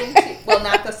 wrote it into, well,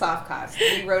 not the soft cost.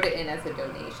 We wrote it in as a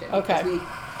donation. Okay. Because we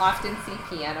often see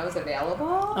pianos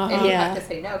available, and you Yeah. have to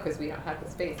say no because we don't have the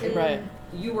space. And Right.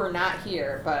 You were not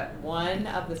here, but one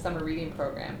of the summer reading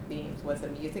program themes was a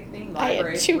music theme. I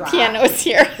Library had two rock. pianos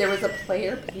here. There was a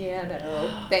player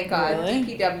piano. Thank God. Really?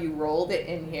 DPW rolled it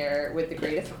in here with the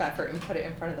greatest of effort and put it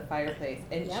in front of the fireplace.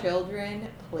 And children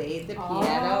played the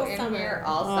piano All in summer. here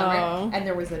all Aw. summer. And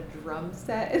there was a drum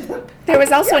set in the There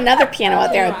was also another piano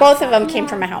out there. Both of them came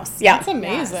from a house. Yeah. That's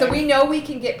amazing. So we know we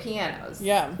can get pianos.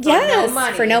 Yeah. Yes,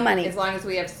 for no money. As long as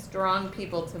we have strong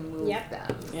people to move Yep.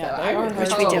 them. Yeah, so they I are would hard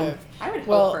hope, we do. I would hope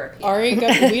Well, for a piano. Ari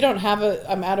we don't have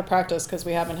I'm out of practice because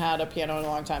we haven't had a piano in a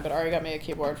long time, but Ari got me a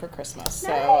keyboard for Christmas.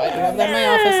 So I do have that in my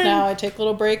office now. I take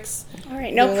little breaks. All right.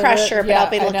 do a No little pressure, bit. but I'll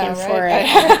be Yeah, I looking know, for right?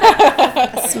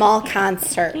 a small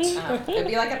concert. It'd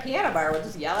be like a piano bar. We'll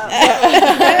just yell out.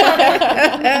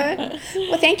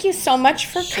 Well, thank you so much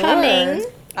for coming.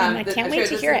 And I can't wait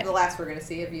to hear This it. is the last we're going to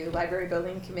see of you. Library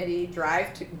Building Committee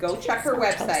drive to go check her so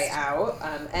website toast. out,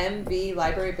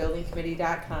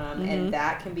 mvlibrarybuildingcommittee.com, and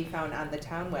that can be found on the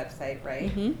town website,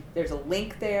 right? There's a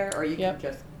link there, or you Yep.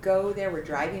 can just go there. We're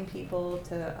driving people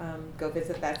to go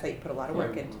visit that site. You put a lot of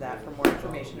work into that for more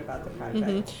information about the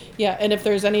project. Yeah, and if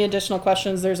there's any additional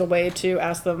questions, there's a way to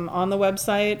ask them on the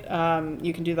website.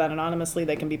 You can do that anonymously.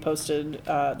 They can be posted.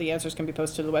 The answers can be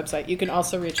posted to the website. You can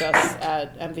also reach us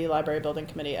at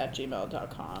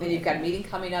mvlibrarybuildingcommittee@gmail.com. And you've got a meeting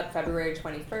coming up February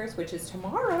 21st, which is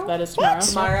tomorrow. That is tomorrow.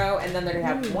 Tomorrow, and then they're going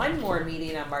to have one more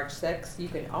meeting on March 6th. You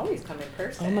can always come in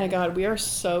person. Oh my God, we are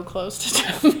so close to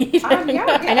town meeting.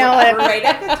 Yeah, I know it. We're right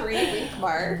at the 3-week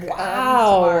mark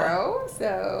Wow. tomorrow,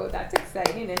 so that's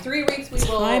exciting. In 3 weeks, we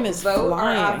will Time is vote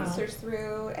flying. our officers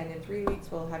through, and in 3 weeks,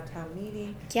 we'll have town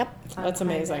meeting. Yep. That's behind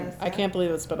amazing. us, I yeah. can't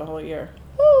believe it's been a whole year.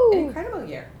 An Woo. incredible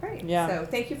year, right? Yeah. So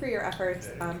thank you for your efforts.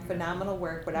 Phenomenal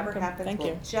work. Whatever Okay, happens, thank we'll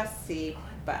you. just see.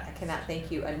 But I cannot thank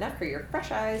you enough for your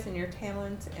fresh eyes and your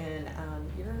talent, and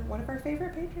you're one of our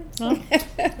favorite patrons. Oh,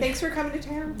 Thanks for coming to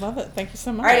town. love it. Thank you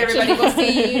so much. All right, everybody, we'll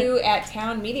see you at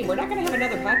town meeting. We're not going to have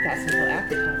another podcast until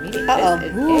after town meeting. Uh-oh.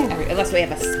 This is it. Unless we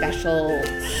have a special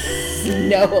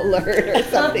snow alert or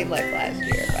something like last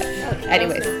year. But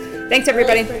anyways, thanks,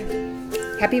 everybody.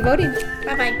 Happy voting.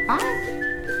 Bye-bye. Bye.